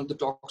heard in one of the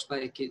talks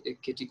by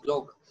Katie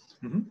Glog.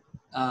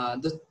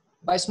 Mm-hmm.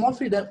 By small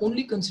field, they're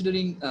only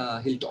considering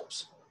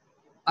hilltops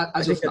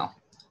as of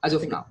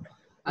now.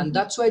 And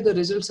that's why the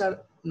results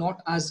are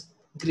not as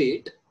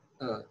great.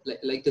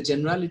 Like the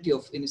generality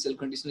of initial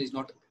condition is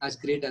not as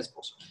great as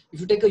possible. If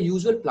you take a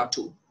usual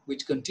plateau,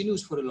 which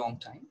continues for a long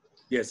time,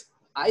 yes,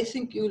 I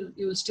think you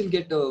will still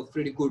get a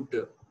pretty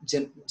good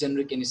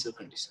generic initial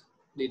condition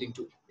leading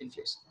to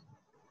inflation.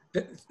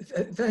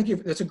 Thank you.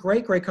 That's a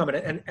great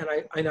comment,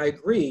 and I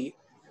agree.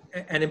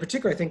 And in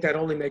particular, I think that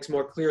only makes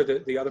more clear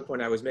the other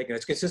point I was making.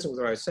 It's consistent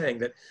with what I was saying,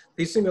 that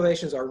these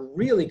simulations are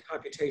really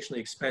computationally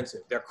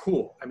expensive. They're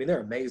cool. I mean,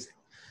 they're amazing.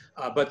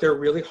 But they're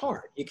really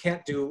hard. You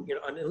can't do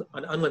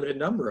an unlimited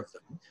number of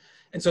them.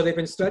 And so they've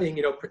been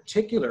studying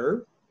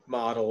particular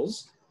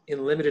models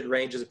in limited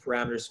ranges of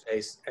parameter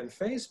space and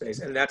phase space.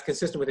 And that's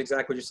consistent with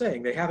exactly what you're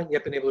saying. They haven't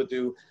yet been able to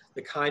do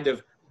the kind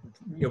of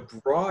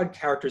broad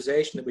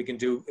characterization that we can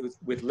do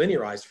with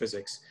linearized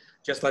physics.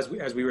 Just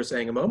as we were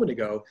saying a moment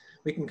ago,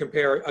 we can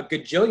compare a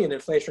gajillion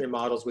inflationary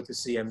models with the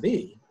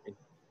CMB,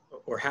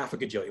 or half a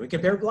gajillion. We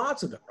compare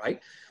lots of them,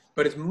 right?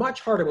 But it's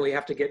much harder when we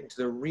have to get into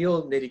the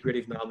real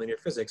nitty-gritty of nonlinear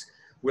physics.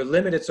 We're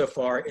limited so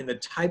far in the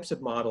types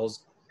of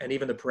models and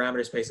even the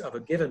parameter space of a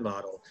given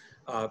model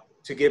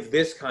to give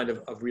this kind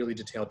of really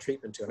detailed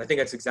treatment to it. And I think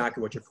that's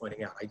exactly what you're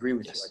pointing out. I agree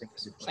with you. I think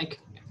that's a thank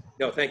you.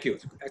 No, thank you.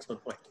 It's an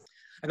excellent point.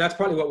 And that's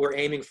probably what we're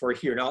aiming for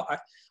here. Now,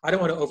 I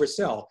don't want to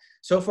oversell.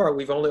 So far,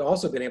 we've only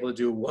also been able to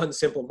do one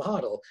simple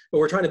model, but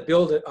we're trying to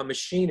build a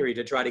machinery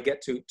to try to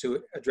get to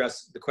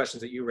address the questions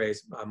that you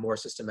raised more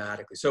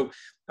systematically. So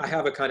I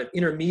have a kind of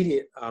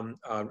intermediate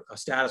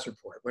status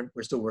report.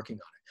 We're still working on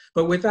it.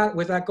 But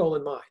with that goal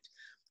in mind,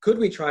 could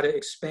we try to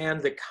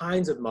expand the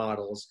kinds of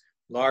models,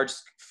 large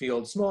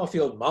field, small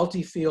field,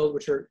 multi-field,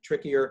 which are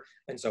trickier,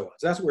 and so on.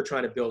 So that's what we're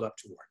trying to build up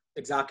toward,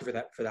 exactly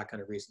for that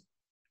kind of reason.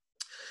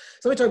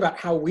 So let me talk about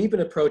how we've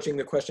been approaching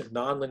the question of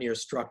nonlinear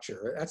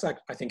structure. That's, I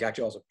think,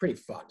 actually also pretty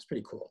fun. It's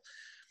pretty cool.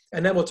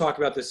 And then we'll talk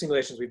about the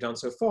simulations we've done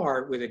so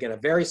far with, again, a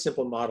very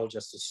simple model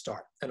just to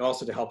start, and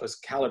also to help us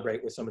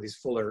calibrate with some of these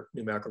fuller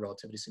numerical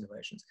relativity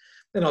simulations.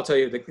 Then I'll tell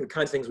you the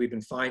kinds of things we've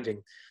been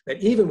finding that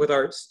even with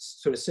our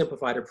sort of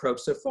simplified approach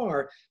so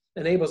far,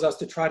 enables us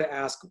to try to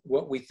ask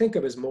what we think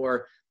of as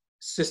more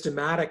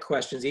systematic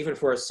questions, even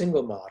for a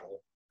single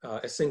model,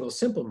 a single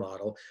simple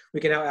model.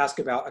 We can now ask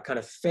about a kind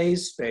of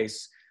phase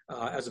space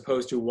as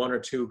opposed to one or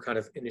two kind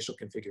of initial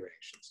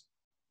configurations.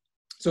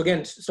 So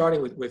again,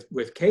 starting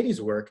with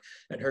Katie's work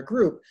and her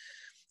group,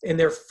 in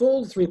their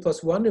full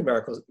 3+1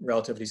 numerical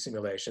relativity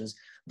simulations,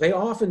 they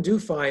often do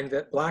find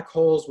that black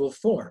holes will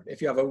form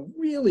if you have a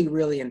really,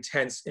 really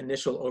intense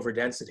initial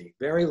overdensity,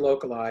 very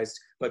localized,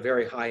 but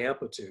very high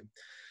amplitude.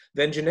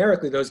 Then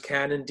generically, those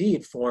can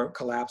indeed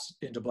collapse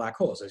into black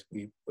holes, as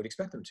we would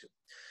expect them to.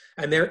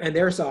 And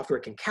their software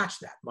can catch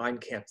that. Mine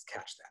can't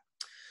catch that.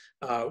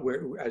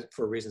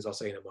 For reasons I'll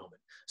say in a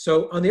moment.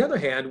 So on the other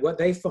hand, what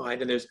they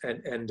find, and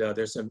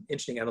there's some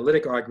interesting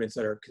analytic arguments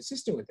that are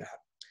consistent with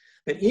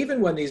that even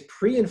when these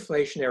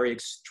pre-inflationary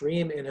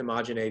extreme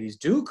inhomogeneities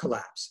do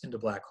collapse into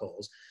black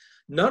holes,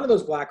 none of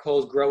those black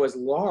holes grow as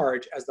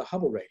large as the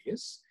Hubble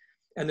radius,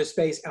 and the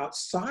space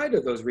outside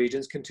of those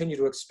regions continue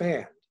to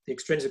expand. The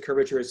extrinsic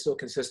curvature is still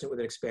consistent with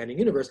an expanding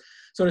universe.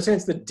 So in a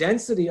sense, the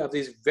density of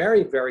these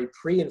very, very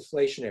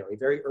pre-inflationary,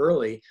 very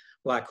early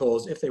black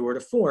holes, if they were to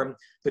form,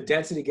 the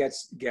density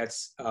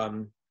gets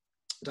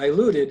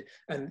diluted,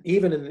 and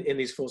even in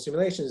these full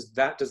simulations,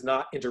 that does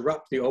not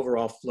interrupt the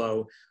overall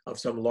flow of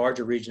some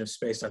larger region of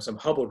space-time, some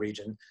Hubble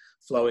region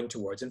flowing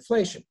towards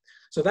inflation.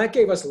 So that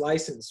gave us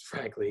license,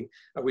 frankly.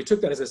 We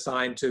took that as a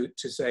sign to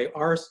say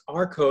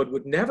our code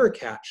would never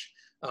catch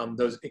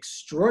those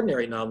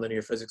extraordinary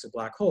nonlinear physics of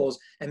black holes,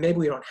 and maybe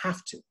we don't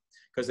have to,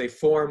 because they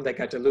form, they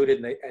got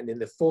diluted, and in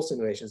the full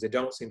simulations, they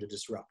don't seem to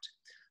disrupt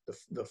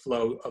the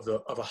flow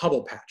of a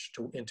Hubble patch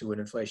into an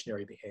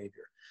inflationary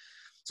behavior.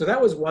 So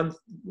that was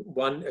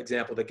one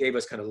example that gave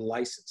us kind of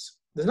license.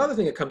 There's another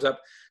thing that comes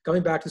up,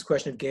 coming back to this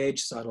question of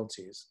gauge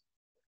subtleties.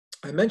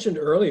 I mentioned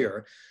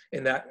earlier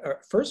in that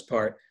first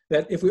part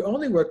that if we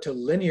only work to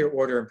linear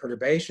order and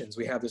perturbations,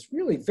 we have this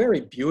really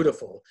very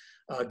beautiful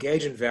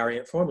gauge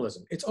invariant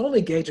formalism. It's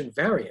only gauge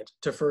invariant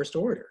to first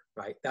order,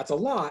 right? That's a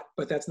lot,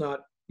 but that's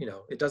not,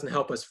 it doesn't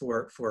help us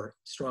for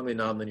strongly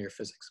nonlinear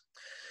physics.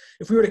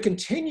 If we were to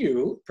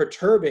continue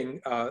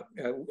perturbing,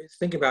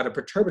 think about a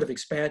perturbative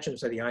expansion of,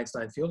 say, the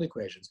Einstein field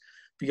equations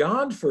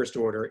beyond first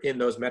order in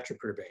those metric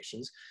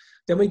perturbations,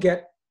 then we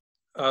get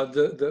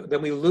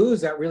then we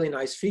lose that really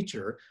nice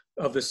feature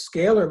of the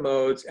scalar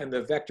modes and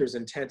the vectors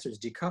and tensors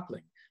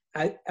decoupling.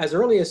 As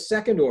early as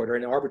second order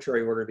and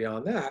arbitrary order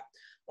beyond that,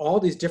 all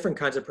these different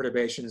kinds of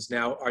perturbations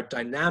now are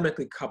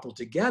dynamically coupled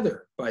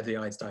together by the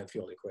Einstein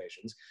field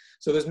equations.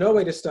 So there's no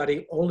way to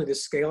study only the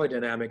scalar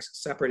dynamics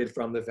separated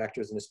from the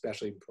vectors, and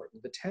especially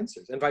important, the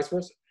tensors, and vice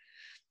versa.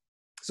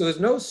 So there's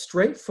no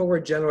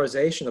straightforward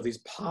generalization of these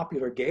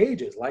popular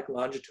gauges like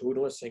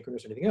longitudinal or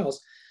synchronous or anything else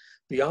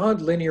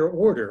beyond linear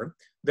order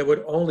that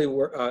would only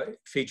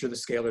feature the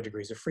scalar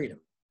degrees of freedom.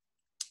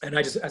 And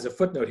I just, as a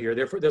footnote here,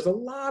 there's a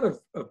lot of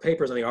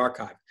papers on the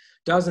arXiv,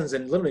 dozens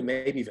and literally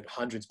maybe even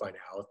hundreds by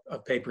now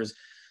of papers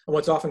on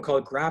what's often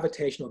called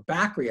gravitational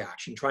back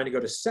reaction, trying to go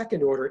to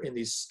second order in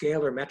these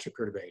scalar metric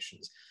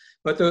perturbations.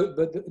 But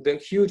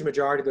the huge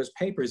majority of those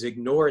papers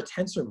ignore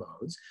tensor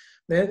modes,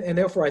 and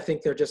therefore I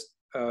think they're just,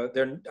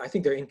 I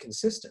think they're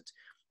inconsistent.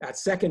 At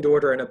second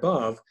order and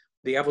above,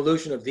 the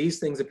evolution of these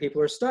things that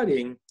people are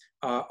studying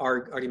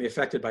are going to be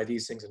affected by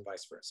these things and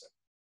vice versa.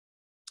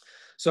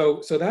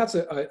 So that's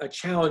a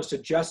challenge to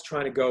just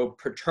trying to go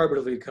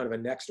perturbatively kind of a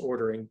next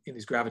order in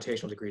these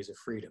gravitational degrees of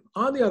freedom.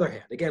 On the other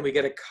hand, again, we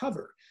get a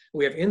cover.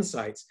 We have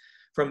insights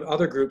from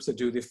other groups that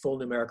do the full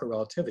numerical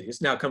relativity.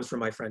 This now comes from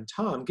my friend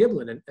Tom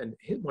Giblin and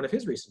one of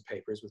his recent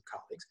papers with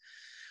colleagues.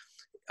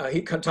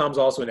 Tom's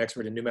also an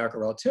expert in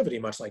numerical relativity,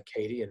 much like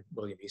Katie and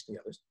William East and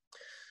the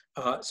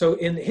others. So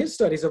in his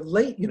studies of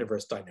late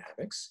universe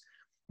dynamics,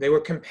 they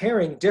were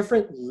comparing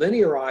different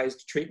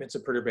linearized treatments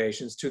of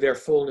perturbations to their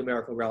full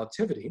numerical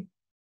relativity.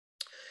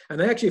 And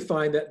they actually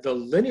find that the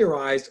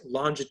linearized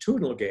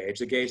longitudinal gauge,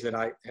 the gauge that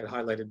I had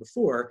highlighted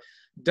before,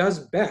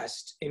 does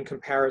best in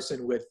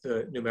comparison with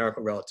the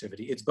numerical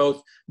relativity. It's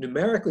both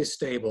numerically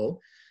stable,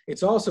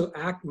 it's also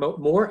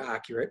more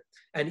accurate,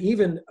 and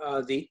even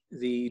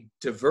the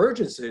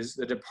divergences,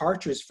 the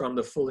departures from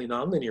the fully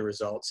nonlinear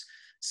results,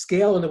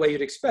 scale in the way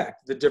you'd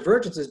expect. The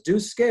divergences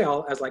do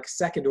scale as like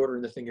second order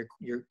in the thing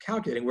you're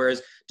calculating,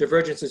 whereas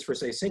divergences for,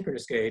 say,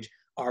 synchronous gauge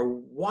are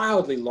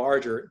wildly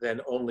larger than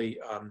only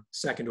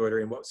second order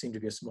in what seemed to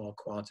be a small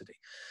quantity.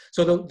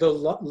 So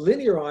the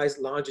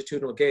linearized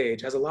longitudinal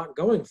gauge has a lot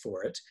going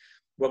for it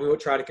when we would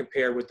try to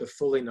compare with the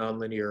fully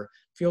nonlinear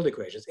field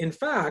equations. In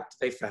fact,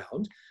 they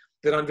found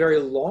that on very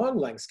long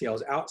length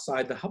scales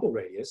outside the Hubble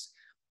radius,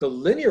 the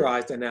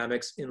linearized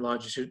dynamics in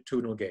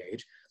longitudinal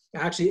gauge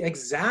actually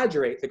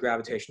exaggerate the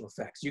gravitational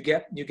effects. You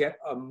get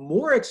a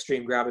more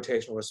extreme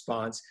gravitational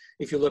response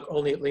if you look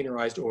only at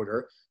linearized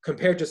order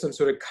compared to some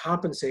sort of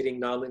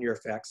compensating nonlinear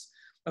effects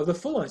of the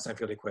full Einstein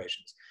field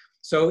equations.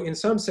 So in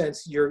some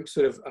sense, you're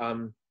sort of,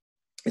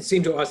 it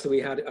seemed to us that we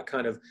had a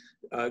kind of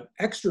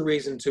extra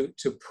reason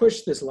to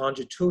push this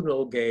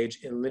longitudinal gauge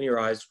in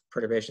linearized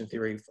perturbation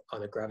theory on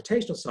the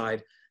gravitational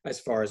side as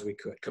far as we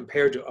could,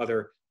 compared to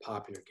other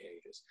popular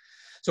gauges.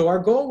 So our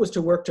goal was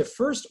to work to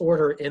first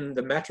order in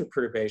the metric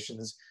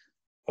perturbations,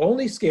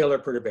 only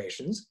scalar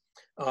perturbations,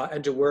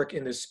 and to work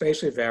in the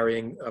spatially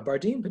varying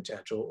Bardeen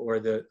potential, or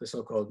the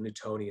so-called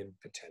Newtonian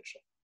potential.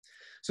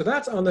 So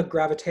that's on the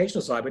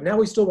gravitational side, but now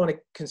we still want to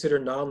consider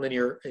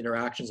nonlinear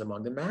interactions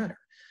among the matter.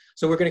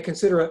 So we're going to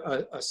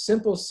consider a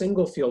simple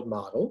single field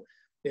model.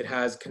 It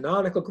has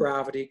canonical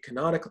gravity,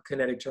 canonical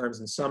kinetic terms,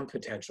 and some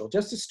potential,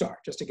 just to start,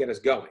 just to get us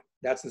going.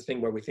 That's the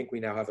thing where we think we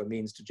now have a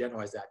means to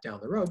generalize that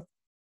down the road.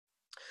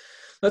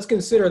 Let's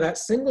consider that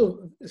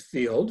single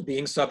field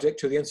being subject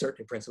to the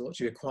uncertainty principle,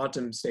 to a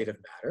quantum state of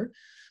matter.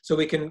 So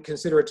we can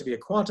consider it to be a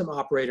quantum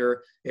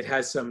operator. It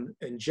has some,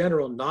 in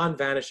general,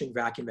 non-vanishing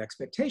vacuum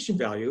expectation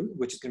value,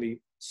 which is going to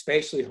be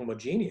spatially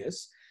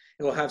homogeneous.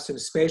 It will have some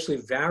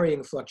spatially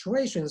varying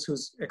fluctuations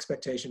whose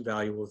expectation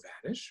value will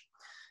vanish.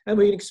 And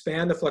we can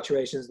expand the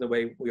fluctuations in the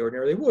way we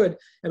ordinarily would.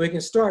 And we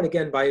can start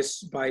again by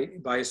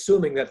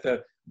assuming that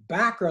the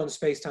background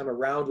spacetime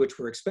around which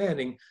we're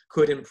expanding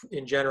could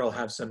in general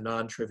have some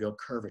non-trivial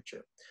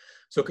curvature.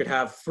 So it could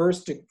have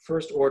first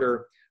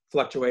order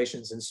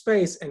fluctuations in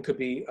space and could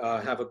be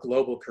have a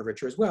global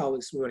curvature as well.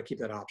 So we want to keep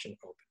that option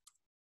open.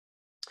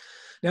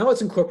 Now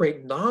let's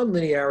incorporate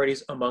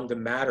non-linearities among the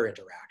matter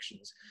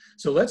interactions.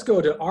 So let's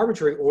go to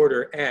arbitrary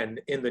order n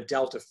in the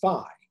delta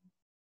phi.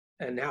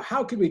 And now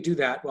how could we do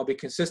that while be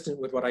consistent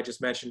with what I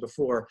just mentioned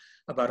before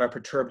about our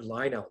perturbed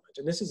line element?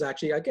 And this is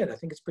actually, again, I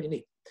think it's pretty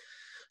neat.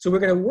 So we're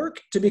going to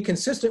work to be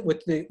consistent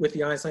with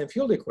the Einstein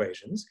field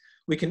equations.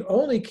 We can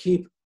only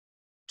keep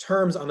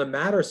terms on the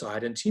matter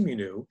side in T mu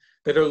nu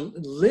that are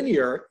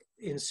linear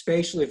in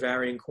spatially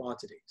varying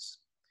quantities,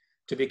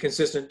 to be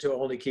consistent to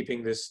only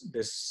keeping this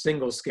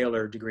single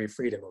scalar degree of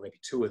freedom, or maybe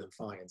two of them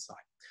phi inside.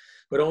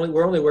 But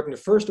we're only working the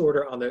first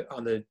order on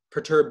the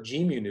perturbed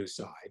G mu nu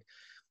side.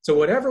 So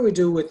whatever we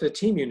do with the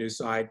T mu nu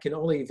side can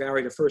only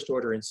vary to first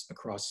order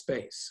across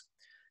space.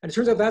 And it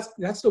turns out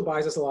that still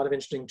buys us a lot of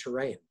interesting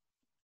terrain.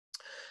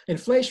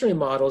 Inflationary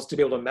models, to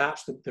be able to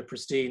match the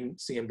pristine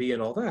CMB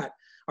and all that,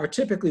 are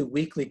typically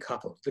weakly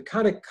coupled. The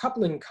kind of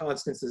coupling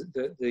constants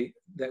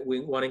that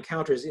one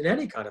encounters in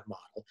any kind of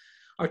model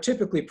are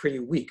typically pretty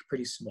weak,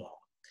 pretty small.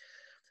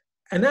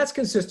 And that's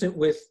consistent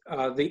with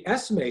the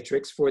S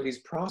matrix for these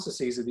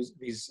processes of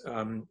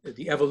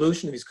the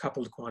evolution of these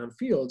coupled quantum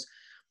fields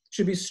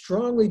should be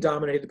strongly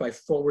dominated by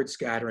forward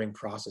scattering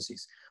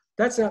processes.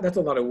 That's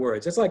a lot of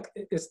words.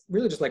 It's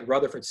really just like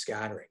Rutherford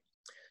scattering.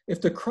 If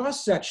the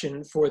cross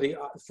section for the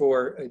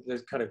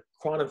kind of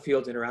quantum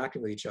fields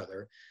interacting with each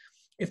other,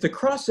 if the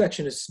cross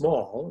section is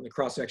small, and the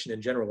cross section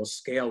in general will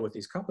scale with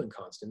these coupling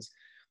constants,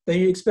 then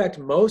you expect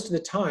most of the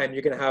time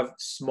you're going to have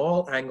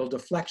small angle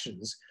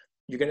deflections.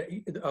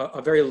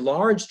 A very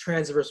large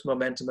transverse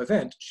momentum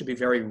event should be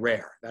very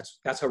rare.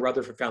 That's how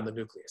Rutherford found the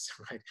nucleus,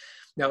 right?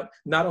 Now,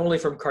 not only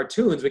from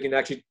cartoons, we can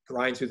actually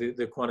grind through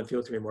the quantum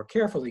field theory more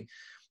carefully.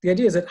 The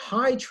idea is that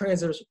high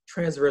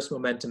transverse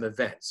momentum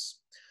events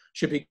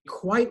should be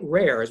quite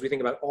rare as we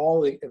think about all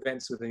the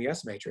events within the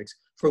S matrix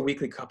for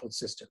weakly coupled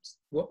systems.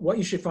 What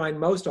you should find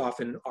most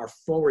often are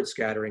forward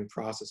scattering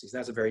processes.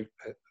 That's a very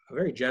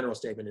general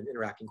statement in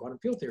interacting quantum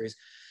field theories.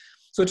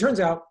 So it turns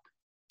out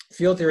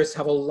field theorists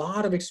have a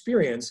lot of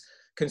experience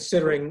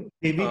considering.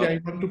 David,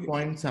 I want to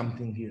point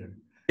something here.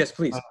 Yes,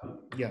 please.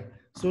 Yeah.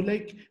 So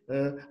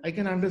I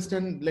can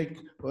understand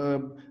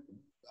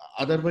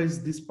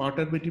otherwise this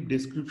perturbative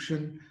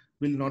description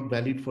will not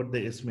valid for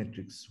the S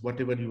matrix,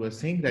 whatever you are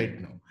saying right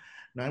now.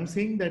 Now I'm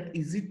saying that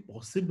is it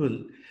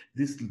possible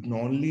this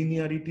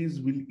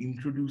non-linearities will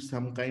introduce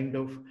some kind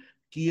of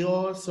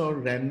chaos or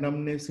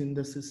randomness in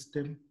the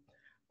system?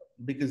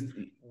 Because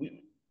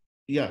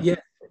yeah.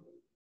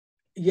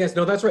 Yes,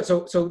 no, that's right.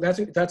 So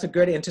that's a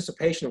good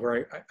anticipation of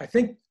where I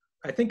think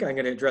I'm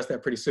going to address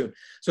that pretty soon.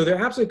 So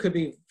there absolutely could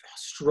be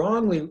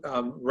strongly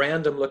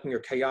random looking or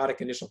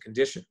chaotic initial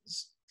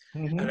conditions.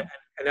 Mm-hmm.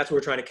 And that's what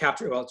we're trying to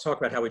capture. Well, let's talk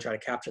about how we try to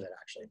capture that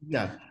actually.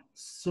 Yeah.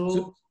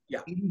 So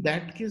in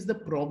that case, the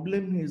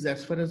problem is,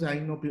 as far as I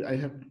know, I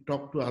have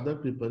talked to other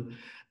people,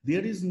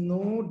 there is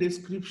no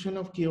description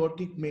of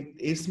chaotic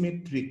S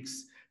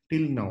matrix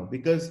till now,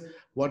 because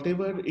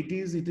whatever it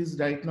is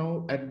right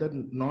now at the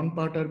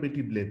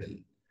non-perturbative level.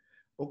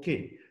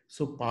 Okay,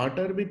 so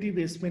perturbative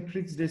S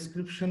matrix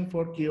description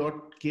for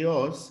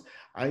chaos,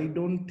 I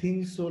don't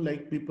think so.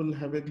 Like people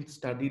haven't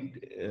studied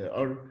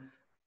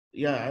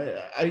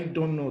I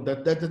don't know.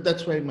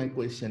 That's why my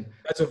question.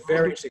 That's a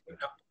very interesting.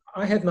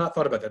 I had not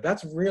thought about that.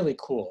 That's really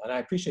cool, and I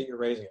appreciate you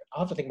raising it.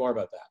 I'll have to think more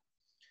about that.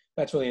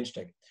 That's really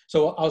interesting.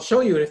 So I'll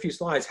show you in a few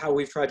slides how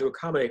we've tried to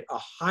accommodate a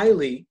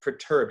highly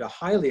perturbed, a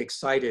highly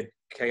excited,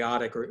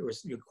 chaotic, or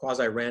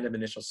quasi-random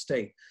initial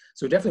state.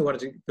 So we definitely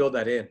wanted to build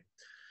that in.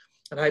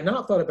 And I had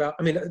not thought about,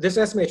 I mean, this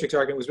S matrix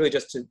argument was really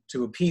just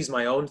to appease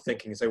my own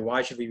thinking and say,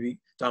 why should we be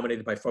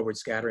dominated by forward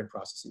scattering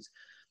processes?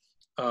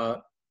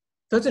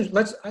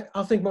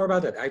 I'll think more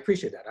about that. I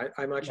appreciate that.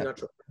 I'm actually not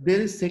sure. There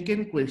is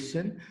second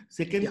question.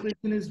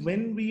 Question is,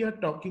 when we are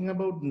talking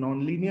about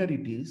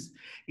non-linearities,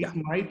 it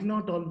might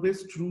not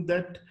always true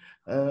that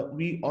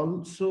we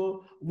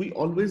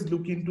always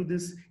look into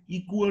this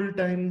equal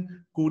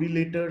time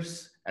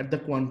correlators at the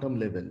quantum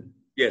level.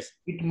 Yes.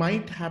 It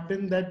might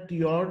happen that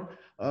your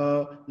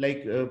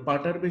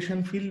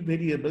perturbation field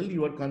variable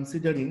you are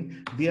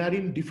considering, they are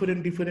in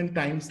different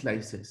time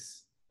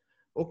slices.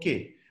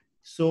 Okay.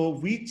 So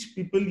which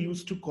people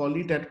used to call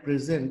it at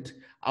present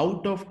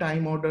out of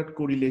time ordered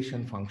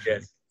correlation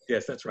function.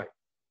 Yes, that's right.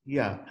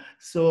 Yeah.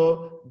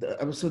 So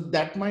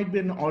that might be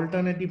an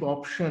alternative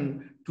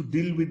option to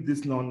deal with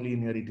these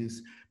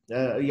non-linearities.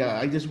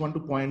 I just want to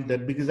point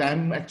that because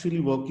I'm actually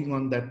working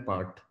on that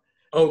part.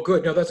 Oh,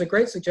 good. No, that's a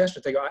great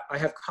suggestion. I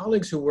have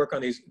colleagues who work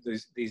on these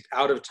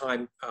out of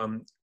time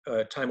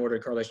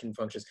time-ordered correlation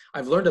functions.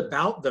 I've learned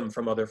about them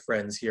from other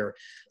friends here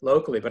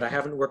locally, but I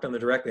haven't worked on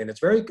them directly. And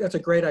that's a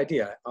great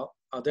idea.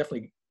 I'll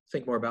definitely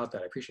think more about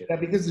that. I appreciate it. Yeah,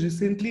 because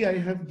recently I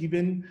have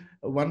given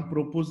one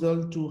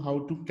proposal to how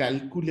to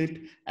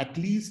calculate, at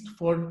least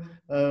for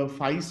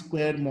phi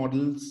square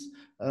models,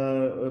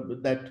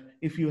 that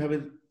if you have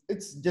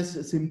it's just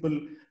a simple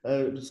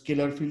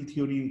scalar field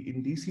theory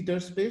in de Sitter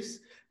space.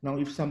 Now,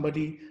 if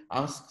somebody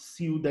asks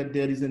you that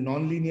there is a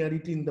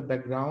non-linearity in the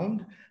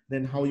background,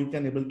 then how you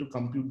can able to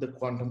compute the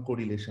quantum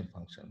correlation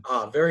function.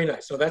 Very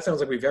nice. So that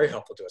sounds like very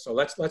helpful to us. So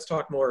let's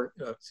talk more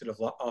sort of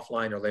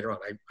offline or later on.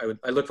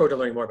 I look forward to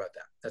learning more about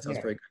that. That sounds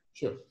very good.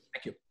 Sure.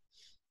 Thank you.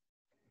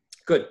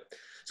 Good.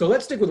 So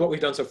let's stick with what we've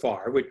done so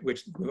far,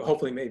 which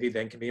hopefully maybe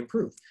then can be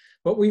improved.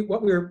 What we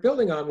were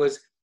building on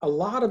was a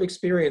lot of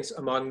experience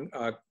among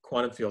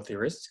quantum field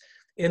theorists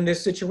in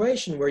this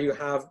situation where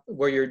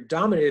you're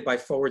dominated by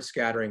forward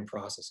scattering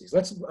processes.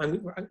 That's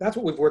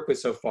what we've worked with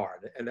so far,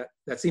 and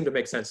that seemed to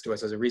make sense to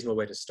us as a reasonable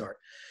way to start.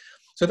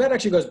 So that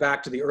actually goes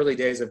back to the early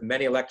days of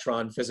many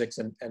electron physics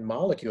and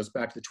molecules,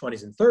 back to the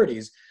 20s and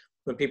 30s,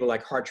 when people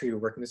like Hartree were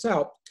working this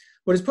out.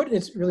 What is put in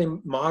its really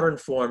modern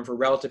form for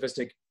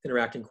relativistic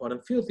interacting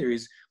quantum field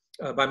theories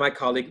by my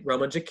colleague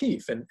Roman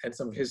Jakif and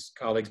some of his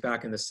colleagues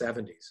back in the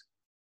 70s.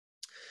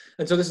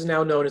 And so this is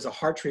now known as a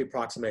Hartree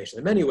approximation.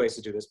 There are many ways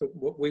to do this, but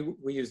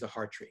we use the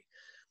Hartree.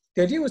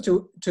 The idea was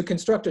to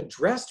construct a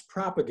dressed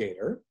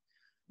propagator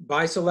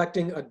by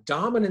selecting a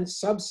dominant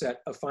subset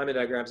of Feynman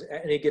diagrams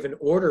at any given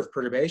order of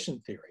perturbation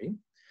theory,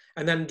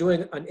 and then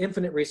doing an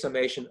infinite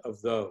resummation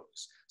of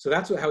those. So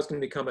that's how it's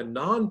going to become a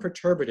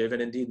non-perturbative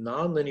and indeed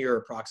non-linear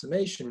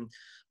approximation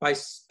by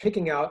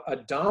picking out a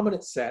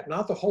dominant set,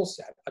 not the whole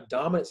set, a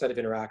dominant set of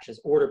interactions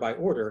order by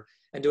order,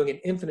 and doing an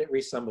infinite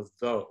resum of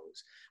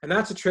those. And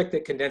that's a trick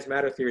that condensed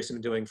matter theorists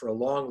have been doing for a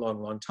long, long,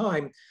 long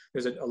time.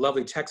 There's a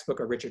lovely textbook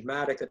of Richard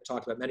Maddock that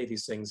talked about many of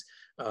these things.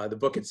 The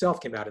book itself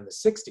came out in the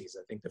 60s,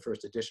 I think, the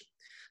first edition.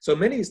 So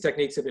many of these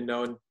techniques have been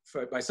known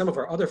by some of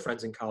our other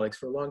friends and colleagues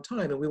for a long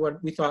time, and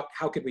we thought,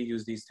 how could we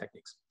use these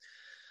techniques?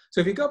 So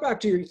if you go back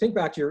to think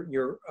back to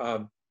your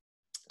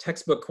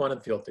textbook quantum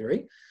field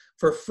theory,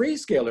 for free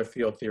scalar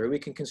field theory, we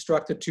can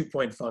construct a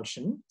two-point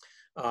function.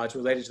 It's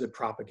related to the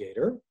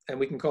propagator, and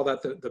we can call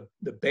that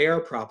the bare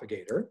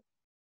propagator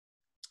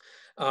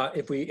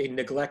if we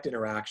neglect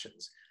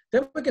interactions.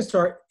 Then we can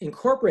start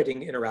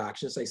incorporating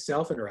interactions, say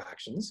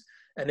self-interactions,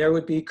 and there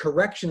would be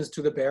corrections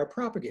to the bare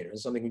propagator.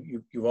 It's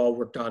something you've all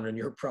worked on in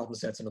your problem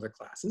sets in other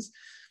classes.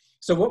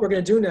 So what we're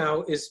going to do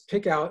now is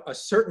pick out a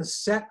certain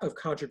set of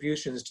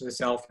contributions to the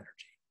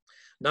self-energy.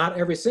 Not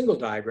every single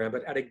diagram,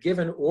 but at a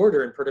given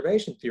order in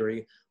perturbation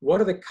theory, what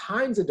are the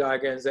kinds of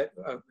diagrams that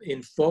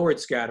in forward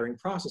scattering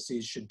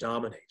processes should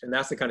dominate? And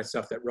that's the kind of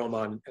stuff that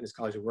Roman and his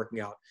colleagues are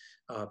working out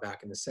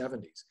back in the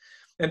 70s.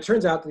 And it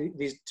turns out to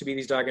be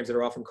these diagrams that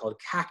are often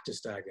called cactus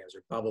diagrams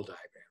or bubble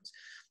diagrams.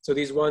 So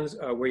these ones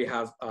where you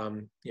have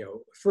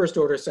first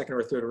order, second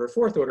order, third order,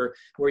 fourth order,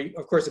 where you,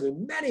 of course, there are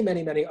many,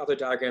 many, many other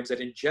diagrams that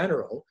in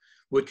general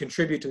would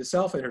contribute to the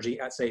self-energy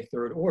at, say,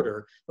 third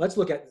order. Let's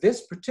look at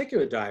this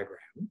particular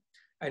diagram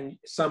and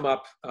sum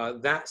up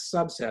that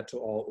subset to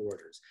all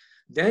orders.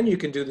 Then you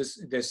can do this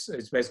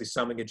is basically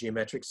summing a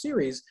geometric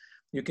series.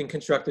 You can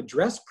construct a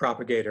dress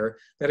propagator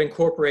that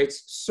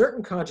incorporates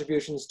certain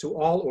contributions to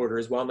all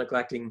orders while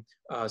neglecting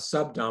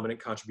subdominant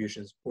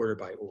contributions order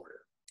by order.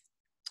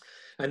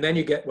 And then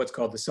you get what's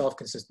called the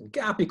self-consistent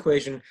gap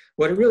equation.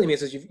 What it really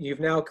means is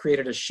you've now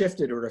created a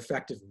shifted or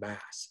effective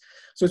mass.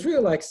 So it's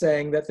really like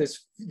saying that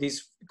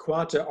these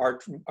quanta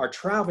are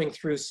traveling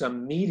through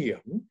some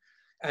medium,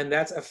 and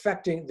that's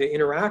affecting the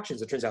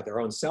interactions. It turns out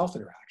their own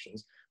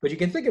self-interactions. But you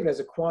can think of it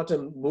as a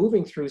quantum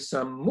moving through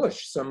some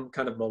mush, some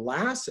kind of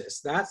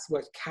molasses. That's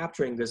what's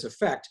capturing this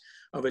effect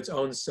of its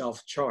own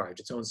self-charge,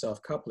 its own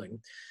self-coupling.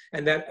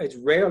 And that it's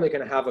rarely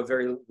going to have a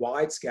very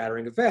wide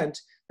scattering event.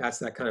 That's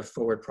that kind of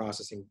forward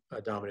processing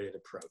dominated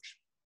approach.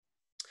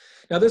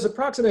 Now this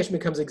approximation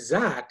becomes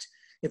exact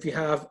if you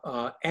have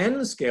n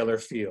scalar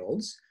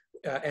fields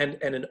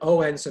and an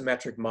ON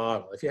symmetric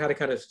model. If you had a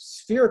kind of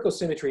spherical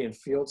symmetry in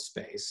field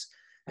space,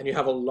 and you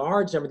have a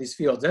large number of these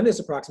fields, then this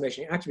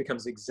approximation actually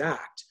becomes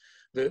exact.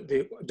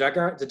 The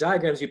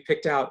diagrams you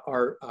picked out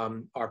are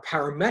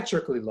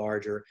parametrically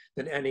larger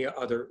than any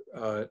other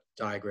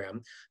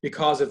diagram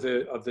because of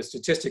the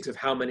statistics of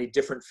how many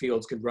different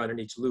fields could run in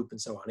each loop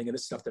and so on. Again,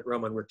 this is stuff that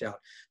Roman worked out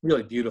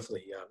really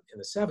beautifully in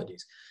the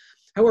 70s.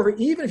 However,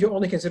 even if you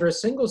only consider a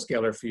single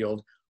scalar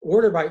field,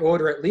 order by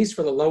order, at least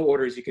for the low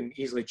orders, you can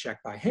easily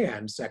check by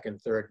hand, second,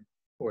 third,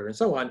 order and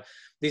so on.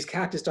 These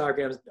cactus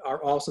diagrams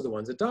are also the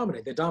ones that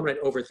dominate. They dominate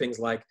over things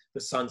like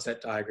the sunset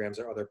diagrams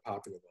or other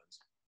popular ones.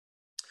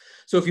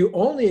 So if you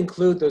only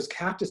include those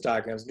cactus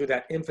diagrams and do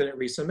that infinite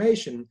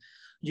resummation,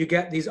 you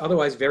get these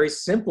otherwise very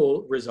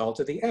simple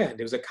results at the end.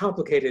 It was a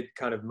complicated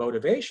kind of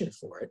motivation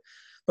for it,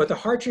 but the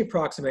Hartree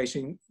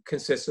approximation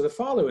consists of the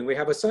following. We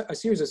have a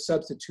series of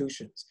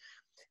substitutions.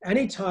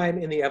 Anytime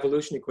in the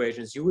evolution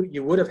equations,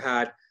 you would have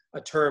had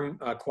a term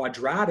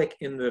quadratic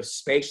in the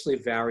spatially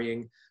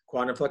varying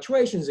quantum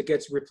fluctuations, it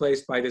gets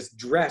replaced by this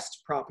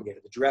dressed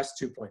propagator, the dressed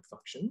two-point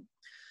function.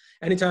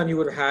 Anytime you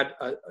would have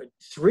had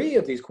three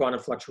of these quantum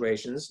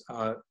fluctuations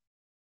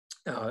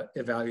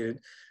evaluated,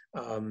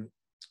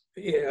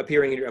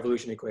 appearing in your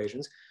evolution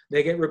equations,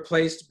 they get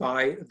replaced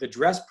by the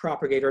dressed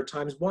propagator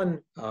times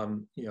one,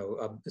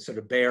 sort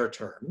of bare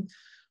term.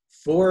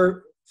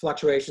 4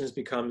 fluctuations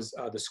becomes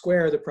the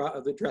square of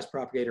the dressed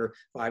propagator,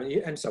 5,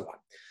 and so on.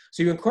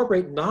 So you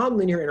incorporate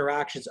nonlinear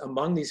interactions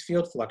among these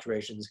field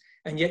fluctuations,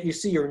 and yet you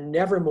see you're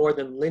never more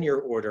than linear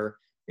order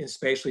in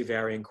spatially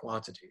varying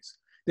quantities.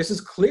 This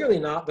is clearly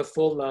not the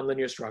full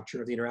nonlinear structure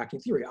of the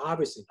interacting theory,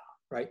 obviously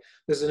not, right?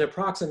 This is an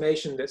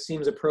approximation that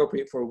seems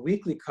appropriate for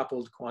weakly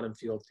coupled quantum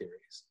field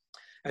theories.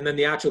 And then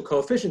the actual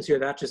coefficients here,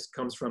 that just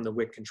comes from the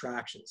Wick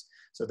contractions.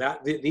 So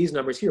these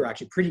numbers here are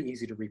actually pretty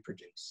easy to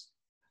reproduce.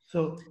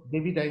 So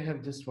David, I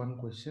have just one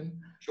question.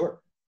 Sure.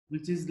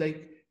 Which is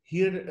like,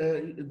 here,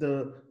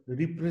 the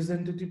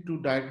representative two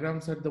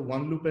diagrams are the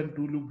one loop and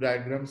two loop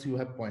diagrams you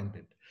have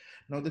pointed.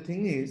 Now the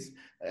thing is,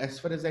 as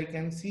far as I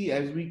can see,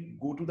 as we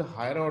go to the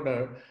higher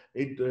order,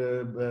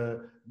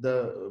 the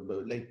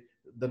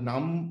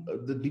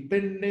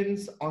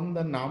dependence on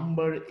the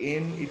number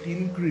n, it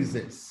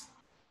increases,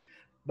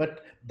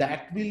 but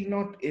that will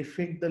not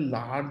affect the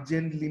large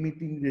n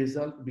limiting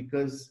result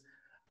because.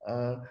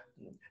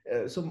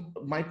 So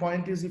my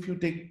point is, if you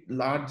take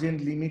large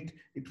n limit,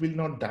 it will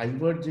not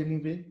diverge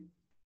anyway.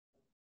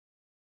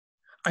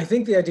 I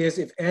think the idea is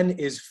if n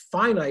is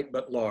finite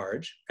but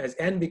large, as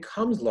n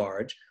becomes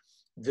large,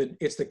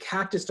 it's the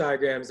cactus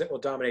diagrams that will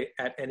dominate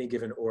at any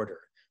given order,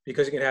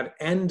 because you can have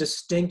n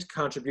distinct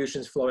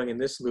contributions flowing in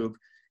this loop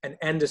and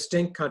n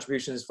distinct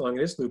contributions flowing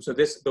in this loop. So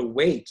the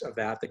weight of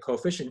that, the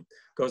coefficient,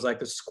 goes like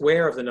the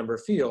square of the number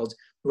of fields.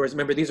 Whereas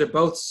remember, these are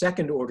both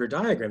second order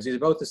diagrams. These are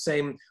both the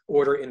same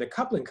order in the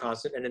coupling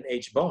constant and an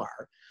h bar.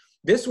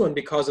 This one,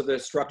 because of the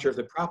structure of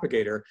the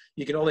propagator,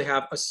 you can only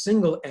have a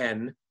single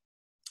n.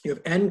 You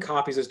have n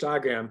copies of this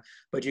diagram,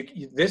 but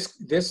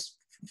this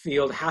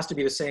field has to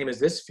be the same as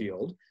this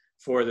field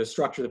for the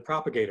structure of the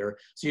propagator.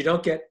 So you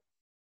don't get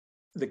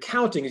the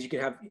counting, is you can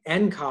have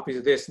n copies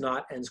of this,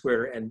 not n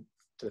squared or n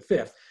to the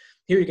fifth.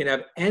 Here you can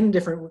have n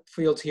different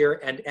fields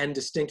here and n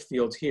distinct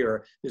fields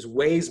here. This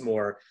weighs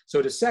more.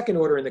 So to second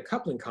order in the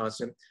coupling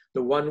constant,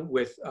 the one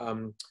with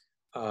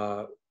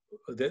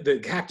the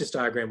cactus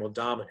diagram will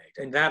dominate,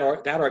 and that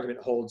argument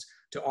holds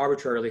to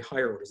arbitrarily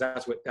higher orders.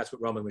 That's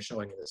what Roman was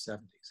showing in the 70s.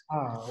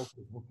 Ah,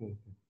 okay.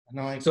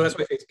 Now so that's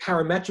why it's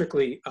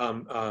parametrically.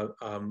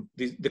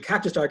 The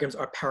cactus diagrams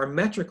are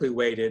parametrically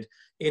weighted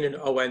in an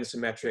ON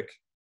symmetric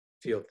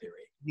field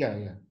theory.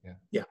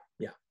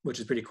 Yeah, which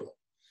is pretty cool.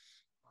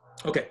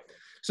 Okay,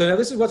 so now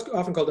this is what's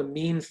often called a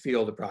mean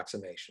field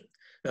approximation.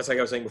 That's like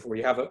I was saying before.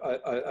 You have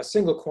a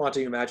single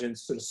quantity, imagine,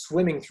 sort of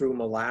swimming through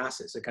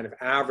molasses, a kind of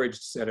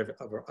averaged set of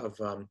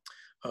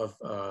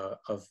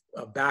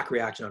back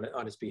reaction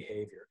on its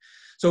behavior.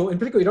 So in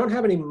particular, you don't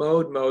have any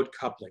mode-mode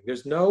coupling.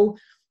 There's no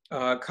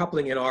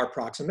coupling in our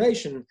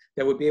approximation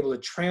that would be able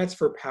to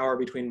transfer power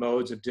between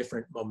modes of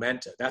different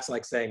momenta. That's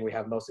like saying we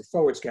have mostly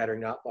forward scattering,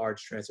 not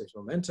large transverse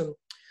momentum.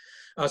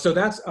 So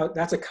that's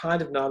a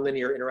kind of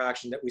nonlinear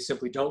interaction that we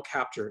simply don't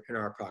capture in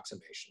our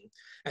approximation.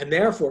 And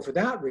therefore, for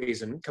that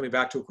reason, coming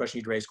back to a question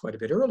you'd raised quite a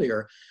bit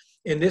earlier,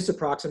 in this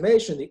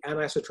approximation, the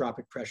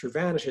anisotropic pressure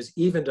vanishes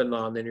even to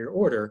nonlinear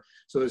order.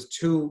 So those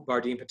two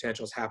Bardeen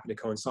potentials happen to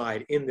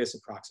coincide in this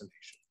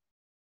approximation.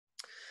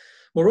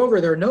 Moreover,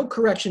 there are no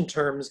correction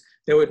terms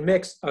that would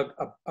mix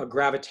a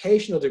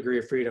gravitational degree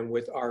of freedom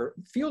with our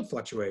field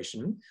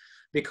fluctuation,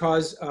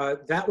 because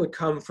that would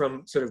come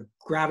from sort of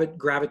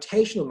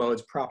gravitational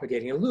modes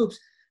propagating in loops.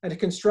 And to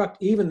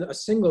construct even a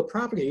single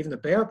propagator, even the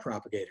bare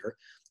propagator,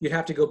 you'd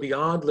have to go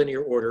beyond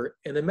linear order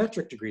in the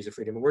metric degrees of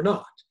freedom, and we're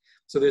not.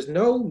 So there's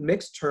no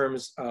mixed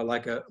terms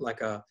like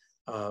a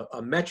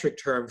metric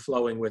term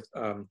flowing with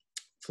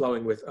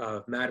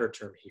matter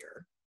term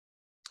here.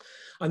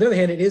 On the other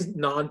hand, it is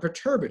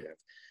non-perturbative.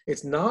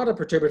 It's not a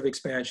perturbative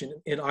expansion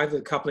in either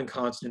the coupling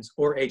constants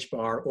or h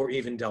bar or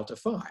even delta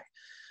phi.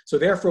 So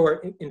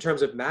therefore, in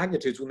terms of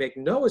magnitudes, we make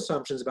no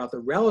assumptions about the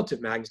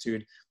relative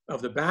magnitude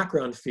of the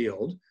background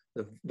field,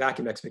 the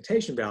vacuum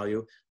expectation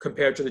value,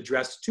 compared to the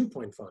dressed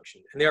two-point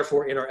function. And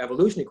therefore, in our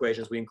evolution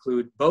equations, we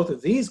include both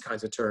of these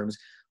kinds of terms,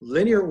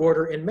 linear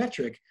order in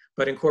metric,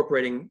 but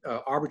incorporating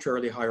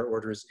arbitrarily higher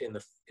orders in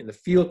the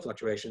field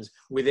fluctuations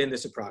within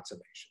this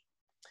approximation.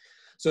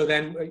 So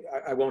then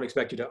I won't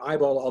expect you to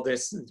eyeball all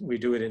this. We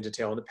do it in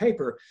detail in the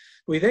paper.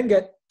 We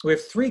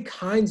have three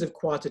kinds of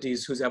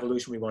quantities whose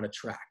evolution we want to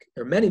track.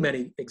 There are many,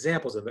 many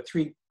examples of it, but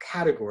three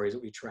categories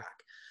that we track.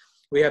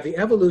 We have the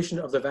evolution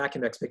of the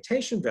vacuum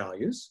expectation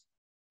values.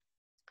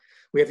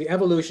 We have the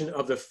evolution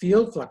of the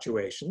field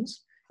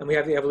fluctuations, and we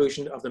have the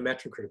evolution of the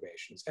metric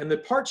perturbations. And the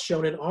parts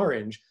shown in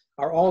orange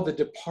are all the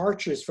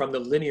departures from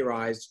the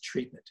linearized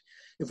treatment.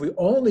 If we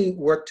only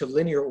work to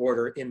linear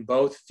order in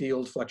both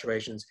field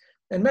fluctuations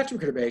and metric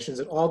perturbations,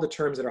 and all the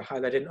terms that are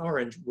highlighted in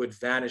orange would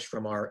vanish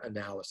from our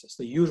analysis.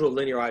 The usual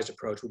linearized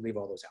approach would leave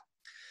all those out.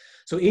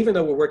 So even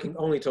though we're working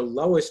only to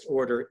lowest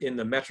order in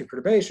the metric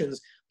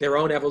perturbations, their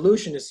own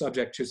evolution is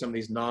subject to some of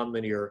these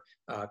nonlinear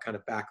kind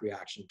of back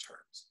reaction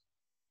terms.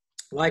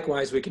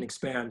 Likewise, we can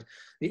expand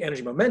the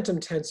energy momentum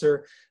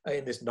tensor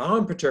in this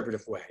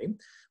non-perturbative way.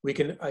 We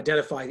can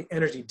identify the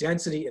energy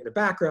density in the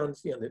background,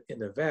 in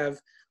the VEV.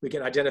 We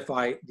can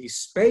identify the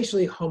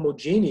spatially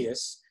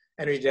homogeneous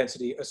energy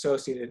density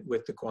associated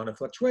with the quantum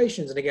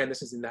fluctuations. And again,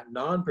 this is in that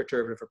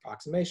non-perturbative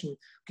approximation. We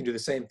can do the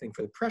same thing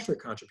for the pressure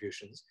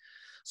contributions.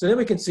 So then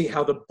we can see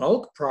how the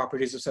bulk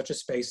properties of such a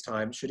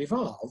space-time should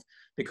evolve,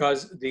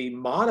 because the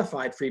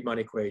modified Friedmann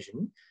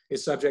equation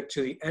is subject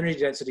to the energy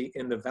density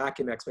in the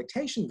vacuum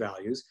expectation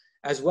values,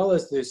 as well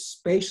as the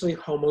spatially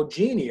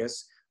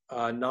homogeneous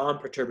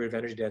non-perturbative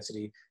energy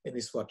density in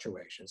these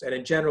fluctuations. And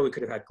in general, we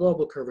could have had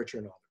global curvature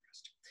and all the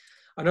rest.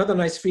 Another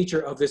nice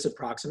feature of this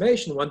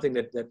approximation, one thing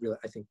that really,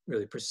 I think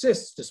really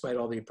persists despite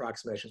all the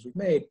approximations we've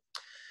made,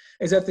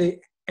 is that the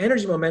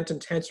energy momentum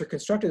tensor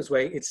constructed this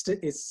way,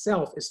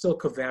 itself is still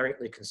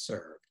covariantly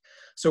conserved.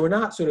 So we're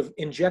not sort of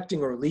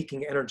injecting or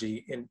leaking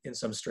energy in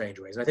some strange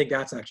ways. And I think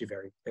that's actually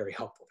very, very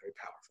helpful, very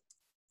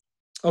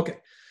powerful. Okay,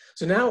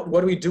 so now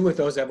what do we do with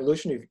those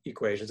evolution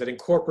equations that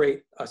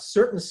incorporate a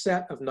certain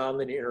set of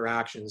nonlinear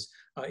interactions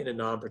in a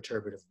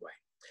non-perturbative way?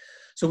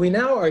 So we're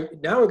going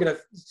to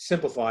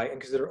simplify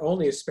and consider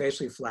only a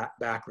spatially flat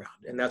background.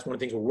 And that's one of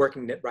the things we're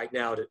working at right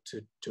now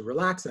to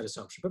relax that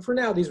assumption. But for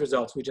now, these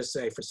results, we just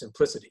say for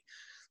simplicity,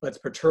 let's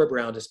perturb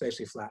around a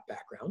spatially flat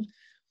background.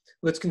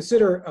 let's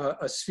consider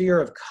a sphere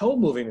of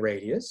co-moving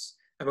radius,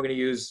 and we're going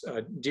to use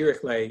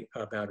Dirichlet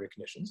boundary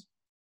conditions.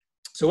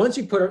 So once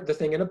you put the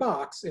thing in a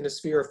box, in a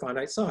sphere of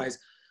finite size,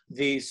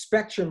 the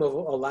spectrum of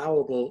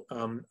allowable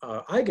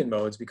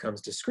eigenmodes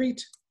becomes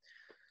discrete.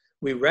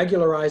 We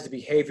regularize the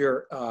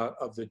behavior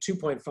of the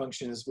two-point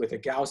functions with a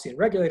Gaussian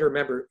regulator.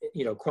 Remember,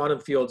 quantum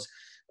fields,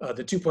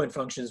 the two-point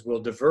functions will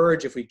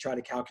diverge if we try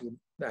to calculate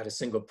at a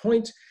single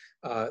point,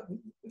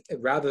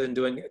 rather than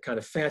doing a kind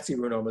of fancy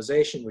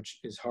renormalization, which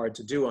is hard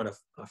to do on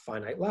a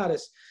finite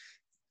lattice.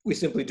 We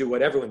simply do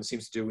what everyone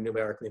seems to do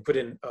numerically, put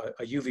in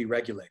a UV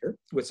regulator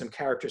with some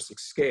characteristic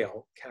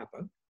scale,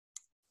 kappa.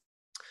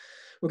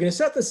 We're going to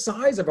set the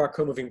size of our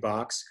co-moving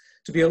box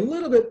to be a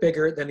little bit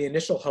bigger than the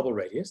initial Hubble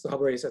radius,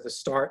 at the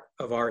start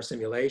of our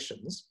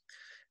simulations.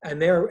 And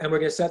we're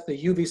going to set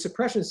the UV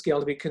suppression scale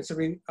to be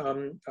considerably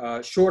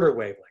shorter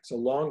wavelengths,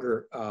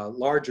 a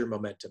larger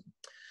momentum.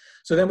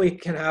 So then we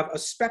can have a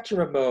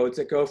spectrum of modes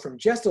that go from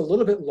just a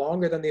little bit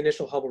longer than the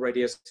initial Hubble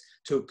radius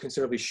to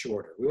considerably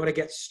shorter. We want to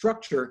get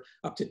structure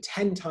up to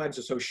 10 times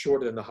or so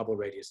shorter than the Hubble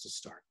radius to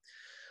start.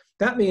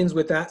 That means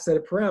with that set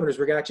of parameters,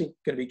 we're actually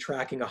going to be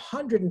tracking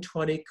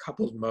 120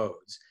 coupled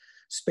modes,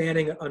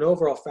 spanning an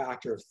overall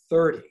factor of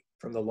 30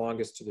 from the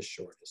longest to the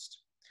shortest.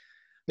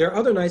 There are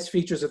other nice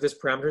features of this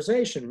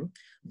parameterization.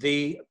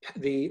 The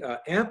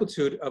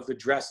amplitude of the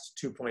dressed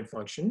two-point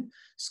function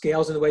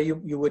scales in the way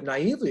you would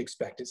naively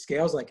expect. It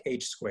scales like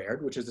h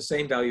squared, which is the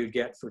same value you'd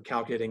get for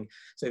calculating,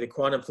 say, the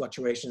quantum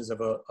fluctuations of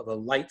a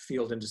light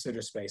field in de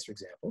Sitter space, for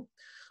example.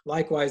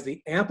 Likewise,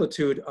 the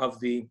amplitude of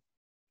the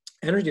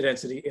energy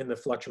density in the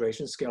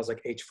fluctuation scales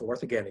like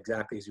h4th, again,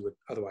 exactly as you would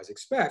otherwise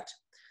expect.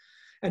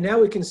 And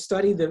now we can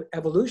study the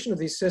evolution of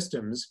these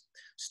systems,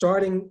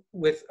 starting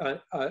with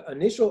an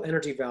initial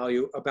energy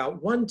value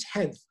about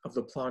 1/10 of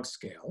the Planck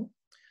scale,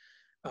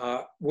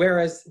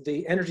 whereas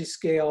the energy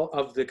scale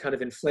of the kind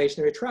of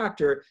inflationary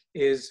attractor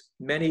is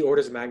many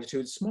orders of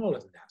magnitude smaller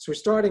than that. So we're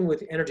starting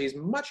with energies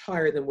much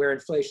higher than where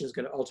inflation is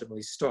going to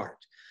ultimately start.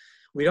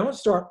 We don't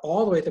start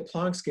all the way at the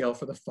Planck scale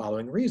for the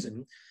following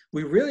reason.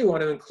 We really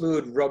want to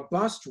include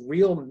robust,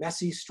 real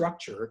messy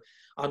structure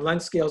on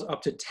length scales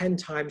up to 10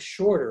 times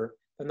shorter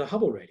than the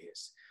Hubble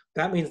radius.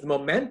 That means the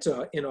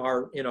momenta in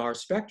our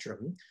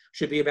spectrum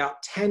should be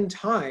about 10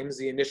 times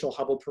the initial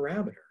Hubble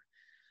parameter.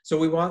 So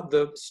we want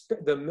the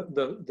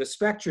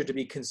spectra to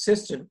be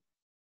consistent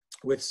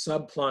with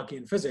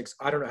sub-Planckian physics.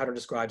 I don't know how to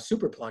describe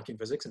super-Planckian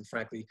physics, and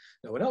frankly,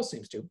 no one else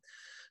seems to.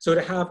 So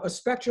to have a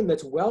spectrum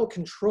that's well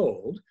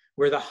controlled,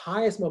 where the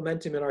highest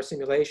momentum in our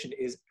simulation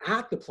is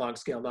at the Planck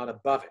scale, not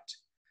above it,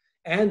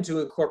 and to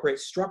incorporate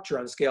structure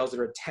on scales that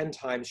are 10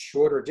 times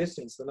shorter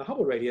distance than the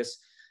Hubble radius,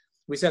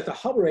 we set the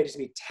Hubble radius to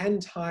be 10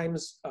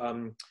 times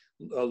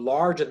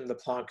larger than the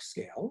Planck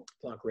scale,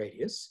 Planck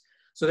radius,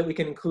 so that we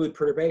can include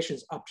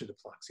perturbations up to the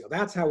Planck scale.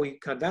 That's how we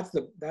that's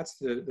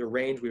the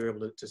range we were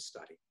able to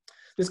study.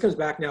 This comes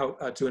back now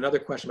to another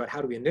question about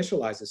how do we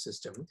initialize the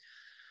system.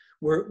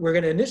 We're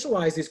going to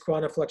initialize these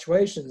quantum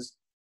fluctuations.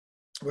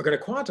 We're going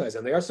to quantize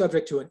them. They are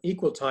subject to an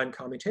equal time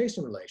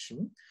commutation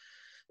relation,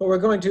 but we're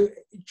going to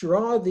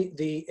draw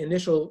the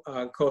initial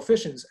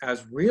coefficients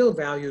as real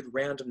valued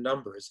random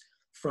numbers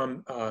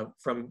from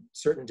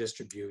certain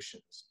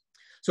distributions.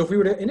 So if we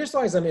were to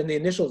initialize them in the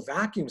initial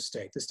vacuum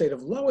state, the state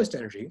of lowest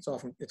energy,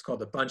 it's called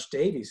the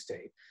Bunch-Davies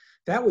state,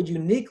 that would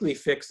uniquely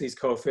fix these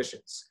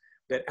coefficients.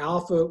 That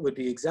alpha would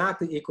be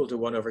exactly equal to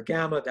 1 over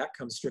gamma, that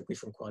comes strictly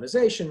from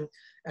quantization,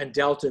 and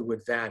delta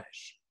would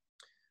vanish.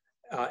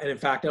 And in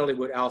fact, not only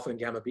would alpha and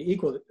gamma be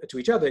equal to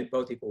each other, they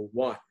both equal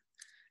 1.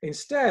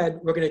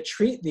 Instead, we're going to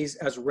treat these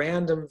as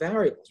random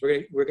variables.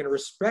 We're going to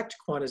respect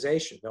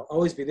quantization. There'll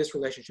always be this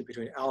relationship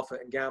between alpha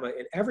and gamma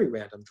in every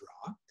random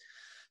draw.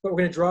 But we're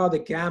going to draw the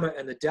gamma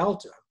and the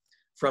delta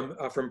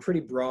from pretty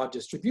broad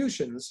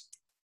distributions.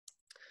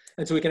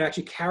 And so we can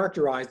actually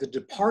characterize the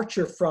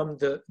departure from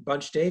the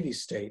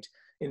Bunch-Davies state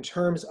in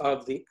terms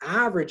of the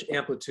average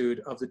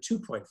amplitude of the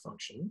two-point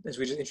function, as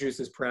we just introduced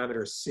this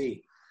parameter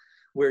C.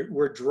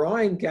 We're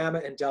drawing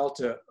gamma and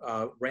delta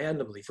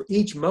randomly for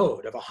each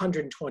mode of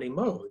 120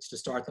 modes to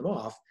start them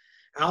off.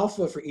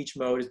 Alpha for each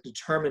mode is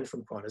determined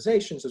from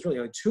quantization, so it's really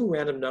only 2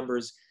 random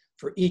numbers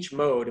for each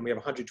mode, and we have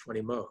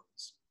 120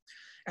 modes.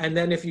 And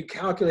then if you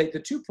calculate the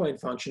two-point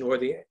function or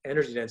the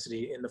energy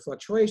density in the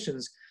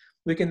fluctuations,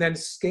 we can then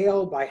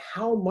scale by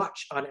how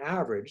much on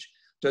average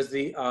does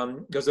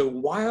a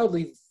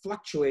wildly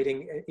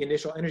fluctuating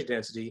initial energy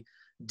density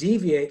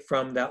deviate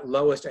from that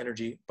lowest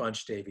energy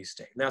Bunch-Davies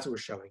state. And that's what we're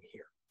showing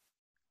here.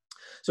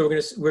 So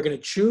we're going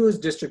to choose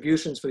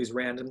distributions for these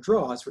random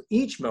draws for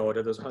each mode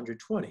of those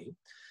 120,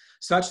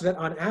 such that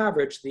on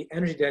average, the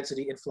energy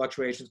density in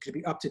fluctuations could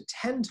be up to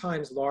 10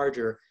 times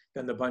larger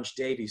than the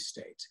Bunch-Davies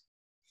state.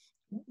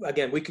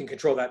 Again, we can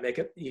control that, make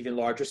it even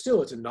larger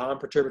still. It's a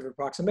non-perturbative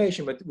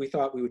approximation, but we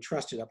thought we would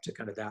trust it up to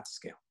kind of that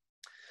scale.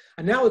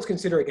 And now let's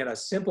consider, again, a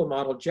simple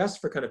model just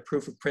for kind of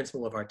proof of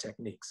principle of our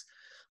techniques.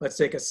 Let's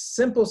take a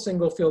simple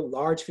single field,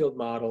 large field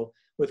model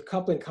with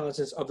coupling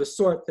constants of the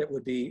sort that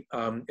would be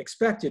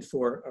expected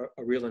for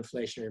a real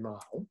inflationary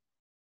model.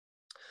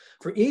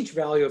 For each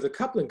value of the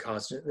coupling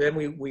constant, then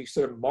we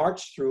sort of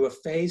march through a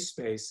phase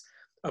space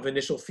of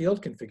initial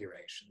field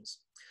configurations.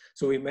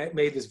 So we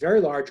made this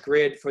very large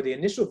grid for the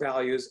initial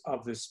values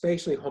of the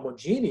spatially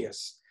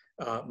homogeneous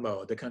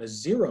mode, the kind of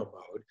zero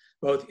mode,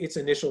 both its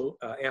initial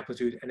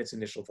amplitude and its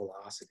initial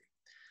velocity.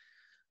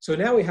 So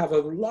now we have a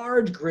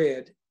large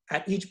grid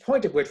at each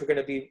point of which we're going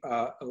to be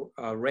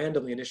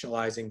randomly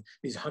initializing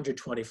these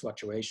 120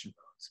 fluctuation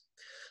modes.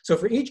 So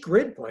for each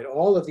grid point,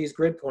 all of these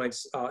grid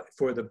points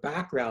for the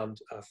background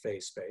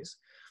phase space,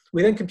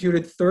 we then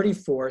computed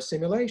 34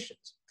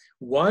 simulations.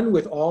 One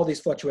with all these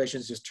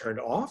fluctuations just turned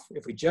off,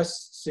 if we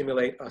just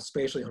simulate a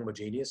spatially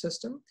homogeneous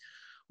system.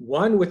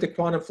 One with the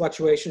quantum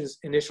fluctuations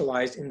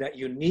initialized in that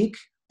unique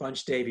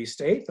Bunch-Davies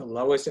state, the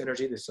lowest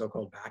energy, the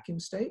so-called vacuum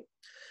state.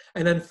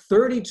 And then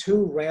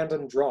 32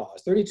 random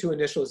draws, 32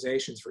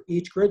 initializations for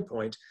each grid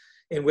point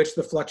in which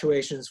the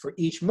fluctuations for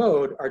each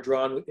mode are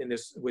drawn in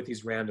with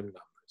these random numbers.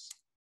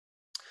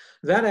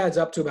 That adds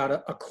up to about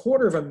a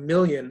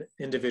 250,000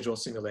 individual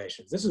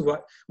simulations. This is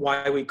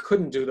why we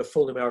couldn't do the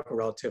full numerical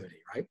relativity,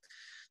 right?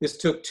 This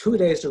took 2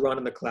 days to run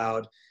in the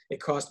cloud.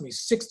 It cost me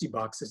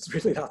 $60. It's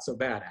really not so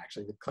bad,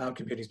 actually. The cloud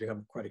computing has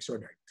become quite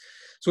extraordinary.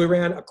 So we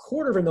ran a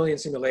 250,000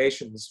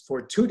 simulations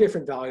for 2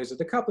 different values of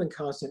the coupling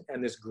constant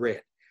and this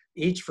grid,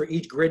 for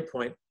each grid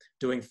point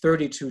doing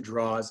 32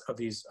 draws of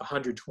these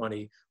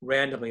 120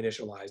 randomly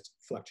initialized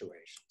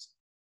fluctuations.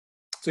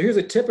 So here's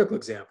a typical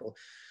example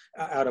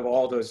out of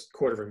all those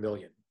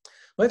 250,000.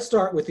 Let's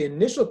start with the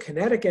initial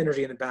kinetic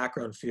energy in the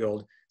background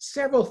field,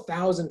 several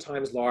thousand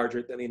times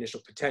larger than the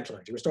initial potential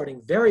energy. We're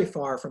starting very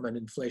far from an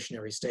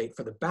inflationary state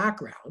for the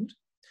background.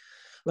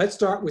 Let's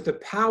start with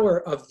the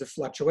power of the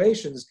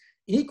fluctuations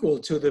equal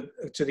to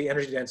the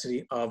energy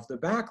density of the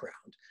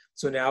background.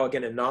 So now,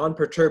 again, a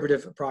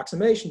non-perturbative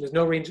approximation. There's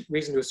no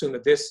reason to assume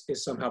that this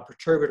is somehow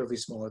perturbatively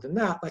smaller than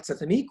that. Let's set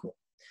them equal.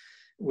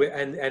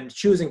 And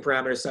choosing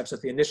parameters such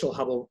that the initial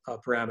Hubble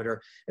parameter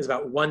is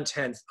about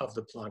 1/10 of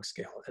the Planck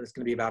scale. And it's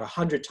going to be about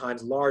 100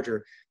 times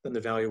larger than the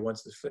value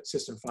once the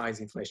system finds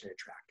the inflationary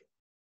attractor.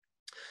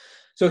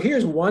 So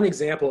here's one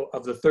example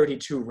of the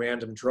 32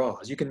 random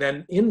draws. You can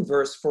then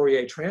inverse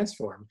Fourier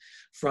transform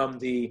from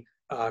the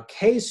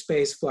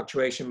K-space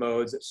fluctuation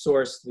modes that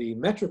source the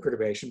metric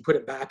perturbation, put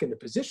it back into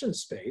position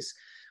space.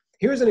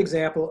 Here's an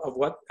example of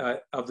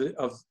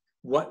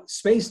what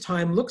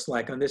space-time looks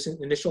like on this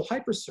initial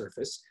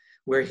hypersurface,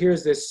 where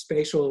here's this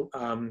spatially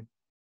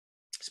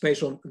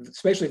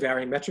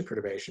varying metric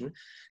perturbation.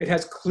 It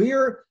has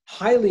clear,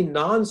 highly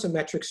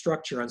non-symmetric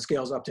structure on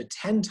scales up to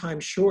 10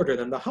 times shorter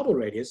than the Hubble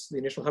radius, the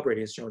initial Hubble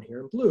radius shown here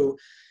in blue.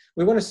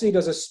 We want to see,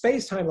 does a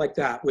space-time like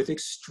that with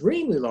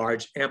extremely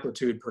large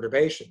amplitude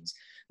perturbations?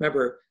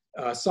 Remember,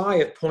 psi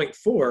of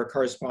 0.4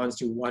 corresponds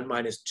to 1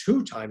 minus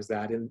 2 times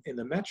that in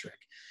the metric.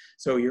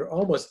 So you're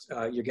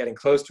getting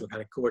close to a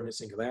kind of coordinate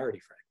singularity,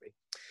 frankly.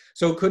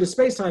 So could a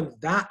space-time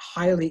that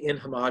highly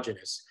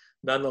inhomogeneous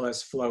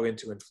nonetheless flow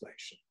into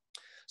inflation?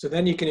 So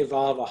then you can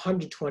evolve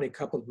 120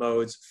 coupled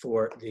modes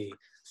for the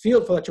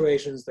field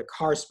fluctuations, the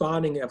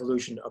corresponding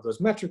evolution of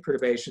those metric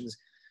perturbations.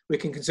 We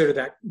can consider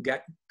that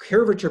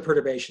curvature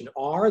perturbation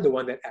R, the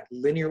one that at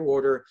linear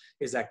order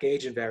is that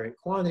gauge invariant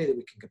quantity that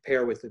we can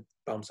compare with the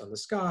bumps on the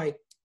sky.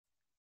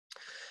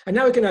 And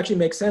now we can actually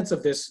make sense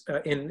of this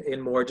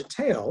in more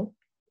detail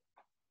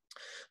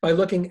by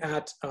looking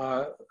at,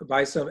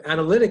 by some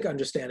analytic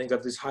understanding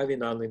of these highly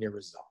nonlinear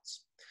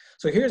results.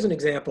 So here's an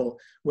example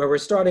where we're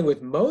starting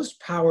with most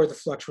power of the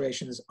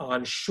fluctuations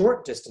on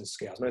short distance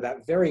scales. Remember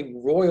that very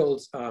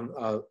roiled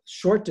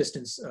short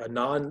distance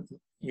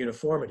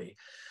non-uniformity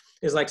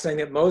is like saying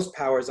that most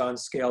power is on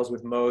scales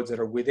with modes that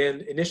are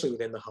initially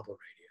within the Hubble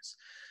radius.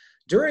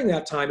 During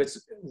that time,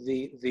 it's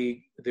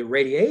the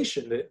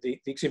radiation,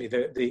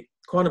 the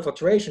quantum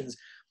fluctuations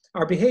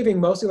are behaving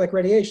mostly like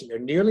radiation. They're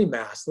nearly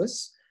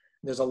massless.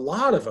 There's a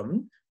lot of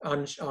them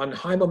on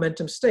high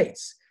momentum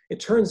states.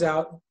 It turns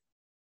out,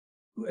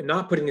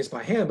 not putting this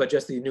by hand, but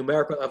just the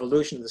numerical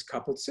evolution of this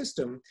coupled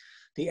system,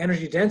 the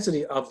energy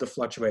density of the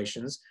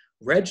fluctuations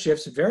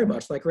redshifts very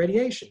much like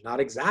radiation.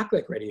 Not exactly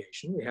like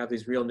radiation. We have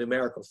these real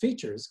numerical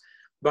features,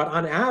 but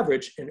on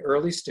average, in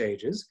early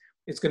stages,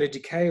 it's going to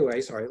decay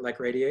away, like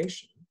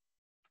radiation.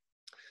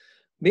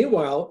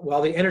 Meanwhile,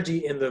 while the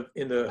energy in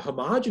the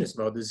homogeneous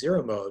mode, the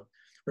zero mode,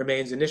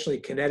 remains initially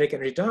kinetic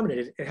energy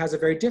dominated, it has a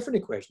very different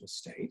equation of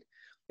state.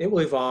 It will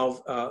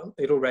evolve,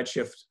 it'll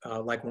redshift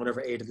like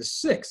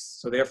 1/8⁶.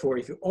 So therefore,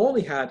 if you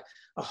only had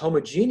a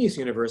homogeneous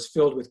universe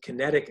filled with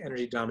kinetic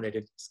energy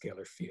dominated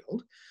scalar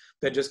field,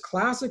 then just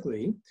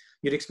classically,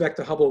 you'd expect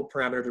the Hubble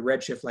parameter to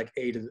redshift like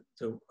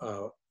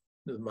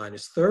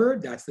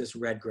a⁻⁻⁻. That's this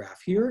red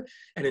graph here.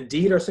 And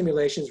indeed, our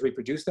simulations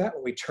reproduce that.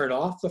 When we turn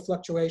off the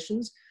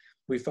fluctuations,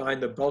 we find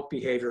the bulk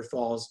behavior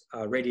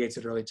radiates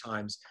at early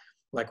times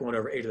like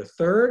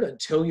 1/8⁵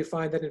 until you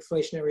find that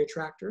inflationary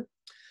attractor.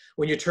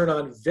 When you turn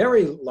on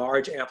very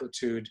large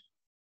amplitude,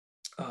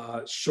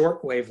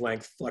 short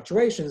wavelength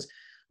fluctuations,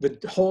 the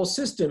whole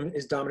system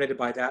is dominated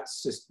by that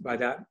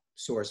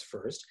source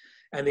first,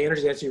 and the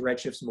energy density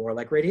redshifts more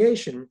like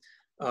radiation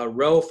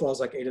rho falls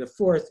like a to the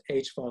fourth,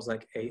 h falls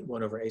like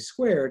 1 over a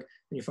squared,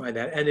 and you find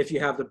that. And if you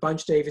have the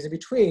bunch Davies in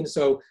between,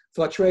 so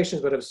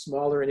fluctuations but of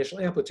smaller initial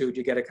amplitude,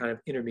 you get a kind of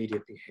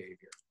intermediate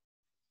behavior.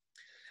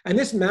 And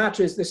this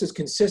matches, this is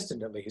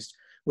consistent at least,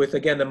 with,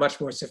 again, the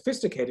much more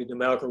sophisticated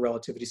numerical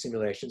relativity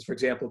simulations, for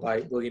example,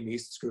 by William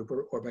East's group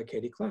or by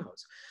Katie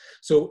Clow's.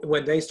 So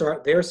when they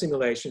start their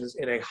simulations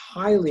in a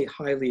highly,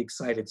 highly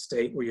excited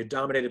state where you're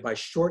dominated by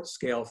short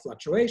scale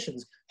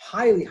fluctuations,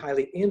 highly,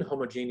 highly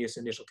inhomogeneous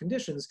initial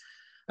conditions,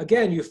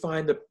 again, you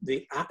find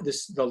the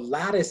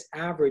lattice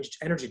averaged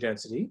energy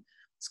density,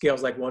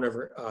 scales like 1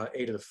 over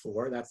a to the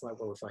 4, that's like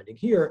what we're finding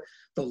here.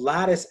 The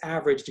lattice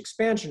averaged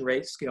expansion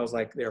rate scales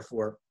like,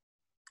 therefore,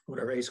 1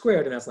 over a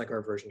squared, and that's like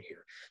our version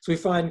here. So we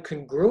find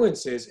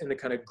congruences in the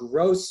kind of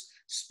gross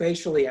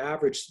spatially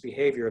averaged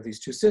behavior of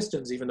these two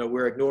systems, even though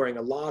we're ignoring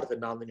a lot of the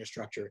nonlinear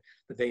structure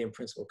that they in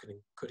principle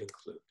could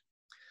include.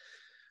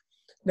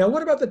 Now,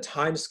 what about the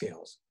time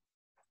scales?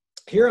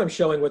 Here I'm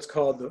showing what's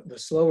called the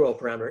slow roll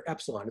parameter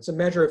epsilon. It's a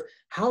measure of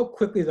how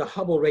quickly the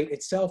Hubble rate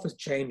itself is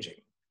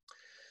changing.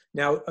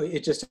 Now,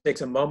 it just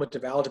takes a moment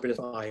of algebra to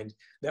find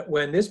that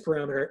when this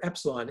parameter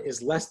epsilon is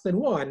less than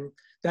 1,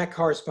 that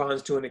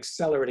corresponds to an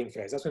accelerating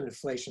phase. That's when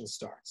inflation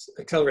starts,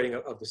 accelerating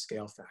of the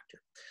scale factor.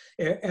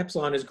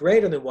 Epsilon is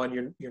greater than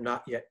 1, you're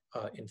not yet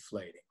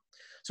inflating.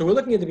 So we're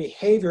looking at the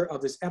behavior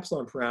of this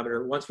epsilon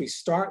parameter once we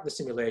start the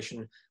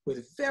simulation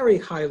with very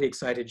highly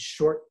excited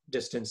short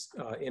distance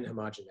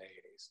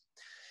inhomogeneities.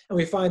 And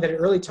we find that at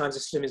early times,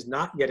 the system is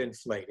not yet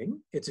inflating.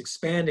 It's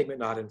expanding, but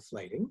not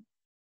inflating.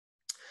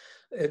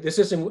 The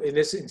system in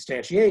this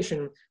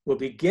instantiation will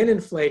begin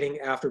inflating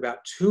after about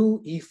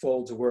 2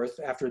 e-folds worth,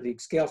 after the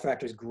scale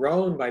factor is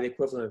grown by the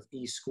equivalent of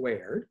e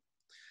squared.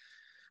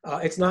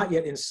 It's not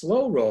yet in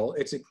slow roll.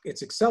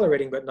 It's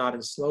accelerating, but not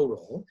in slow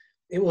roll.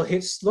 It will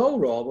hit slow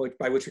roll,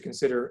 by which we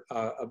consider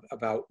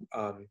about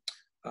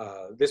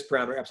this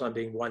parameter epsilon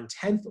being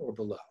 1/10 or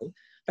below.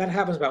 That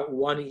happens about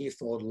 1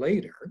 e-fold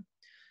later.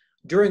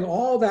 During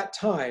all that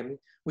time,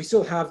 we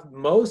still have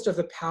most of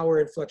the power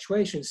and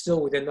fluctuation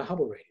still within the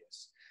Hubble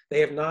radius. They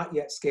have not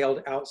yet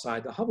scaled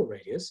outside the Hubble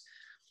radius.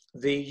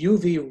 The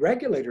UV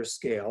regulator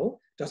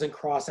scale doesn't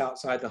cross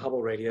outside the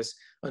Hubble radius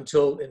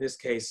until, in this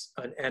case,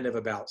 an n of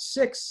about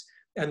 6.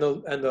 And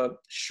the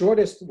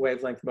shortest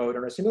wavelength mode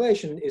in our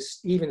simulation is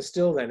even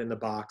still then in the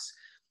box.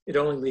 It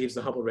only leaves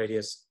the Hubble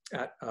radius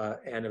at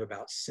n of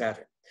about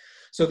 7.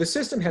 So the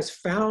system has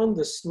found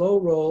the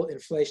slow roll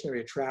inflationary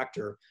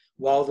attractor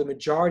while the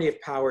majority of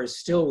power is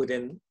still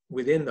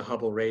within the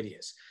Hubble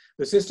radius.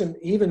 The system,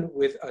 even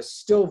with a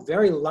still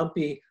very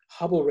lumpy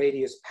Hubble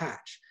radius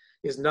patch,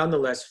 is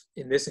nonetheless,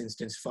 in this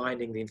instance,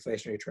 finding the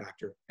inflationary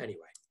attractor anyway.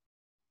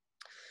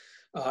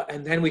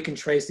 And then we can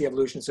trace the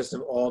evolution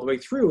system all the way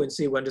through and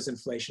see when does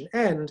inflation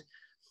end,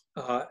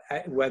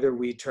 whether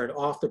we turn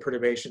off the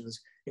perturbations,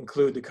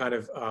 include the kind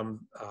of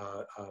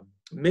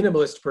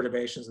minimalist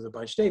perturbations of the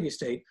bunch-Davies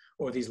state,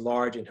 or these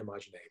large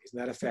inhomogeneities.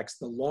 And that affects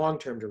the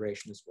long-term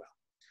duration as well.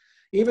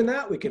 Even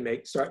that we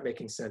can start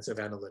making sense of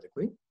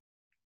analytically.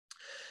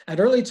 At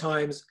early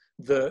times,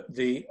 the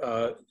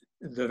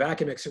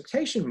vacuum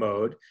excitation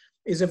mode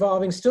is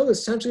evolving still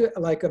essentially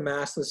like a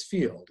massless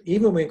field.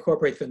 Even when we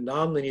incorporate the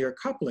nonlinear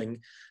coupling,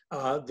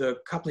 the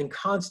coupling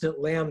constant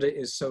lambda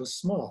is so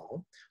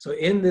small. So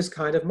in this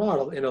kind of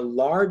model, in a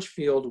large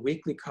field,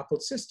 weakly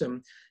coupled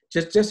system,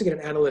 just to get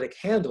an analytic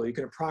handle, you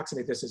can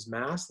approximate this as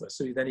massless.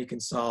 So then you can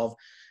solve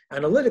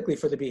analytically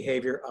for the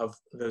behavior of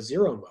the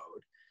zero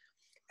mode.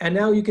 And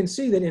now you can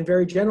see that in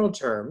very general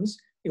terms,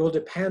 it will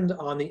depend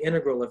on the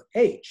integral of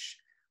h.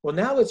 Well,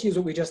 now let's use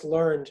what we just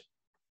learned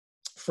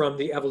from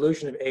the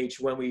evolution of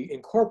h when we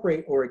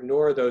incorporate or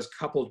ignore those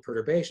coupled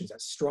perturbations,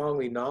 that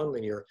strongly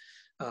nonlinear,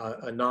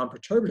 a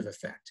non-perturbative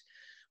effect.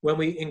 When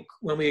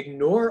we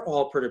ignore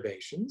all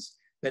perturbations,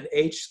 then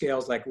h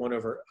scales like 1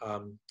 over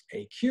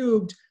a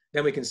cubed.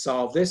 Then we can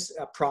solve this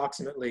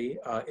approximately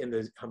in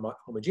the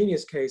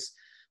homogeneous case.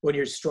 When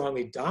you're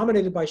strongly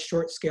dominated by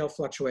short scale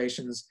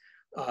fluctuations,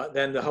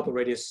 then the Hubble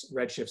radius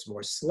redshifts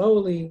more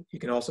slowly. You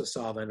can also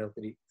solve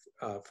analytically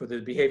for the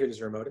behavior of the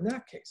zero mode in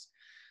that case.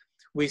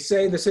 We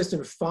say the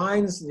system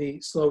finds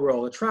the slow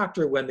roll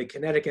attractor when the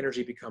kinetic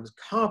energy becomes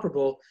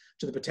comparable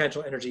to the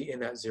potential energy in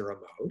that zero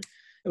mode.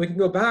 And we can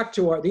go back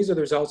to these are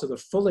the results of the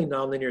fully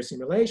nonlinear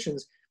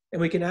simulations,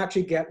 and we can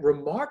actually get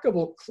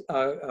remarkable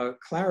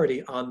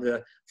clarity on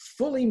the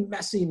fully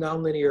messy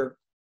nonlinear,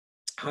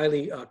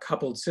 highly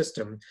coupled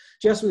system,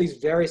 just with these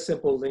very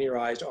simple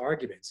linearized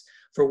arguments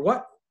for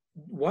what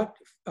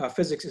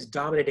physics is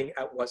dominating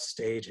at what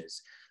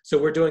stages. So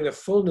we're doing a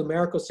full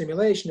numerical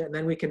simulation, and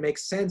then we can make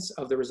sense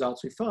of the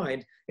results we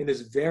find in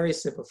this very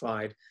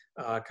simplified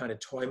kind of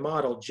toy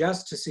model,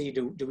 just to see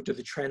do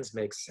the trends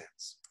make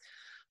sense.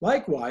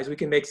 Likewise, we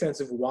can make sense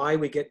of why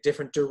we get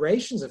different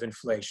durations of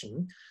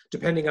inflation,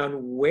 depending on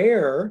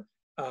where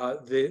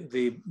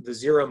the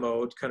zero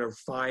mode kind of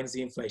finds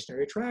the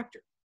inflationary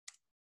attractor.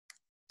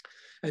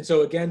 And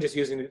so again, just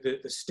using the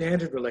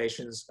standard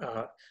relations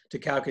to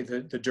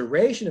calculate the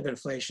duration of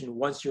inflation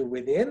once you're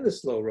within the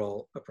slow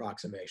roll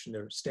approximation,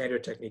 there are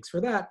standard techniques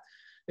for that.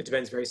 It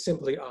depends very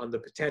simply on the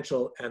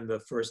potential and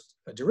the first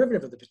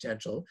derivative of the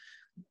potential,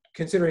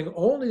 considering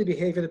only the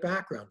behavior of the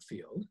background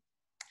field.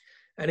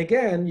 And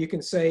again, you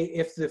can say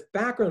if the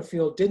background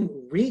field didn't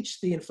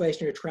reach the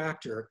inflationary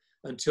attractor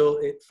until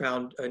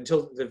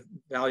the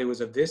value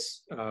was of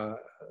this,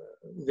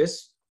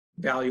 this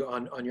value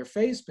on your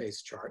phase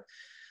space chart,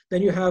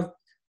 then you have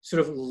sort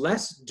of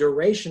less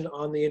duration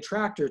on the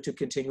attractor to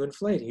continue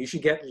inflating. You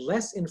should get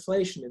less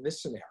inflation in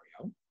this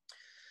scenario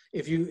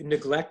if you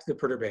neglect the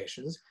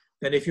perturbations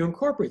than if you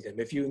incorporate them.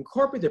 If you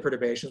incorporate the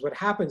perturbations, what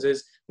happens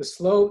is the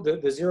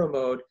zero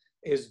mode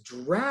is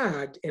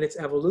dragged in its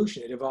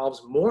evolution. It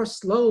evolves more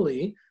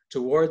slowly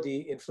toward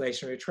the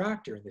inflationary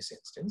attractor in this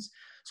instance.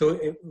 So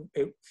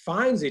it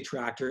finds the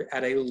attractor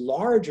at a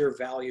larger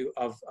value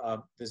of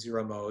the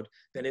zero mode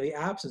than in the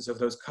absence of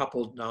those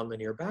coupled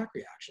nonlinear back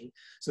reaction.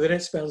 So that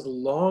it spends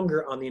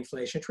longer on the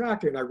inflation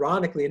attractor. And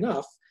ironically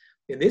enough,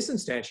 in this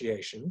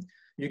instantiation,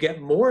 you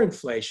get more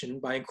inflation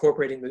by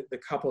incorporating the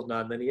coupled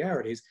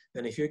nonlinearities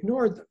than if you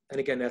ignored them. And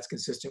again, that's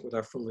consistent with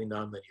our fully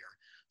nonlinear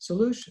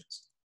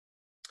solutions.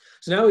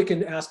 So now we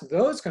can ask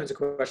those kinds of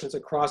questions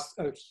across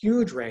a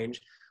huge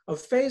range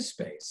of phase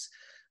space.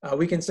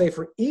 We can say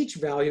for each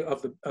value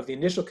of the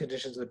initial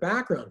conditions of the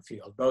background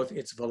field, both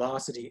its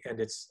velocity and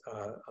its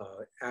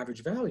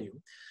average value,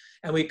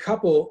 and we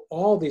couple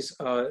all these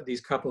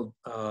coupled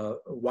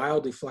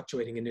wildly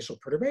fluctuating initial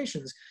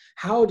perturbations,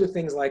 how do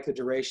things like the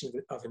duration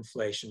of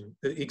inflation,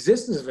 the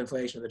existence of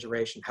inflation and the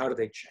duration, how do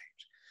they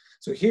change?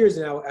 So here's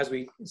now, as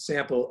we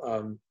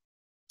sample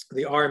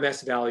the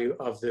RMS value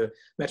of the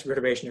metric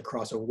perturbation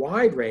across a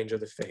wide range of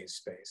the phase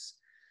space.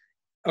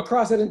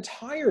 Across that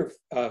entire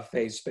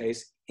phase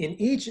space, in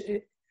each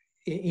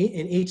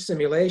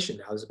simulation,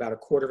 now there's about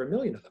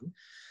 250,000 of them,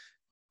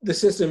 the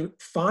system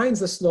finds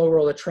the slow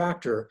roll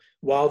attractor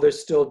while they're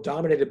still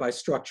dominated by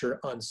structure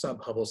on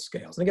sub-Hubble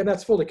scales. And again,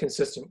 that's fully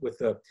consistent with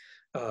the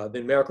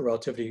numerical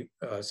relativity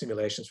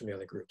simulations from the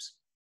other groups.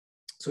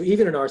 So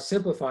even in our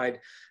simplified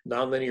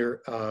nonlinear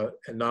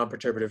and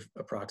non-perturbative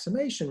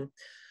approximation,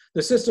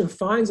 the system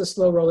finds a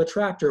slow roll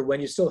attractor when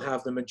you still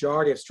have the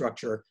majority of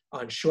structure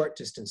on short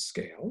distance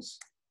scales.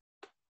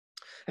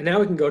 And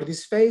now we can go to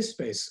these phase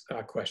space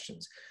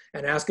questions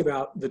and ask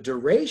about the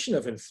duration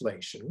of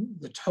inflation,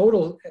 the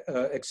total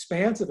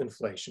expanse of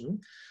inflation,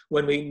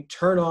 when we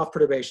turn off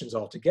perturbations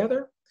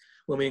altogether,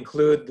 when we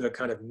include the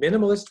kind of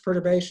minimalist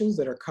perturbations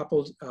that are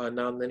coupled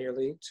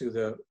nonlinearly to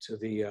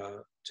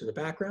the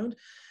background,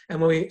 and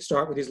when we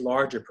start with these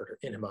larger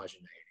inhomogeneities.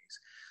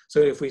 So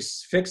if we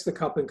fix the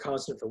coupling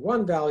constant for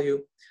one value,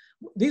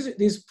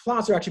 these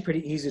plots are actually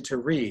pretty easy to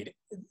read.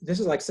 This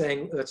is like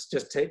saying, let's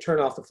just turn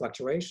off the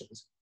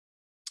fluctuations.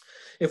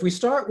 If we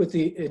start with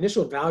the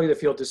initial value of the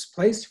field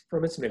displaced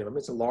from its minimum,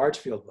 it's a large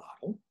field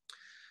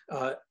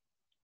model.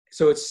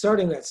 So it's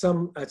starting at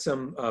some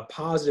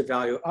positive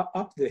value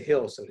up the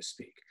hill, so to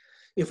speak.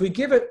 If we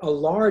give it a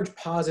large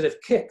positive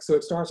kick, so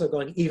it starts out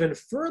going even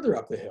further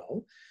up the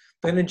hill,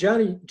 then in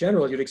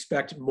general, you'd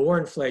expect more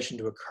inflation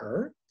to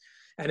occur.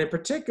 And in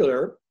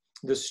particular,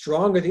 the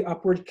stronger the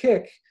upward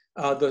kick,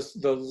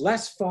 the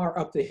less far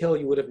up the hill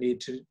you would have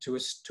needed to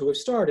have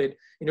started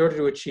in order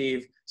to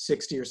achieve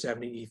 60 or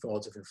 70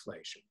 e-folds of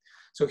inflation.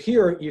 So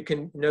here you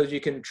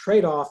can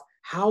trade off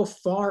how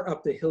far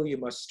up the hill you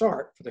must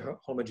start for the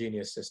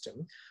homogeneous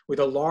system with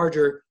a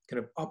larger kind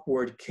of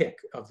upward kick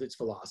of its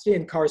velocity.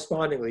 And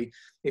correspondingly,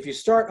 if you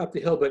start up the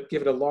hill but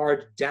give it a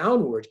large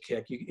downward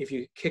kick, if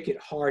you kick it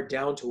hard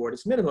down toward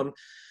its minimum,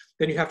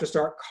 then you have to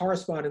start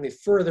correspondingly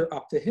further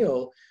up the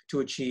hill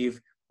to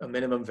achieve a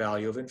minimum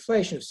value of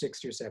inflation of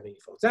 60 or 70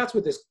 e-folds. That's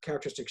what this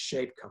characteristic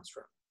shape comes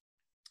from.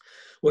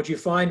 What you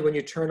find when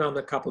you turn on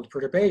the coupled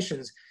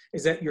perturbations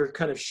is that you're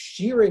kind of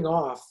shearing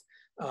off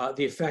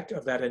the effect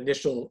of that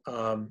initial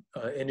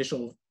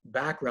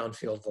background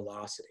field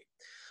velocity.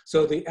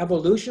 So the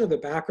evolution of the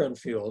background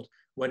field,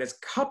 when it's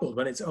coupled,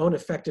 when its own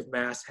effective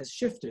mass has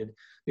shifted,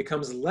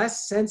 becomes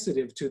less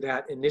sensitive to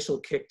that initial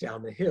kick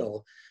down the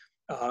hill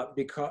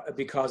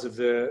because of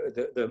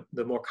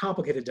the more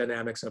complicated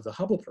dynamics of the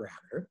Hubble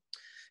parameter.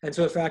 And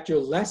so in fact, you're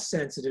less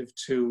sensitive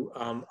to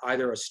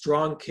either a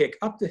strong kick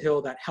up the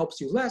hill that helps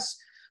you less,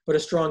 but a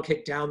strong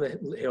kick down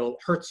the hill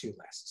hurts you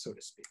less, so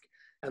to speak.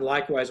 And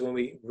likewise, when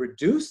we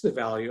reduce the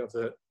value of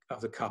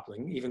the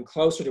coupling, even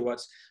closer to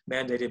what's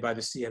mandated by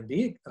the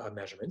CMB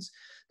measurements,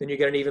 then you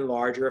get an even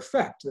larger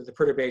effect, that the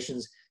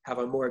perturbations have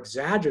a more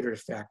exaggerated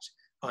effect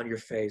on your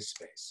phase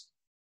space.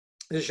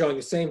 This is showing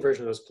the same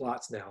version of those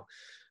plots now.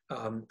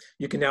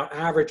 You can now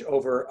average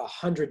over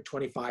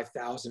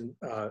 125,000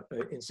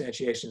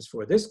 instantiations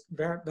for this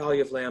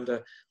value of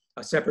lambda,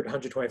 a separate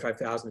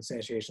 125,000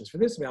 instantiations for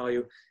this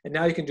value, and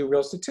now you can do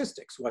real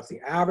statistics. What's the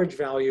average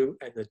value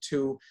and the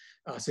two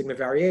sigma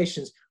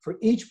variations for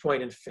each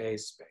point in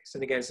phase space?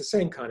 And again, it's the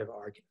same kind of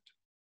argument,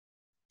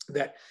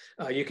 that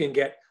you can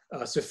get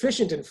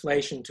sufficient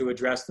inflation to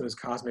address those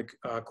cosmic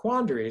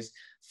quandaries,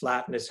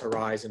 flatness,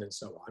 horizon, and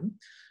so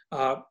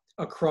on,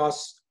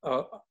 across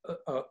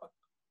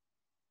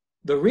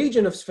the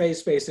region of phase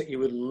space that you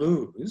would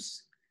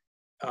lose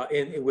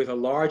with a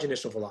large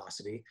initial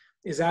velocity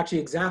is actually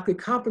exactly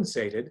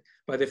compensated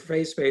by the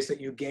phase space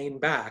that you gain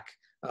back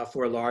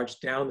for a large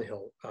down the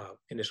hill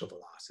initial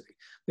velocity.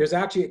 There's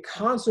actually a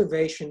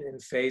conservation in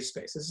phase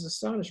space. This is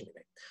astonishing to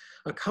me.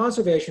 A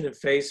conservation in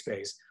phase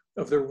space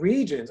of the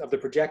regions of the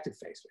projected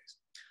phase space,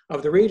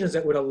 of the regions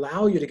that would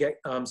allow you to get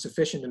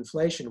sufficient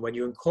inflation when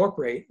you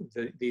incorporate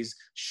these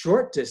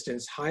short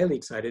distance, highly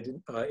excited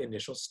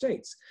initial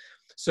states.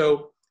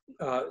 So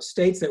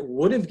states that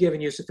would have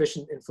given you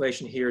sufficient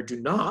inflation here do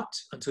not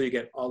until you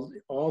get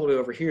all the way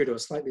over here to a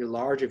slightly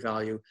larger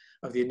value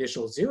of the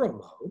initial zero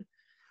mode.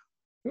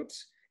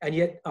 Oops. And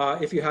yet,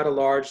 if you had a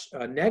large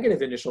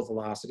negative initial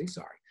velocity,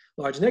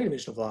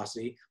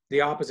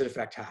 the opposite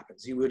effect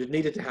happens. You would have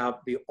needed to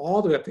be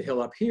all the way up the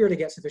hill up here to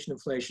get sufficient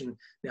inflation.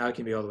 Now it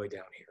can be all the way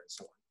down here and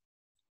so on.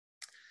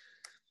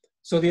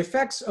 So the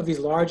effects of these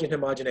large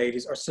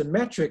inhomogeneities are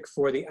symmetric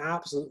for the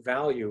absolute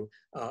value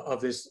of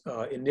this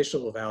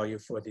initial value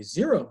for the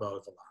zero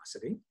mode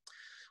velocity.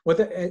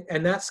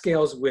 And that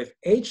scales with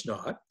h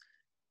naught.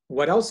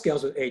 What else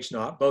scales with h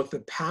naught? Both the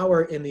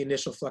power in the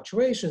initial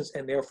fluctuations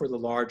and therefore the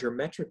larger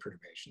metric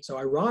perturbation. So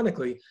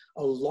ironically,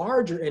 a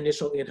larger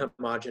initial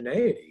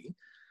inhomogeneity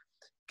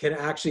can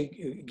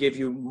actually give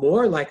you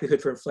more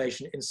likelihood for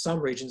inflation in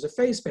some regions of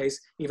phase space,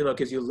 even though it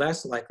gives you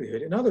less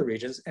likelihood in other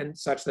regions, and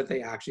such that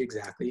they actually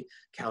exactly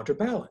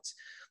counterbalance.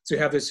 So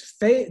you have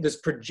this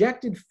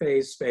projected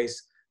phase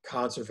space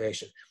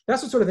conservation.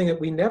 That's the sort of thing that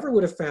we never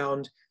would have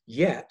found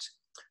yet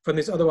from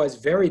these otherwise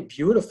very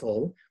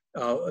beautiful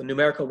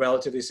numerical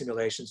relativity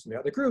simulations from the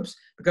other groups,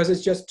 because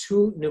it's just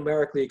too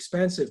numerically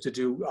expensive to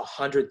do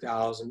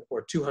 100,000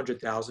 or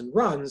 200,000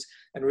 runs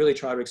and really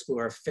try to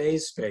explore a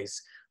phase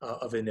space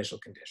of initial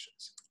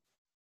conditions.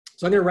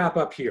 So I'm going to wrap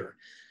up here.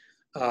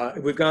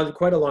 We've gone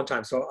quite a long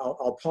time, so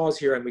I'll pause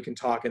here and we can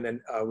talk, and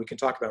then we can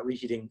talk about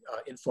reheating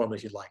informally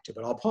if you'd like to,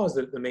 but I'll pause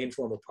the main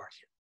formal part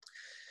here.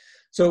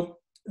 So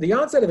the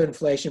onset of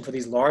inflation for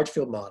these large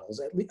field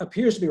models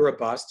appears to be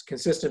robust,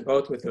 consistent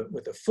both with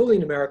the fully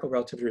numerical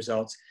relativity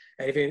results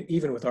and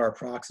even with our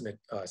approximate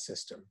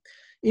system.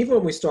 Even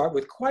when we start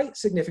with quite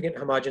significant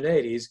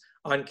homogeneities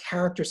on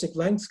characteristic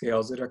length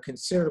scales that are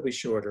considerably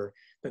shorter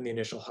than the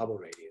initial Hubble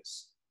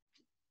radius.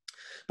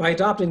 By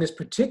adopting this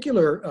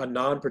particular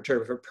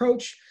non-perturbative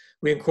approach,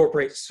 we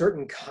incorporate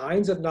certain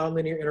kinds of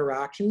nonlinear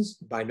interactions,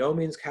 by no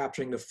means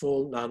capturing the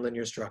full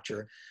nonlinear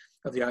structure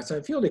of the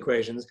Einstein field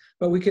equations,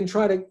 but we can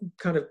try to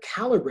kind of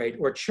calibrate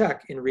or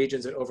check in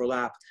regions that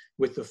overlap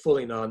with the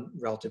fully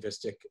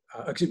non-relativistic,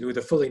 with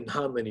the fully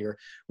nonlinear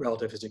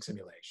relativistic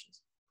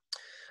simulations.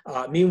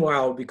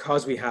 Meanwhile,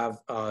 because we have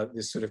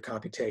this sort of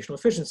computational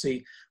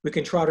efficiency, we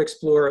can try to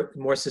explore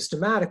more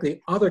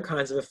systematically other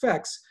kinds of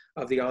effects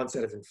of the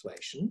onset of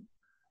inflation.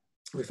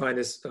 We find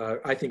this,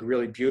 I think,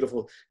 really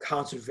beautiful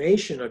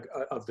conservation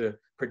of the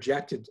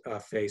projected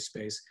phase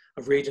space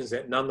of regions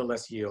that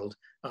nonetheless yield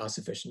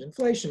sufficient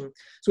inflation.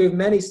 So we have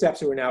many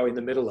steps that we're now in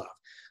the middle of.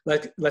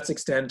 Let's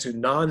extend to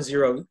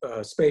non-zero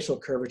spatial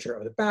curvature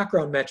of the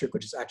background metric,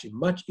 which is actually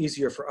much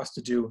easier for us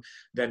to do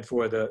than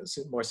for the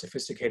more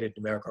sophisticated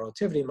numerical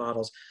relativity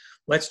models.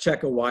 Let's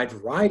check a wide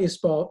variety of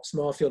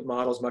small field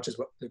models, much as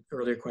what the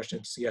earlier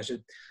question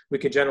suggested. We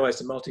could generalize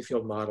to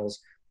multi-field models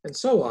and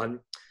so on.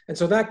 And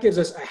so that gives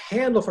us a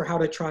handle for how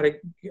to try to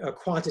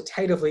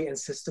quantitatively and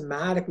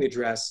systematically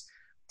address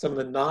some of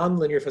the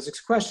nonlinear physics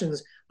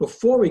questions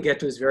before we get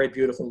to this very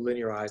beautiful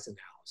linearized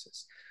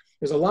analysis.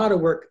 There's a lot of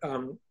work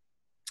on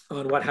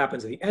what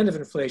happens at the end of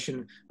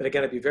inflation that,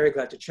 again, I'd be very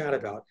glad to chat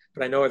about,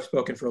 but I know I've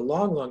spoken for a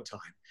long, long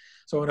time.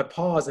 So I want to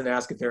pause and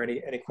ask if there are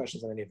any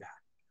questions on any of that.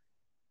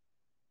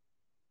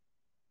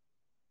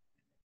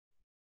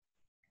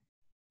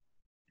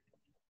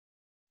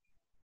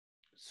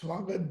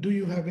 Swagat, do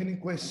you have any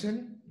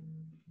question?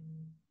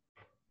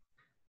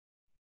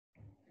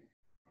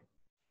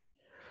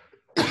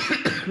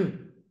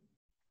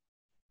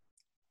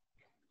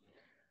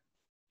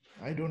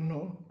 I don't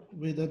know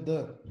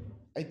whether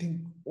I think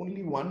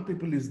only one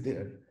people is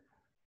there.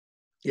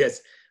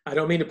 Yes, I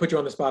don't mean to put you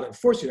on the spot and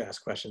force you to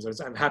ask questions.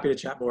 I'm happy to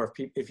chat more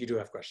if you do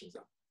have questions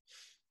though.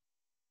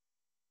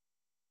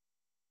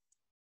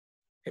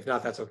 If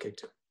not, that's okay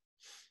too.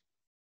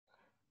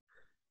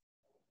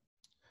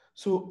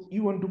 So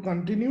you want to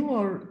continue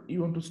or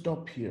you want to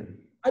stop here?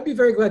 I'd be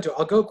very glad to.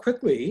 I'll go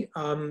quickly,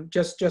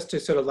 just to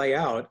sort of lay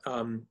out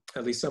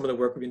at least some of the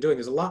work we've been doing.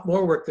 There's a lot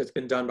more work that's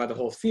been done by the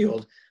whole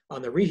field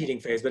on the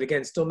reheating phase, but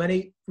again, still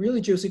many really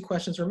juicy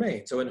questions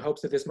remain. So in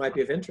hopes that this might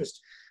be of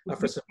interest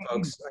for some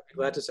folks, I'd be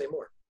glad to say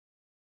more.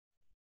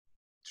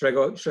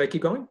 Should I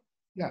keep going?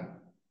 Yeah.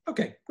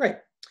 Okay, great.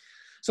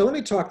 So let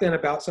me talk then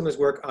about some of this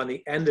work on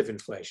the end of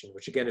inflation,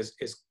 which again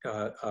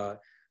involves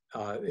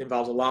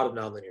a lot of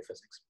nonlinear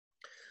physics.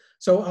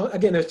 So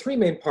again, there's three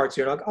main parts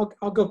here, and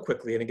I'll go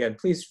quickly. And again,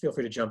 please feel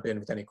free to jump in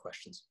with any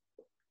questions.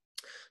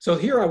 So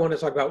here I want to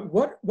talk about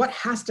what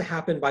has to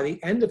happen by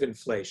the end of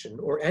inflation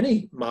or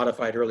any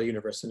modified early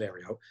universe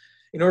scenario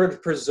in order to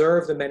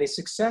preserve the many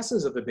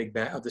successes of the Big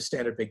Bang, of the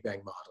standard Big Bang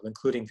model,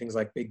 including things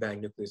like Big Bang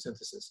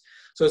nucleosynthesis.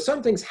 So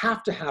some things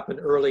have to happen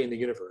early in the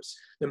universe,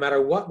 no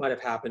matter what might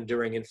have happened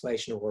during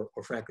inflation or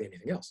frankly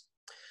anything else.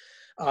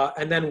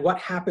 And then what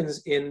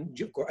happens in,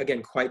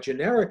 again, quite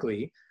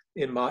generically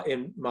in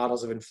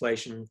models of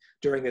inflation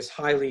during this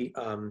highly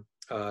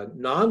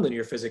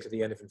nonlinear physics at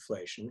the end of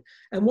inflation,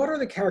 and what are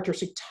the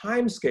characteristic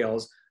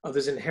timescales of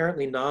these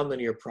inherently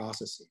nonlinear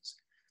processes.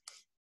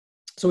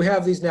 So we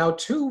have these now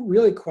two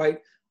really quite,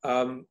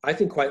 I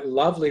think, quite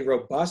lovely,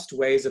 robust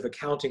ways of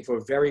accounting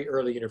for very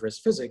early universe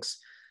physics.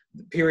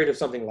 The period of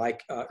something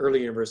like early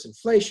universe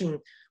inflation.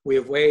 We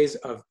have ways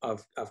of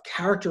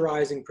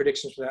characterizing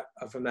predictions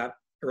from that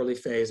early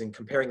phase and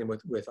comparing them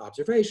with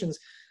observations.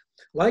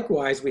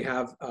 Likewise, we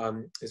have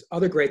this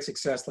other great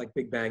success like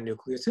Big Bang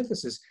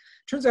nucleosynthesis.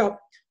 Turns out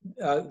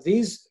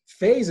these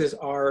phases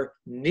are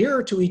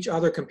nearer to each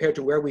other compared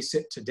to where we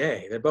sit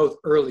today. They're both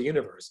early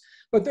universe,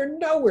 but they're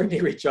nowhere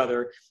near each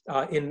other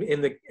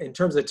in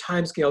terms of the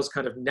timescales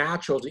kind of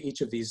natural to each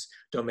of these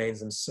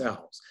domains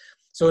themselves.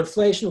 So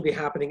inflation will be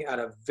happening at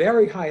a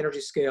very high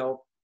energy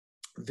scale,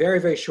 very,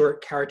 very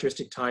short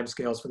characteristic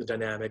timescales for the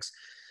dynamics.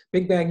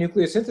 Big Bang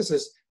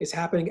nucleosynthesis is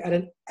happening at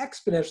an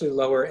exponentially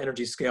lower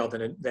energy scale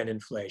than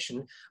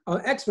inflation,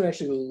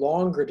 exponentially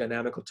longer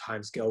dynamical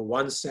time scale,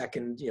 1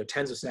 second,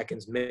 tens of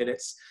seconds,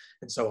 minutes,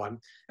 and so on.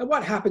 And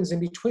what happens in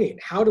between?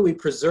 How do we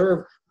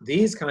preserve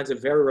these kinds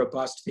of very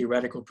robust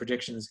theoretical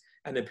predictions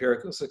and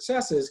empirical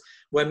successes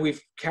when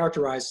we've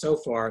characterized so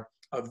far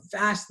a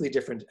vastly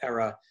different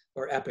era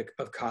or epoch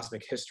of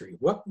cosmic history?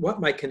 What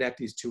might connect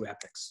these two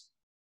epochs?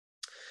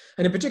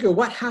 And in particular,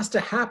 what has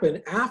to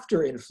happen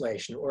after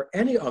inflation or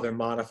any other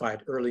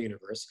modified early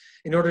universe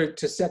in order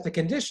to set the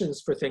conditions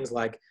for things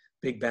like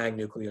Big Bang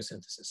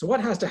nucleosynthesis? So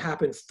what has to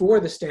happen for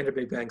the standard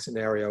Big Bang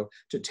scenario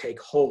to take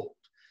hold?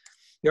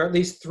 There are at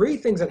least three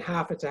things that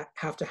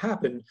have to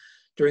happen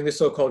during the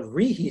so-called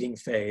reheating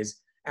phase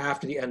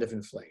after the end of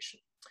inflation.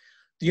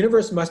 The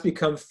universe must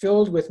become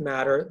filled with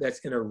matter that's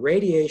in a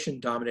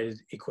radiation-dominated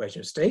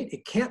equation state.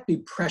 It can't be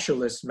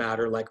pressureless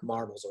matter like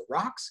marbles or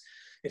rocks.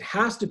 It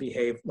has to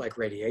behave like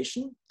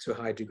radiation to a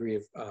high degree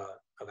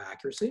of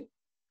accuracy.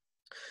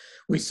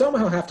 We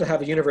somehow have to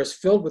have a universe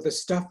filled with the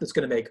stuff that's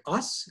going to make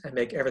us and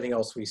make everything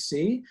else we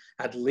see,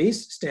 at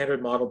least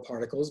standard model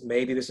particles.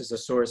 Maybe this is a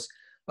source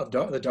of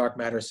the dark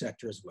matter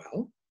sector as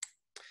well.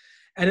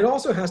 And it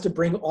also has to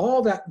bring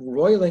all that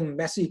roiling,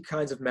 messy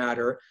kinds of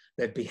matter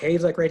that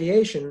behaves like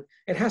radiation.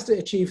 It has to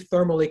achieve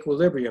thermal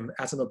equilibrium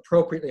at some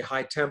appropriately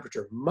high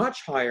temperature,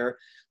 much higher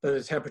than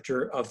the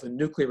temperature of the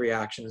nuclear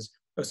reactions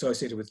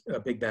associated with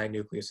Big Bang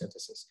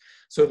nucleosynthesis.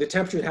 So the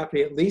temperature would have to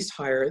be at least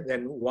higher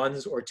than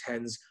 1s or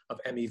 10s of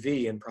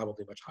MeV and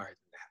probably much higher than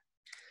that.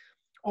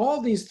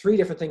 All these three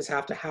different things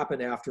have to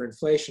happen after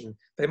inflation.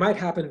 They might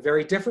happen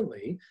very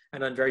differently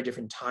and on very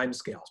different time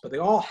scales, but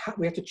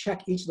we have to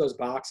check each of those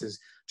boxes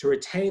to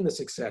retain the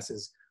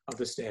successes of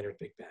the standard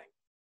Big Bang.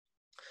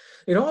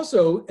 It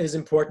also is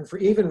important for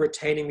even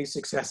retaining these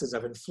successes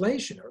of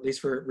inflation, or at least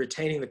for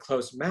retaining the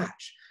close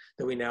match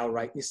that we now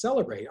rightly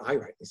celebrate, I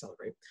rightly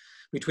celebrate,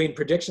 between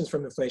predictions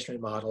from inflationary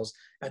models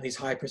and these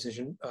high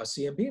precision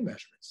CMB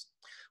measurements.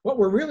 What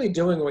we're really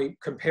doing when we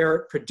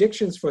compare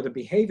predictions for the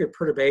behavior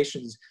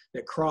perturbations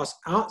that cross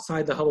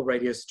outside the Hubble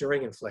radius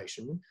during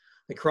inflation,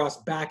 they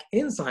cross back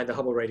inside the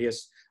Hubble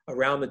radius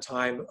around the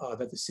time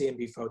that the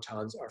CMB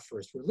photons are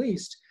first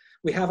released,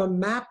 we have a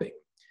mapping.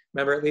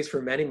 Remember, at least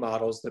for many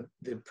models,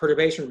 the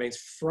perturbation remains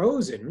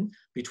frozen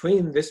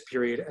between this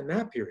period and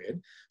that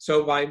period.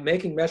 So by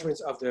making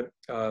measurements of the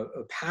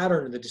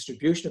pattern and the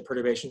distribution of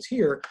perturbations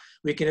here,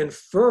 we can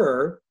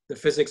infer the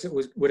physics that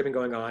would have been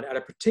going on at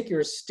a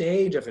particular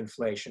stage of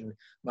inflation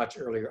much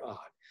earlier on.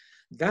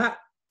 That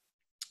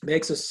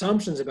makes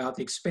assumptions about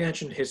the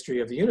expansion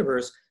history of the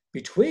universe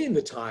between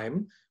the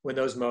time when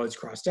those modes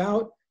crossed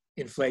out,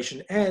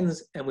 inflation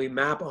ends, and we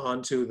map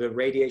onto the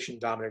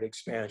radiation-dominated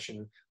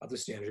expansion of the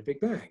standard Big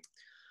Bang.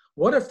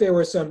 What if there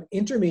was some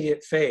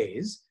intermediate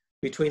phase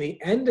between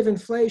the end of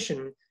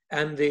inflation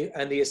and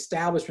the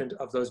establishment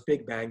of those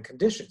Big Bang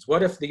conditions?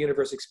 What if the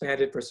universe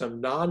expanded for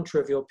some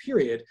non-trivial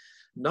period,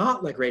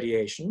 not like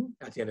radiation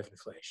at the end of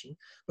inflation,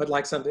 but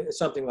like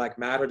something like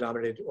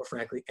matter-dominated or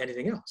frankly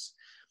anything else?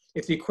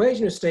 If the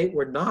equation of state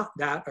were not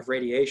that of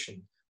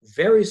radiation,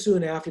 very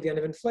soon after the end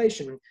of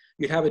inflation,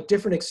 you'd have a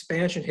different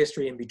expansion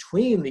history in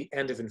between the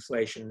end of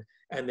inflation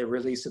and the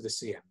release of the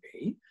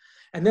CMB.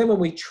 And then when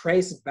we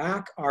trace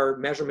back our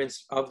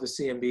measurements of the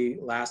CMB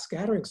last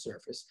scattering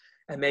surface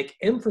and make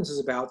inferences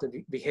about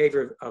the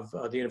behavior of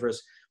the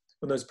universe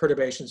when those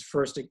perturbations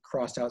first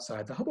crossed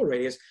outside the Hubble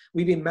radius,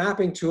 we'd be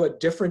mapping to a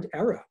different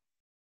era.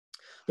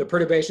 The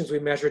perturbations we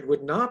measured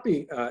would not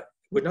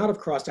have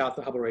crossed out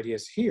the Hubble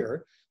radius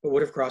here, but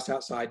would have crossed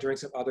outside during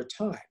some other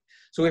time.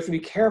 So we have to be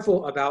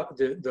careful about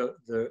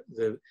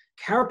the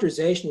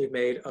characterization we've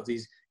made of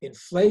these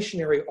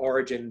inflationary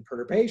origin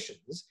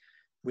perturbations.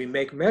 We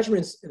make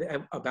measurements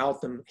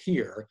about them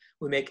here.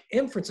 We make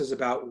inferences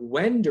about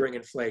when during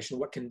inflation,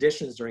 what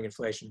conditions during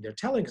inflation they're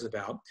telling us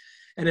about.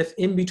 And if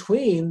in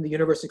between the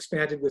universe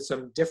expanded with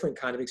some different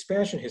kind of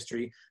expansion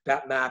history,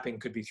 that mapping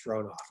could be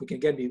thrown off. We can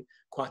again be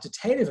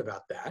quantitative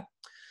about that.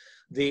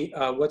 The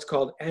what's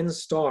called n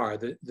star,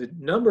 the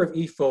number of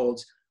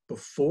E-folds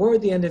before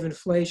the end of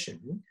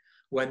inflation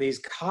when these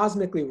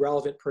cosmically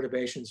relevant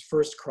perturbations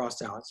first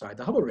crossed outside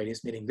the Hubble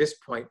radius, meaning this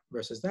point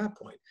versus that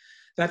point.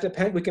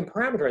 We can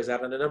parameterize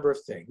that on a number of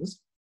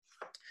things.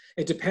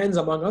 It depends,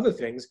 among other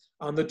things,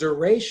 on the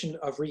duration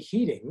of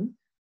reheating,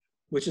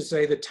 which is,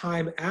 say, the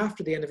time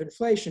after the end of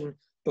inflation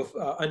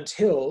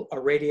until a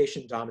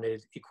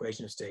radiation-dominated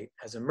equation of state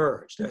has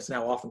emerged. That's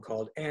now often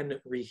called N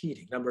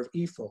reheating, number of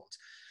E-folds,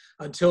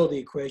 until the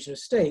equation of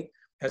state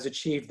has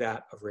achieved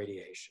that of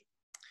radiation.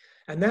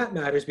 And that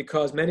matters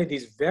because many of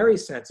these very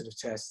sensitive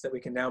tests that we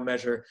can now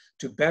measure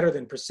to better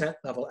than percent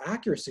level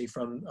accuracy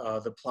from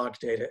the Planck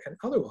data and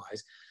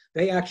otherwise,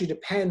 they actually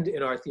depend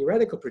in our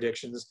theoretical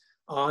predictions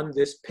on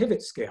this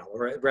pivot scale,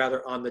 or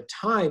rather on the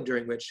time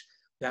during which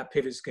that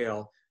pivot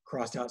scale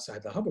crossed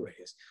outside the Hubble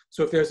radius.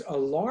 So if there's a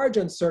large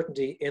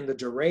uncertainty in the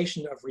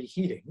duration of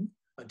reheating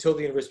until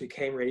the universe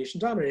became radiation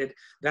dominated,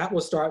 that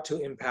will start to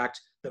impact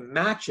the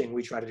matching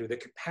we try to do, the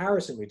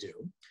comparison we do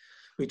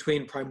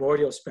between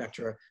primordial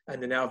spectra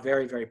and the now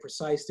very, very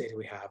precise data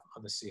we have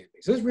on the CMB.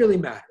 So this really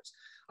matters.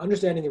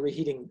 Understanding the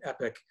reheating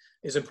epoch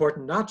is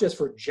important not just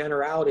for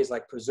generalities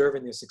like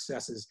preserving the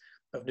successes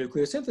of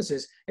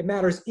nucleosynthesis, it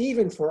matters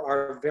even for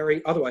our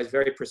otherwise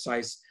very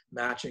precise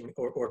matching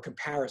or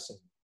comparison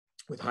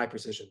with high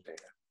precision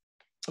data.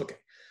 Okay,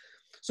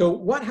 so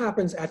what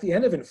happens at the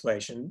end of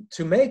inflation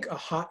to make a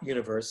hot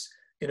universe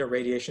in a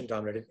radiation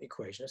dominated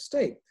equation of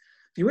state?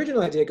 The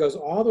original idea goes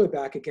all the way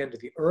back again to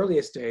the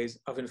earliest days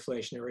of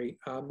inflationary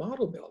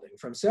model building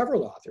from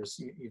several authors.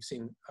 You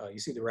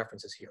see the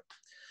references here.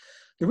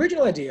 The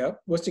original idea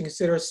was to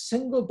consider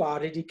single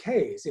body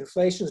decays.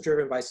 Inflation is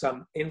driven by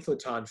some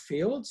inflaton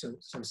field, some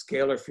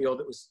scalar field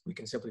that we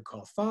can simply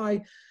call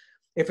phi.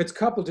 If it's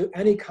coupled to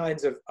any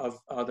kinds of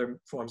other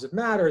forms of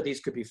matter, these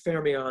could be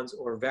fermions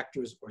or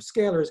vectors or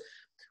scalars,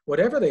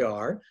 whatever they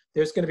are,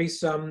 there's going to be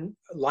some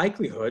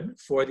likelihood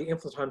for the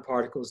inflaton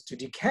particles to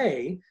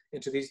decay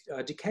into these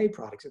decay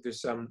products if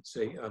there's some,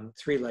 say,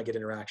 three-legged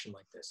interaction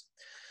like this.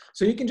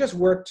 So you can just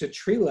work to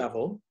tree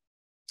level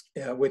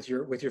with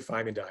your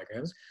Feynman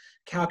diagrams,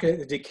 calculate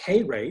the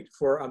decay rate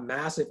for a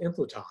massive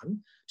inflaton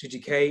to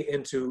decay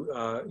into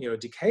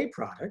decay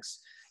products.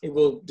 It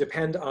will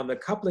depend on the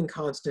coupling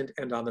constant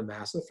and on the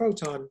mass of the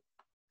photon.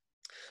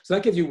 So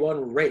that gives you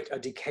one rate, a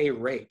decay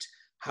rate.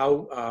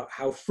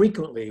 How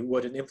frequently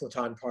would an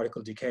inflaton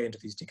particle decay into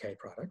these decay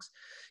products?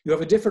 You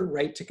have a different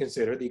rate to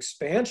consider, the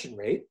expansion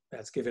rate,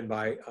 that's given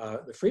by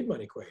the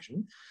Friedmann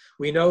equation.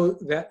 We know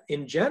that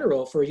in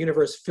general, for a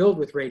universe filled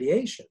with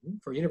radiation,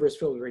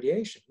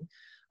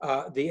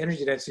 the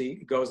energy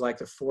density goes like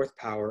the fourth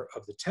power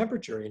of the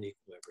temperature in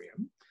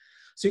equilibrium.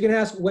 So you can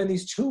ask when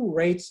these two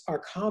rates are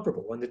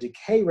comparable, when the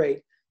decay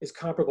rate is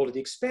comparable to the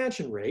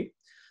expansion rate,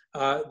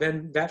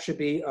 then that should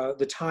be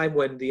the time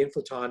when the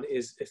inflaton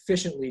is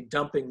efficiently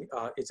dumping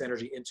its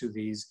energy into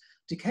these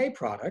decay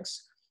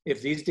products.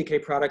 If these decay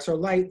products are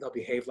light, they'll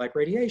behave like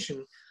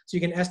radiation, so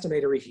you can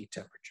estimate a reheat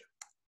temperature.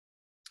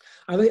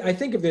 I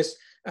think of this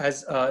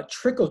as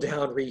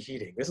trickle-down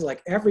reheating. This is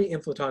like every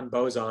inflaton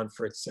boson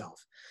for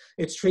itself.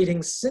 It's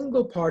treating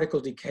single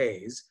particle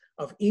decays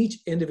of each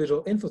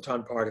individual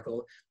inflaton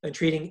particle and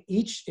treating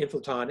each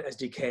inflaton as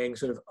decaying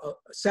sort of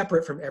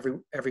separate from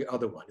every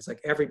other one. It's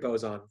like every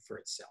boson for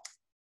itself.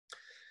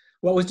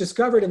 What was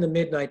discovered in the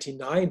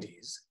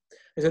mid-1990s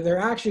is that there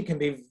actually can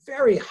be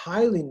very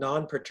highly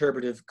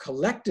non-perturbative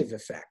collective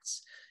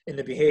effects in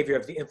the behavior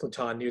of the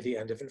inflaton near the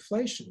end of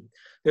inflation.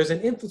 There's an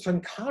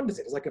inflaton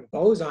condensate. It's like a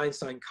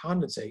Bose-Einstein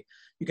condensate.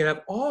 You can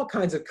have all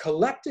kinds of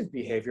collective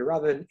behavior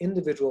rather than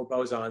individual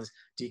bosons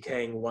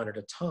decaying one at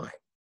a time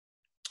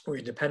or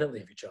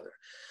independently of each other.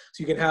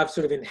 So you can have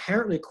sort of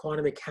inherently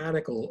quantum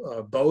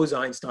mechanical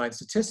Bose-Einstein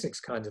statistics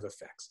kinds of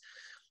effects.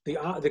 The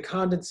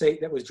condensate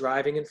that was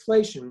driving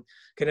inflation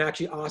can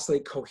actually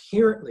oscillate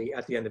coherently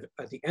at the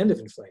end of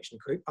inflation,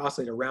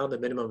 oscillate around the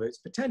minimum of its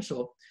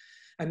potential,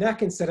 and that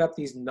can set up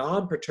these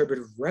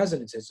non-perturbative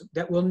resonances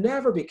that will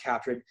never be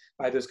captured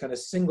by those kind of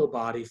single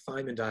body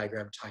Feynman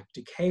diagram type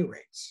decay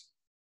rates.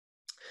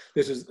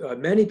 This is,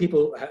 many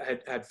people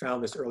had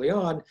found this early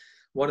on.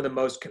 One of the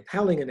most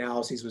compelling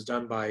analyses was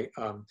done by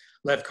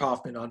Lev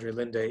Kaufman, Andrei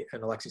Linde,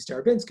 and Alexei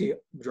Starobinsky,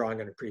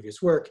 drawing on a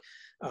previous work.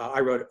 I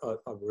wrote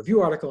a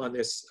review article on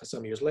this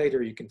some years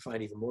later. You can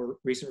find even more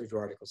recent review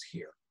articles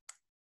here.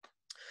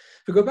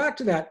 If we go back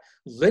to that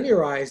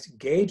linearized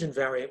gauge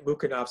invariant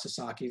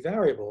Mukhanov-Sasaki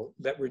variable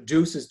that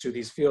reduces to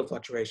these field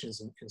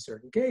fluctuations in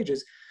certain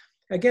gauges,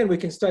 again, we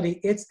can study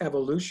its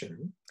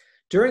evolution.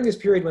 During this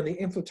period when the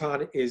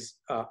inflaton is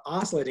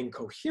oscillating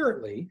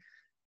coherently,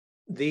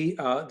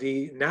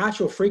 the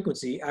natural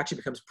frequency actually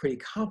becomes pretty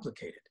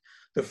complicated.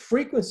 The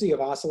frequency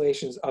of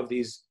oscillations of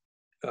these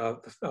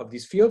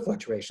field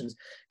fluctuations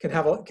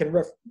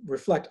can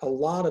reflect a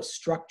lot of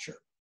structure.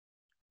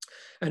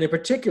 And in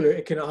particular,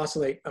 it can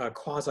oscillate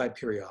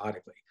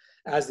quasi-periodically.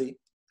 As the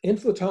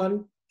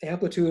inflaton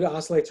amplitude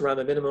oscillates around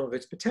the minimum of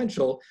its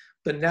potential,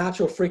 the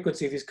natural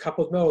frequency of these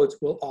coupled modes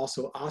will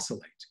also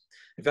oscillate.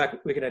 In fact,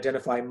 we can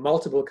identify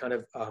multiple kind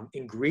of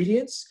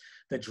ingredients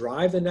that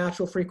drive the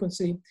natural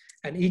frequency,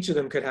 and each of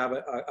them could have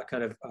a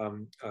kind of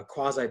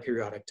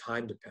quasi-periodic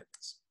time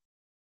dependence.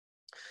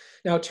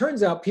 Now, it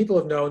turns out people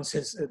have known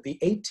since the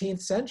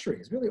 18th century,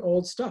 it's really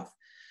old stuff,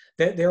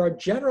 that there are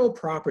general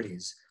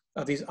properties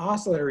of these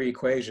oscillatory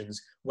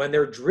equations when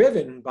they're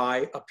driven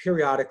by a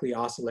periodically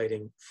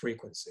oscillating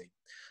frequency.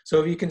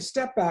 So if you can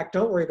step back,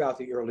 don't worry about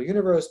the early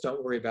universe,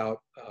 don't worry about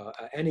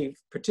any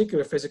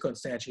particular physical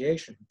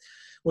instantiation.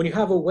 When you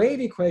have a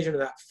wave equation of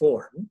that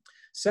form,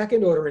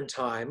 second order in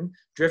time,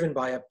 driven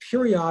by a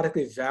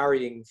periodically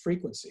varying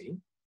frequency,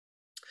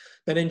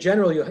 then in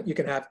general, you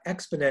can have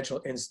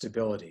exponential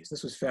instabilities.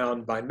 This was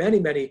found by many,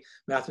 many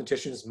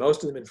mathematicians,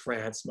 most of them in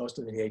France, most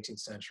of them in the 18th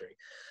century.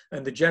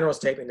 And the general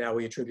statement now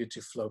we attribute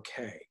to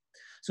Floquet.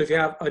 So if you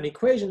have an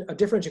equation, a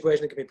differential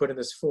equation that can be put in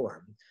this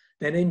form,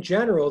 then in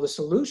general, the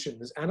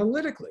solutions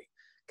analytically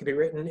can be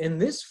written in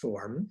this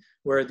form,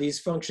 where these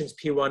functions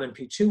P1 and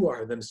P2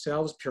 are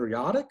themselves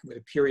periodic, with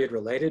a period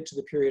related to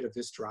the period of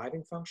this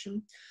driving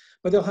function.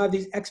 But they'll have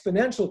these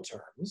exponential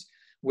terms,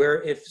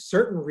 where if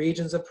certain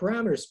regions of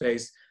parameter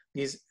space,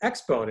 these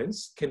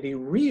exponents can be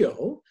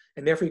real,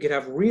 and therefore you could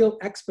have real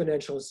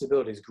exponential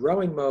instabilities,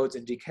 growing modes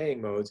and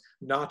decaying modes,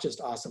 not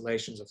just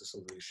oscillations of the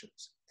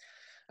solutions.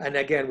 And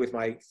again, with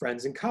my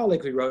friends and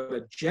colleagues, we wrote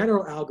a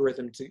general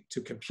algorithm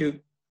to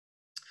compute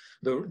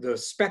the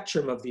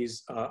spectrum of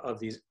these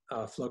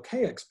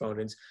Floquet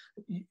exponents.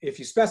 If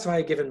you specify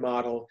a given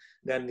model,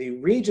 then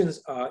the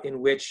regions in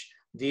which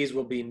these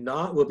will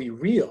be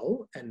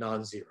real and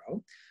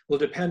non-zero will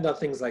depend on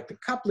things like the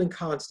coupling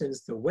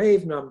constants, the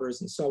wave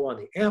numbers, and so on,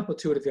 the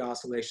amplitude of the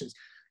oscillations.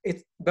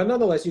 But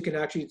nonetheless, you can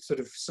actually sort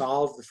of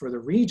solve for the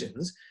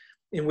regions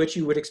in which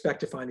you would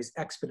expect to find these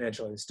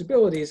exponential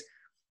instabilities.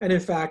 And in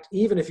fact,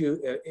 even if you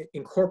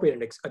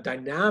incorporate a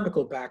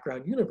dynamical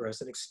background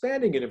universe, an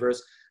expanding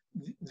universe,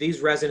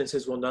 these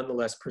resonances will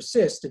nonetheless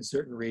persist in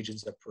certain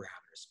regions of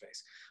parameter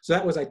space. So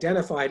that was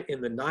identified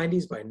in the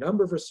 90s by a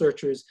number of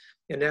researchers.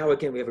 And now,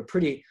 again, we have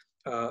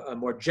a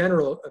more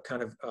general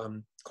kind of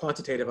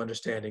quantitative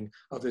understanding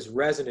of this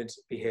resonance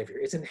behavior.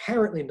 It's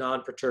inherently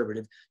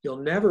non-perturbative. You'll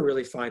never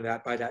really find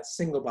that by that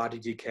single body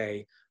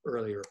decay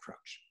earlier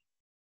approach.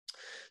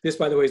 This,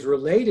 by the way, is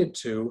related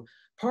to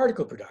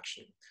particle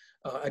production.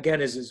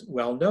 Again, as is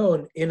well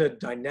known, in a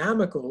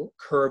dynamical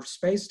curved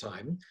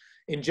spacetime,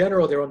 in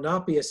general, there will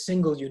not be a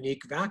single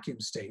unique vacuum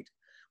state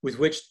with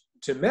which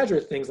to measure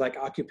things like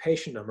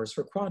occupation numbers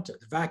for quanta.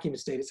 The vacuum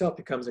state itself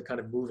becomes a kind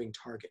of moving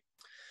target.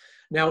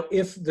 Now,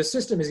 if the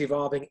system is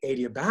evolving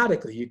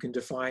adiabatically, you can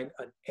define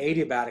an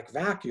adiabatic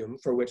vacuum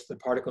for which the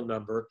particle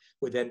number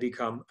would then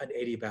become an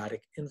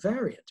adiabatic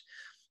invariant.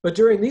 But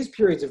during these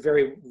periods of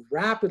very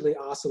rapidly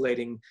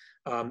oscillating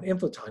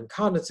inflaton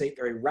condensate,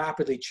 very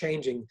rapidly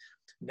changing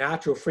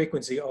natural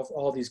frequency of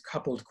all these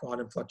coupled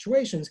quantum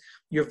fluctuations,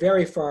 you're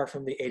very far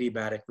from the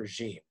adiabatic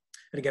regime.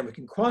 And again, we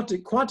can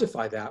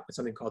quantify that with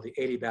something called the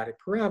adiabatic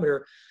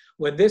parameter.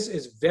 When this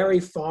is very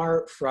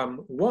far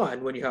from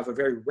 1, when you have a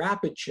very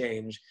rapid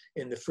change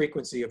in the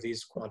frequency of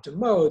these quantum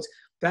modes,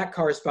 that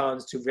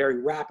corresponds to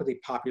very rapidly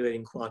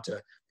populating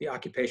quanta. The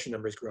occupation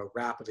numbers grow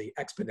rapidly,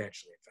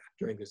 exponentially, in fact,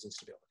 during those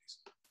instabilities.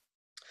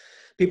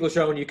 People have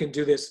shown you can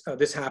do this.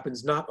 This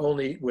happens not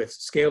only with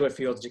scalar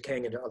fields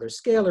decaying into other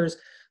scalars,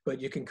 but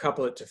you can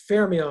couple it to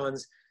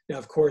fermions. Now,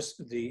 of course,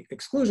 the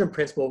exclusion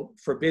principle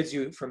forbids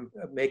you from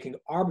making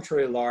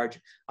arbitrarily large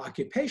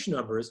occupation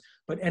numbers,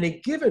 but for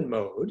any given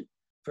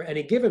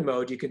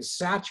mode, you can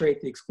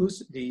saturate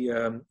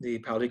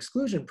the Pauli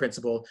exclusion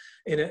principle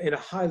in a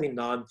highly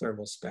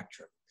non-thermal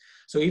spectrum.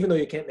 So even though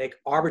you can't make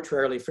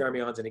arbitrarily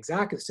fermions in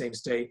exactly the same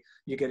state,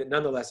 you get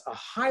nonetheless a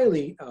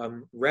highly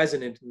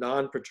resonant,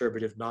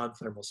 non-perturbative,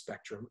 non-thermal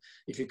spectrum.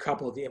 If you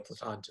couple the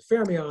inflaton to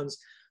fermions,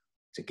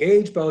 to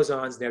gauge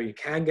bosons, now you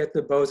can get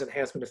the Bose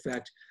enhancement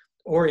effect,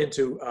 or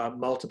into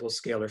multiple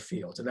scalar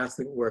fields. And that's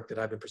the work that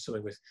I've been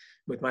pursuing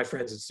with my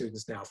friends and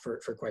students now for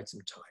quite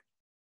some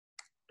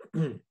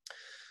time.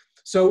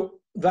 So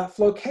that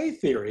Floquet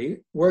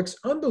theory works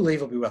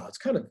unbelievably well. It's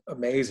kind of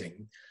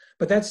amazing,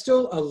 but that's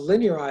still a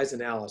linearized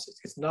analysis.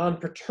 It's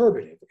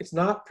non-perturbative. It's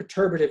not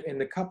perturbative in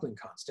the coupling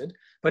constant,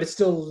 but it's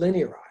still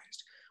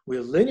linearized. We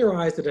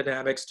linearize the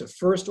dynamics to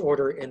first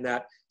order in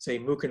that, say,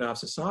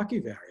 Mukhanov-Sasaki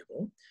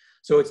variable.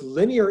 So it's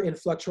linear in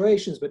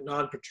fluctuations, but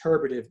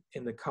non-perturbative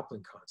in the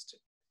coupling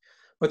constant.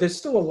 But there's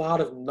still a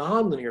lot of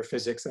nonlinear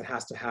physics that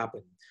has to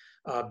happen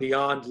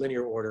beyond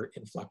linear order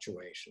in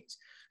fluctuations.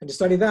 And to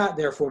study that,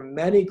 therefore,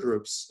 many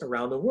groups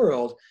around the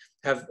world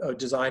have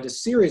designed a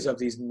series of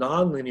these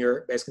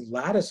nonlinear, basically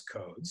lattice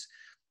codes,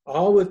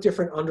 all with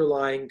different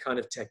underlying kind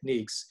of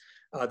techniques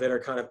that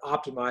are kind of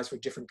optimized for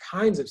different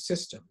kinds of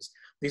systems.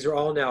 These are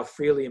all now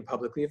freely and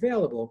publicly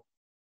available,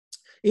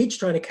 each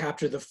trying to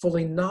capture the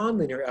fully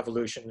nonlinear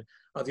evolution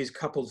of these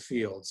coupled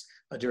fields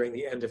during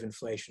the end of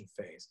inflation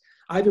phase.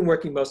 I've been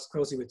working most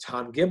closely with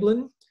Tom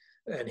Giblin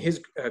and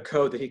his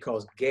code that he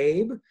calls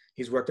GABE.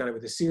 He's worked on it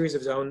with a series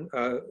of his own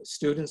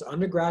students,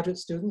 undergraduate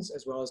students,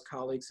 as well as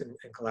colleagues and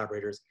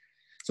collaborators.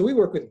 So we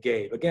work with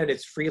GABE. Again,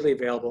 it's freely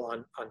available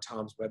on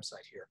Tom's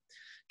website here.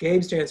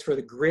 GABE stands for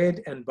the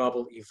Grid and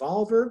Bubble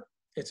Evolver.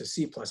 It's a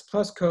C++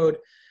 code.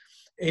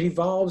 it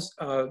evolves,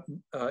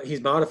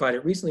 he's modified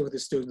it recently with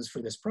his students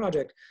for this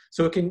project,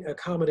 so it can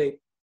accommodate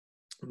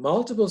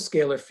multiple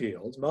scalar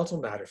fields, multiple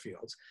matter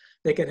fields.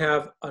 They can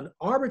have an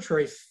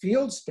arbitrary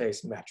field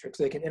space metrics.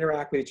 They can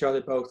interact with each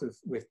other both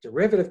with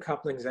derivative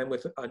couplings and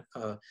with an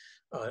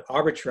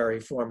arbitrary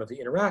form of the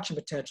interaction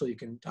potential you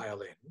can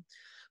dial in.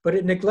 But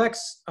it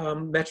neglects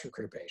metric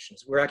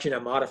perturbations. We're actually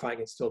now modifying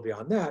it still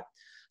beyond that.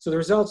 So the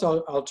results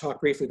I'll talk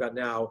briefly about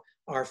now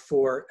are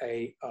for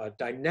a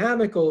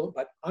dynamical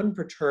but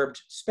unperturbed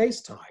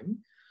space-time,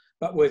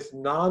 but with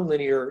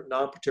nonlinear,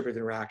 non-perturbative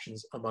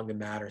interactions among the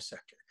matter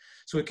sector.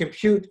 So we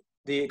compute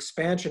the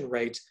expansion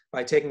rate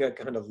by taking a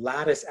kind of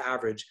lattice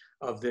average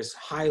of this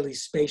highly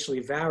spatially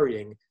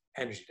varying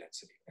energy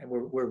density. And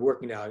we're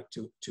working now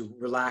to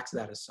relax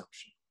that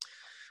assumption.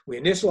 We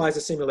initialize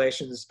the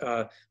simulations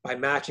by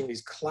matching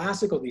these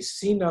classical, these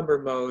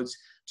C-number modes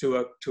to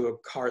a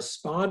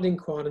corresponding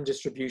quantum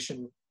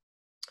distribution.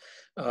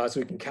 So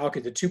we can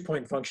calculate the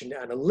two-point function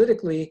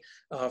analytically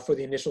for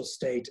the initial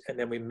state, and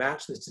then we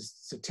match the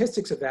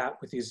statistics of that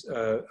with these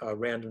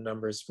random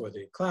numbers for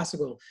the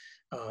classical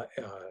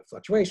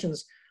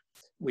fluctuations.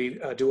 We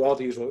do all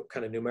the usual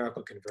kind of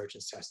numerical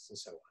convergence tests and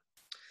so on.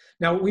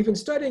 Now, we've been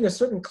studying a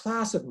certain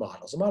class of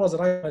models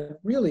that I find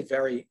really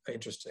very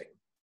interesting.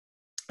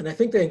 And I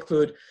think they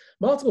include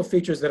multiple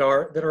features that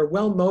are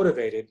well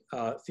motivated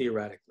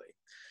theoretically.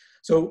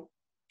 So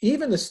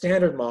even the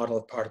standard model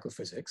of particle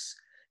physics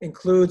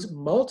includes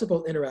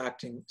multiple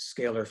interacting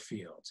scalar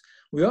fields.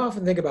 We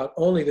often think about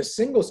only the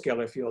single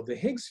scalar field, the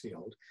Higgs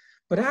field,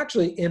 but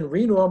actually in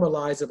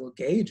renormalizable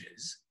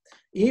gauges,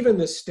 even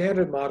the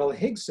standard model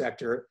Higgs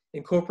sector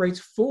incorporates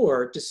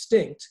 4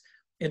 distinct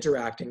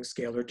interacting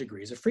scalar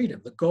degrees of freedom.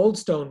 The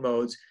Goldstone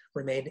modes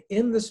remain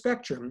in the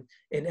spectrum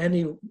in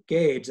any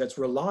gauge that's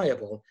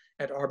reliable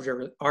at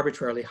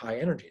arbitrarily high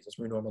energies. It's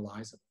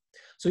renormalizable.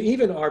 So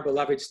even our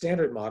beloved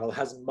standard model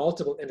has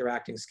multiple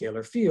interacting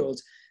scalar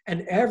fields,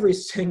 and every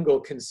single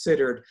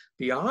considered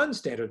beyond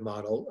standard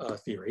model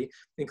theory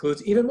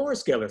includes even more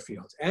scalar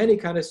fields. Any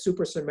kind of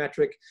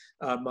supersymmetric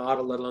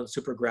model, let alone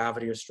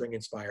supergravity or string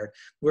inspired,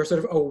 we're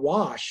sort of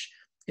awash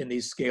in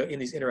these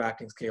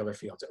interacting scalar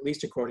fields, at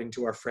least according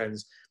to our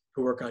friends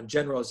who work on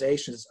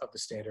generalizations of the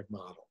standard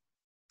model.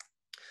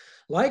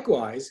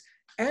 Likewise,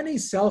 any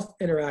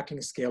self-interacting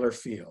scalar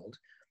field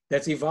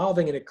that's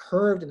evolving in a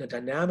curved and a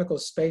dynamical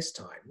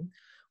space-time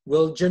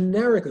will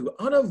generically,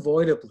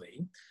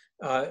 unavoidably,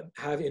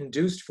 have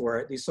induced for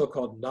it these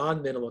so-called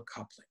non-minimal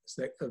couplings,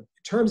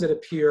 terms that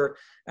appear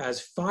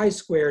as phi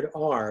squared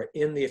r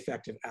in the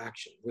effective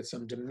action with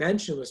some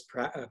dimensionless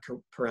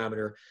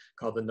parameter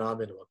called the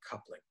non-minimal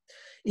coupling.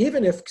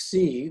 Even if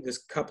C, this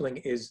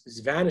coupling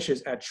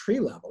vanishes at tree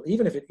level,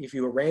 even if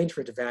you arrange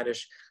for it to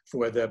vanish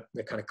for the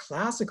kind of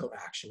classical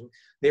action,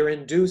 they're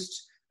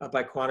induced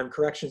by quantum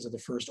corrections of the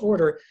first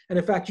order. And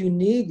in fact, you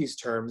need these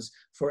terms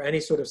for any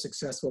sort of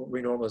successful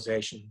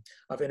renormalization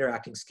of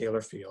interacting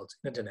scalar fields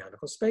in a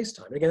dynamical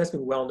spacetime. And again, that's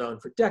been well known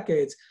for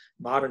decades.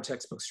 Modern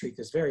textbooks treat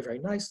this very, very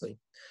nicely.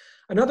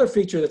 Another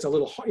feature that's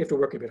you have to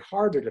work a bit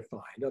harder to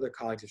find, other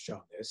colleagues have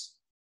shown this,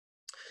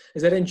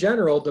 is that in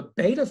general, the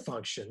beta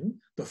function,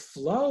 the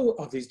flow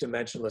of these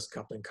dimensionless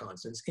coupling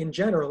constants in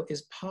general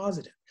is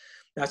positive.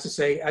 That's to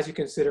say, as you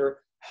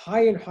consider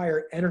high and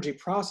higher energy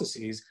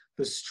processes,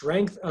 the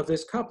strength of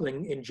this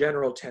coupling in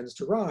general tends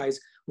to rise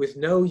with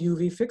no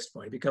UV fixed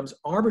point. It becomes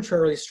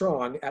arbitrarily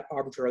strong at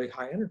arbitrarily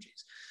high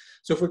energies.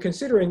 So if we're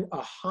considering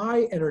a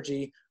high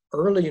energy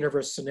early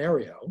universe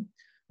scenario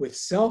with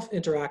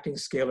self-interacting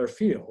scalar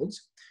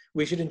fields,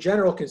 we should in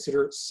general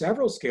consider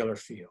several scalar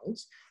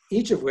fields,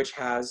 each of which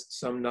has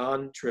some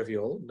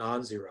non-trivial,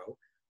 non-zero,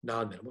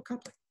 non-minimal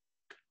coupling.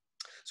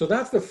 So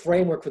that's the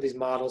framework for these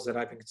models that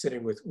I've been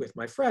considering with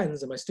my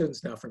friends and my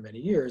students now for many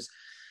years.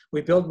 We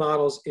build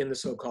models in the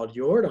so-called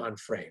Jordan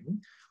frame,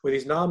 where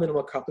these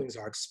non-minimal couplings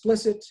are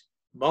explicit,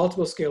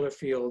 multiple scalar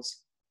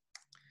fields.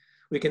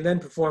 We can then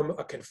perform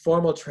a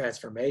conformal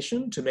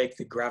transformation to make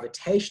the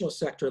gravitational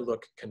sector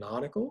look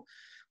canonical.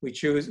 We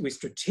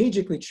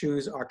strategically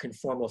choose our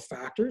conformal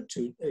factor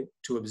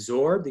to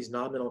absorb these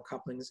non-minimal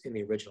couplings in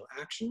the original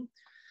action.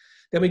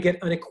 Then we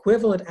get an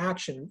equivalent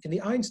action in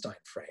the Einstein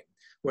frame,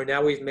 where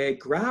now we've made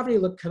gravity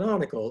look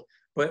canonical,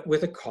 but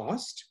with a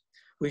cost.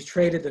 We've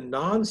traded the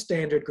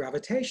non-standard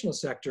gravitational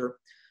sector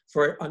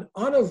for an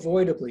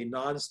unavoidably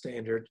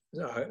non-standard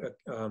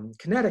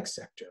kinetic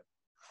sector.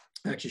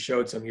 I actually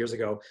showed some years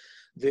ago,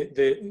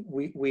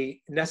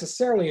 we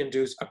necessarily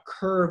induce a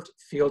curved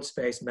field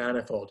space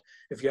manifold.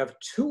 If you have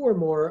 2 or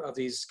more of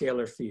these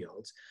scalar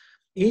fields,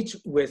 each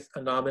with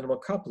a non-minimal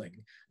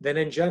coupling, then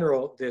in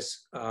general,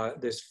 this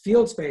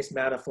field space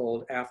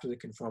manifold after the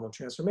conformal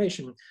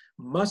transformation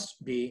must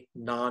be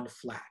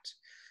non-flat.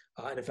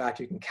 And in fact,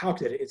 you can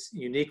calculate it. It's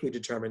uniquely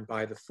determined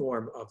by the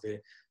form of the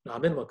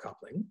non-minimal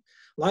coupling.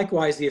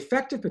 Likewise, the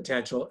effective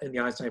potential in the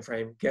Einstein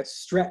frame gets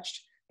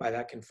stretched by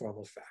that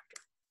conformal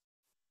factor.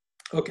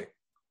 Okay,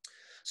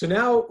 So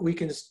now we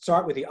can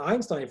start with the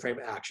Einstein frame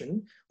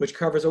action, which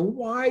covers a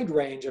wide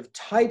range of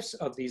types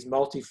of these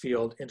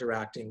multi-field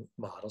interacting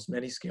models,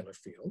 many scalar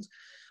fields.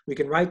 We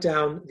can write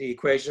down the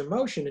equation of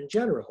motion in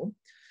general.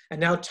 And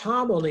now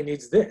Tom only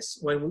needs this.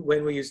 When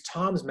we use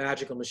Tom's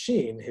magical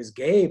machine, his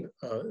Gabe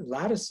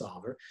lattice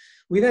solver,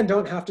 we then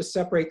don't have to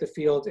separate the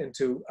field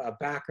into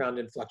background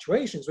and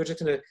fluctuations, which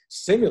is going to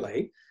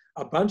simulate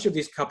a bunch of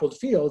these coupled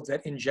fields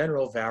that in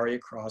general vary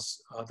across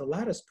the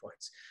lattice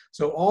points.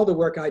 So all the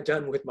work I'd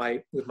done with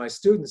my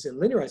students in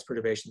linearized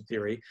perturbation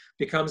theory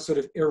becomes sort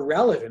of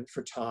irrelevant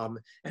for Tom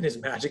and his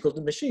magical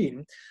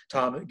machine,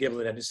 Tom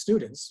Giblin and his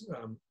students,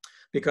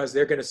 because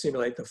they're going to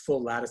simulate the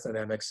full lattice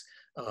dynamics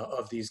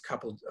of these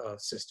coupled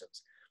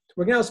systems.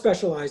 We're now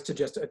specialized to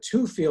just a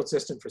two-field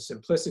system for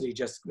simplicity,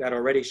 just that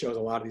already shows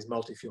a lot of these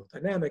multi-field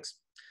dynamics.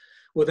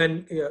 We'll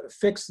then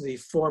fix the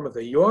form of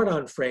the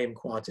Jordan frame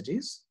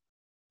quantities.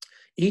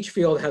 Each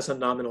field has a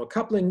nominal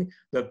coupling.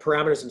 The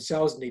parameters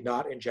themselves need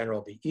not in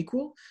general be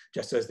equal,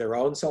 just as their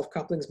own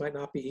self-couplings might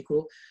not be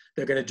equal.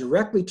 They're going to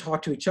directly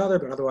talk to each other,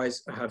 but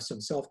otherwise have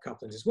some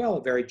self-couplings as well,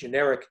 a very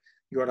generic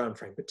Jordan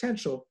frame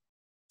potential.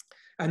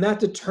 And that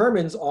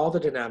determines all the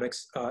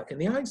dynamics in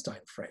the Einstein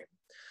frame.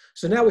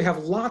 So now we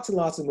have lots and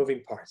lots of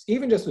moving parts.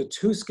 Even just with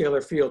two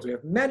scalar fields, we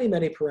have many,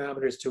 many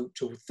parameters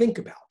to think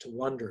about, to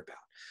wonder about.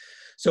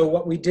 So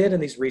what we did in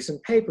these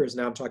recent papers,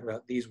 now I'm talking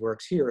about these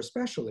works here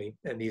especially,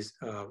 and these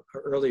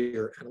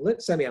earlier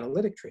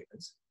semi-analytic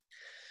treatments,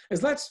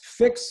 is let's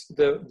fix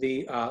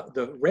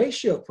the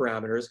ratio of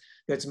parameters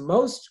that's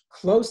most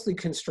closely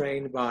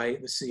constrained by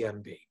the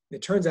CMB.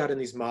 It turns out in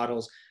these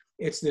models,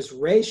 it's this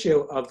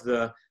ratio of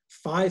the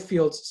 5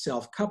 fields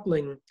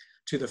self-coupling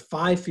to the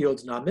 5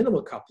 fields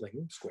non-minimal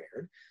coupling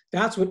squared.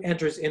 That's what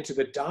enters into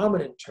the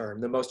dominant term,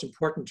 the most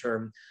important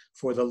term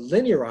for the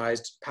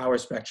linearized power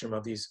spectrum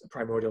of these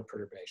primordial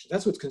perturbations.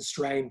 That's what's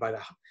constrained by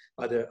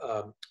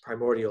the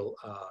primordial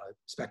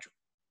spectrum.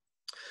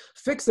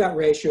 Fix that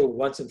ratio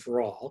once and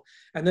for all,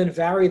 and then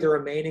vary the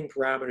remaining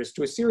parameters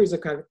to a series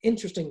of kind of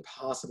interesting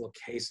possible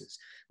cases.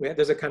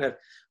 There's a kind of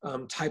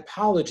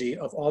typology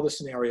of all the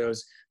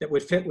scenarios that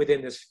would fit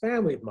within this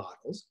family of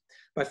models.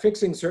 By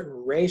fixing certain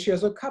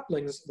ratios of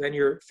couplings, then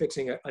you're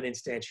fixing an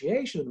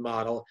instantiation of the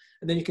model,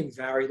 and then you can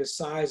vary the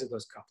size of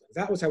those couplings.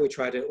 That was how we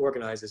tried to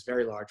organize this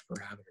very large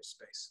parameter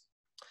space.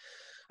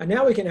 And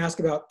now we can ask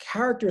about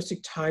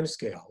characteristic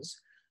timescales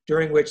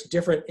during which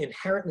different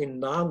inherently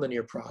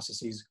nonlinear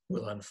processes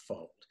will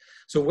unfold.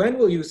 So when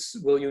will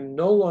you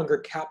no longer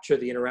capture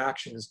the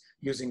interactions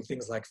using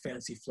things like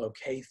fancy flow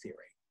K theory,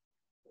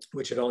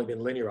 which had only been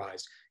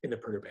linearized in the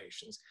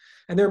perturbations?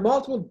 And there are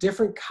multiple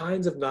different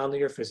kinds of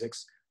nonlinear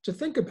physics to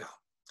think about.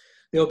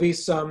 There'll be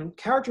some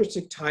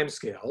characteristic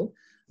timescale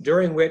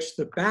during which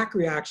the back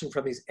reaction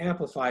from these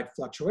amplified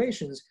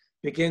fluctuations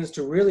begins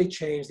to really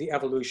change the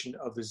evolution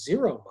of the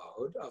zero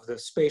mode of the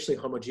spatially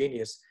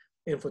homogeneous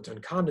inflaton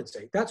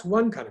condensate. That's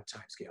one kind of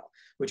timescale,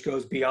 which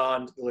goes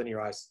beyond the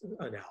linearized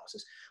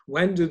analysis.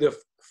 When do the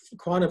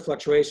quantum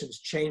fluctuations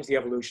change the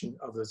evolution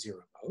of the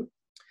zero mode?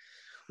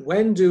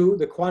 When do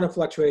the quantum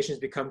fluctuations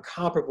become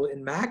comparable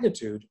in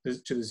magnitude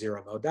to the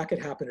zero mode? That could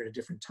happen at a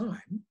different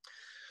time.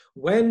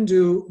 When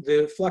do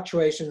the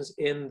fluctuations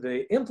in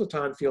the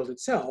inflaton field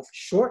itself,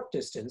 short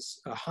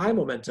distance, high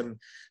momentum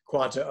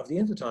quanta of the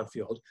inflaton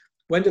field,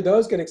 when do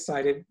those get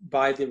excited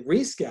by the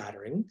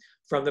rescattering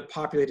from the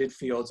populated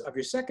fields of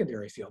your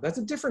secondary field? That's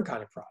a different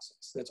kind of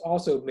process that's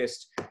also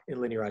missed in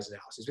linearized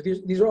analysis. But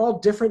these are all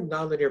different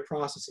nonlinear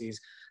processes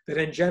that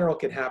in general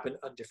can happen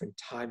on different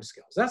time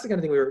scales. That's the kind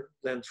of thing we were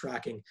then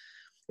tracking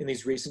in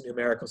these recent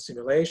numerical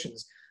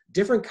simulations.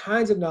 Different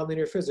kinds of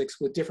nonlinear physics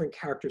with different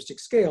characteristic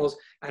scales,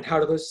 and how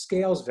do those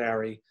scales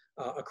vary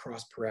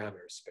across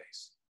parameter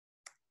space.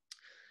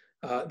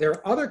 There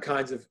are other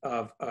kinds of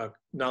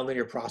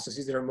nonlinear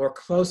processes that are more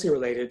closely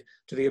related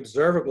to the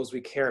observables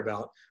we care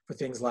about for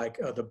things like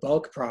the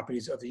bulk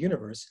properties of the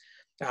universe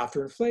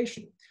after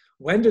inflation.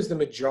 When does the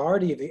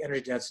majority of the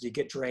energy density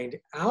get drained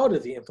out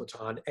of the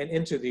inflaton and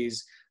into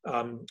these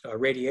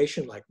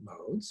radiation-like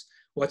modes?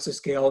 What's the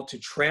scale to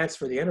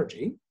transfer the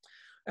energy?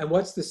 And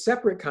what's the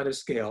separate kind of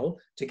scale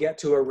to get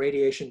to a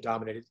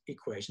radiation-dominated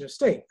equation of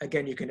state?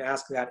 Again, you can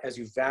ask that as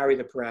you vary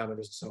the parameters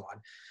and so on.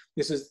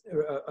 This is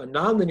a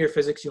nonlinear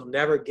physics you'll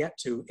never get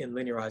to in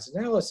linearized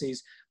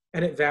analyses,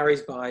 and it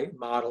varies by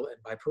model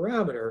and by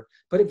parameter,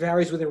 but it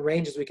varies within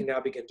ranges we can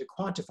now begin to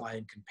quantify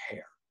and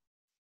compare.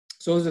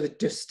 So those are the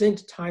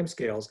distinct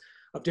timescales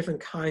of different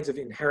kinds of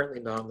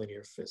inherently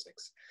nonlinear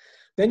physics.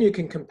 Then you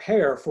can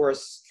compare for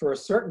a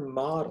certain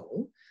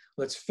model.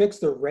 Let's fix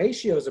the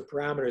ratios of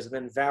parameters and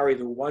then vary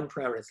the one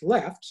parameter that's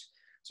left.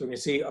 So we can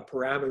see a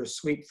parameter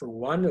sweep for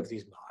one of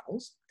these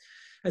models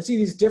and see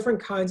these different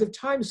kinds of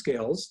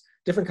timescales,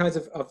 different kinds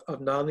of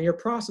nonlinear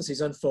processes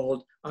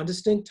unfold on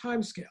distinct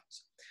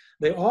timescales.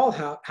 They all,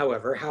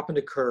 however, happen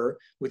to occur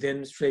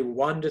within, say,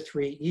 1 to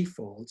 3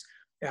 e-folds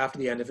after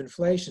the end of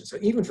inflation. So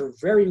even for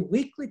very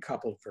weakly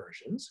coupled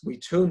versions, we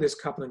tune this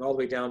coupling all the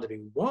way down to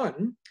be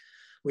 1.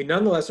 We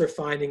nonetheless are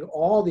finding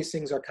all these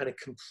things are kind of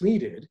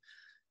completed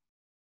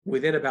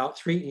within about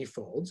 3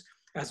 e-folds.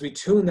 as we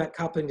tune that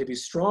coupling to be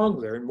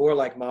stronger and more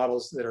like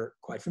models that are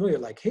quite familiar,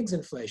 like Higgs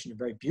inflation, a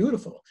very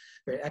beautiful,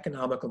 very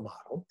economical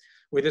model,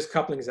 where this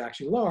coupling is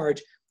actually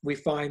large, we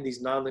find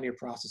these nonlinear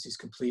processes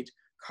complete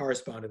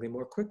correspondingly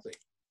more quickly.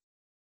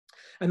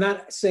 And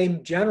that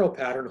same general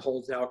pattern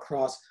holds now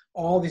across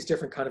all these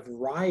different kind of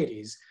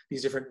varieties,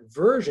 these different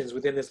versions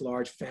within this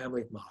large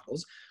family of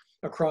models,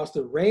 across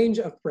the range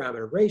of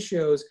parameter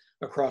ratios,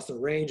 across the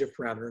range of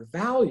parameter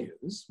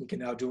values. We can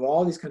now do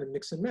all these kind of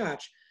mix and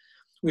match.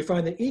 We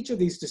find that each of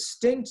these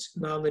distinct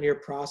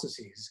nonlinear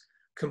processes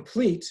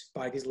complete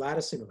by these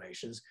lattice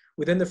simulations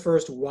within the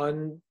first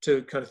 1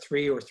 to kind of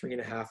 3 or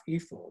 3.5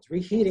 e-folds.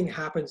 Reheating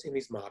happens in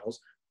these models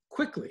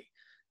quickly.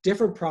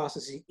 Different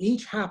processes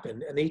each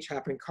happen, and they each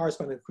happen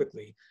correspondingly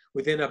quickly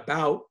within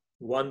about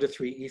 1 to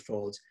 3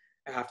 e-folds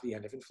after the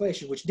end of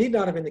inflation, which did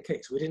not have been the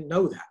case. We didn't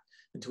know that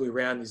until we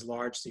ran these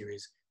large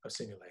series of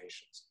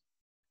simulations.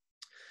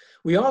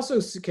 We also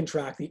can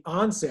track the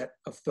onset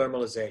of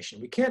thermalization.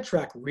 We can't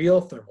track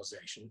real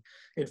thermalization.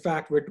 In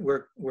fact,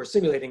 we're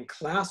simulating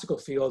classical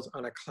fields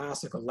on a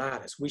classical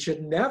lattice. We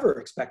should never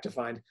expect to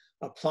find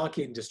a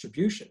Planckian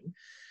distribution.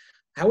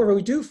 However,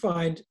 we do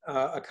find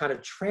a kind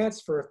of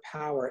transfer of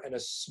power and a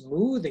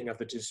smoothing of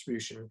the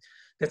distribution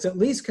that's at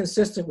least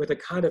consistent with a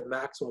kind of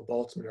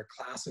Maxwell-Boltzmann or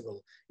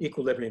classical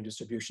equilibrium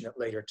distribution at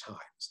later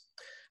times.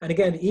 And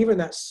again, even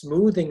that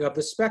smoothing of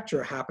the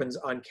spectra happens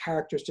on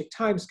characteristic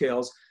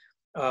timescales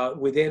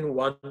within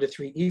 1 to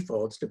 3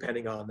 e-folds,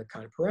 depending on the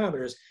kind of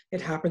parameters.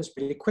 It happens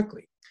pretty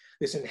quickly.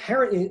 This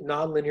inherently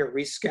nonlinear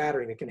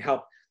rescattering that can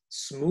help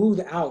smooth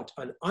out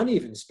an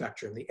uneven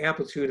spectrum, the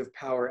amplitude of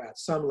power at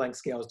some length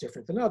scales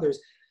different than others,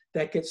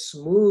 that gets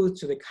smoothed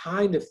to the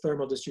kind of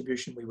thermal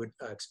distribution we would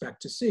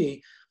expect to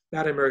see,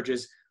 that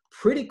emerges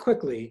pretty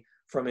quickly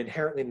from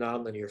inherently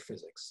nonlinear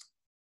physics.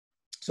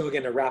 So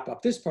again, to wrap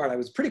up this part, I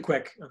was pretty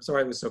quick. I'm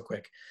sorry I was so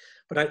quick,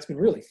 but it's been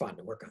really fun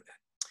to work on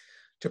that.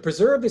 To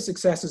preserve the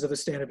successes of the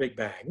standard Big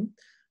Bang,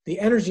 the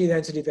energy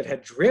density that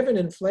had driven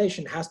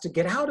inflation has to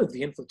get out of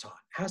the inflaton,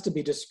 has to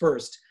be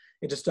dispersed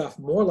into stuff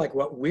more like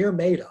what we're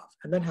made of,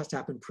 and that has to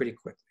happen pretty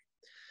quickly.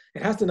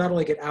 It has to not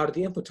only get out of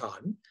the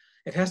inflaton,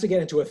 it has to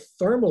get into a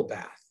thermal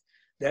bath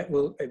that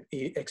will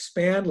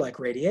expand like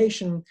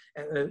radiation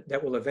and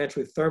that will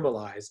eventually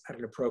thermalize at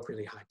an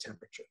appropriately high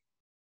temperature.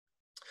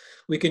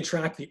 We can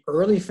track the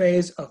early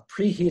phase of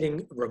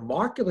preheating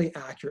remarkably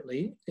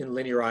accurately in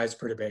linearized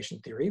perturbation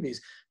theory.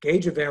 These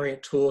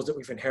gauge-invariant tools that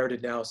we've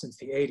inherited now since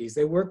the 80s,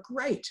 they work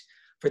great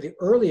for the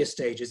earliest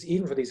stages,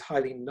 even for these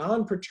highly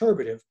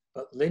non-perturbative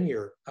but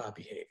linear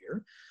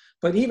behavior.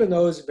 But even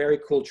those very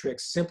cool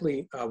tricks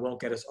simply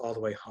won't get us all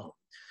the way home.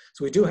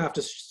 So we do have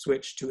to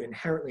switch to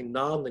inherently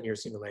nonlinear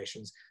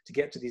simulations to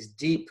get to these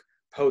deep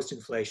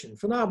post-inflation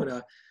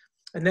phenomena.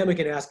 And then we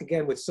can ask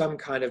again with some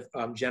kind of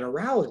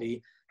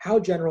generality, how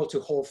general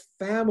to whole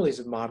families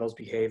of models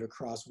behave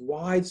across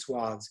wide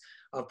swaths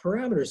of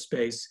parameter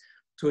space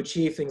to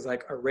achieve things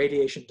like a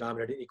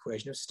radiation-dominated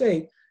equation of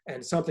state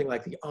and something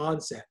like the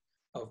onset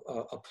of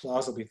a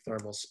plausibly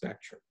thermal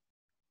spectrum.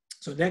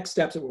 So next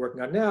steps that we're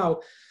working on now,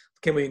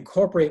 can we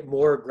incorporate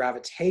more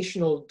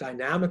gravitational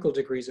dynamical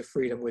degrees of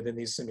freedom within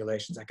these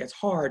simulations? That gets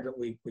hard, but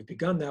we've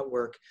begun that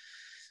work.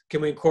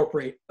 Can we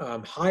incorporate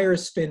higher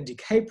spin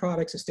decay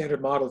products? A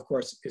standard model, of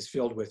course, is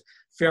filled with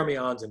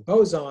fermions and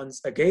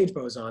bosons, gauge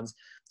bosons,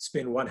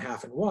 spin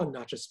 1/2 and 1,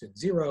 not just spin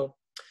 0.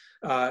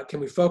 Can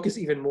we focus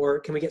even more?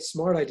 Can we get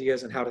smart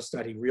ideas on how to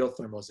study real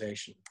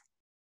thermalization?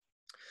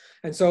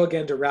 And so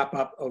again, to wrap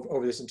up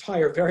over this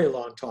entire very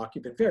long talk,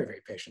 you've been very,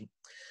 very patient.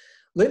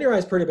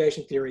 Linearized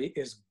perturbation theory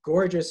is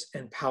gorgeous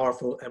and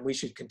powerful, and we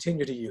should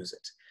continue to use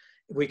it.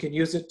 We can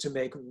use it to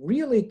make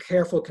really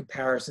careful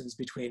comparisons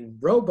between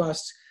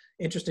robust,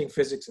 interesting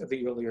physics of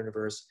the early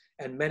universe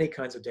and many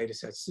kinds of data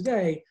sets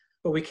today,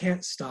 but we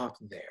can't stop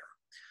there.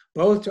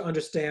 Both to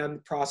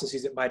understand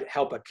processes that might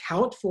help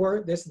account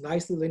for this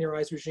nicely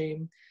linearized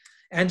regime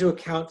and to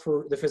account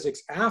for the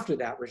physics after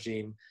that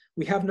regime,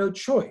 we have no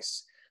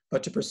choice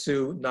but to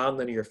pursue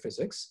nonlinear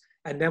physics.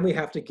 And then we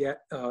have to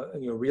get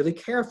really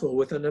careful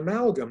with an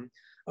amalgam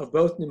of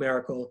both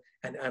numerical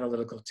and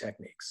analytical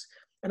techniques.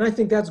 And I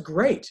think that's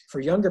great for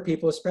younger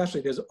people,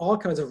 especially. There's all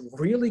kinds of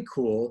really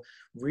cool,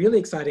 really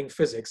exciting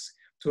physics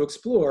to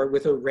explore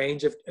with a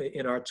range of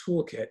in our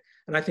toolkit.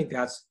 And I think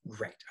that's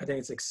great. I think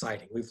it's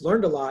exciting. We've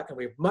learned a lot, and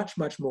we have much,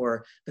 much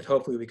more that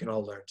hopefully we can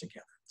all learn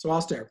together. So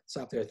I'll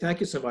stop there. Thank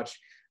you so much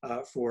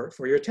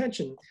for your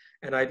attention.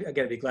 And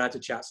I'd be glad to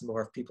chat some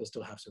more if people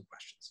still have some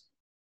questions.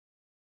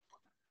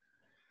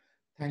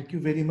 Thank you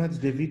very much,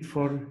 David,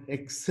 for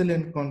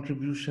excellent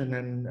contribution.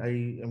 And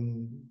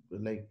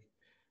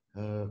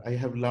I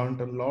have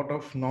learned a lot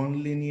of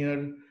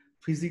nonlinear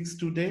physics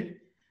today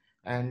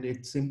and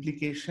its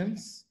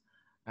implications.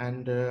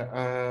 And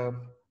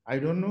I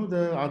don't know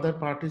the other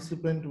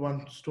participant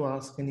wants to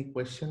ask any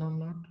question or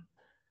not.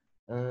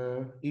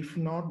 If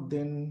not,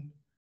 then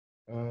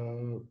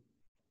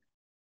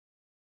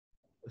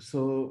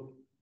so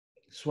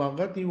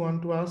Swagat, you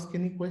want to ask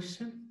any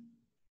question?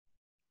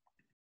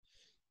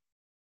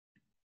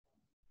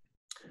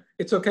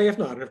 It's okay if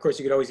not. And of course,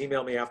 you could always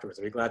email me afterwards.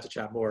 I'd be glad to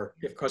chat more.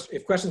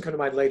 If questions come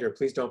to mind later,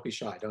 please don't be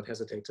shy. Don't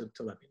hesitate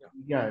to let me know.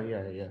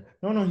 Yeah.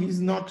 No, no,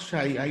 he's not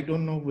shy. I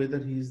don't know whether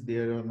he's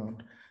there or not.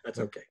 That's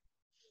But okay.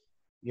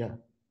 yeah,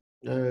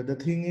 the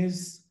thing is,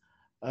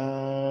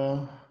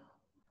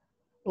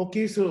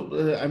 okay, so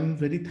I'm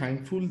very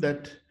thankful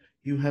that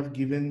you have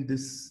given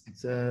this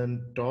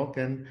talk,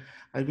 and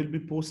I will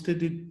be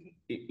posted it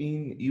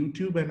in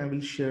YouTube, and I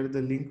will share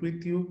the link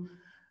with you,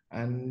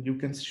 and you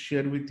can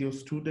share with your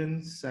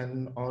students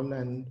and all.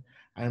 And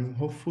I'm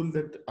hopeful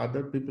that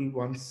other people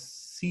once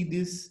see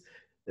this,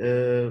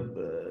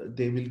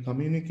 they will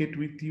communicate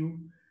with you,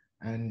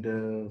 and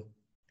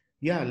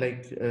yeah,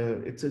 like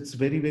it's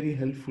very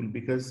helpful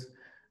because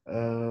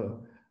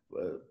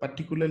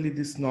particularly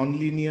this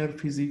nonlinear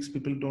physics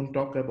people don't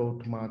talk about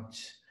much.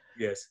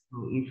 Yes. So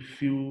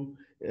if you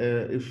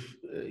if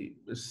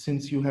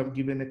since you have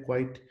given a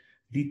quite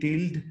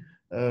detailed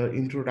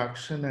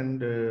introduction and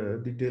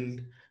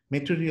detailed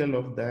material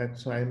of that,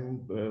 so I'm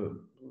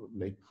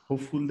like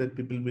hopeful that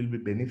people will be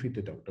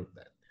benefited out of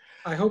that.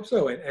 I hope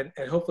so, and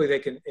hopefully they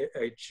can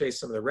chase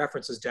some of the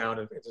references down.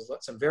 And there's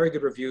some very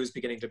good reviews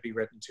beginning to be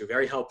written too.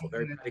 Very helpful,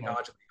 very pedagogically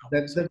helpful.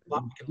 That's So the a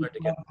lot we can learn good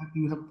together. part that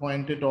you have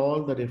pointed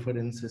all the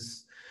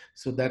references.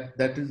 So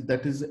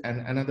that is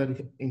another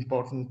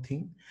important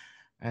thing,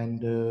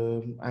 and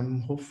I'm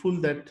hopeful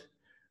that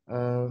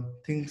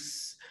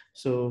things.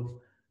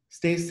 So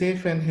stay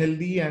safe and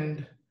healthy,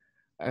 and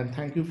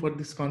thank you for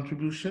this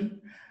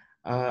contribution.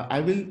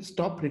 I will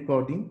stop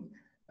recording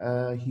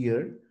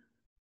here.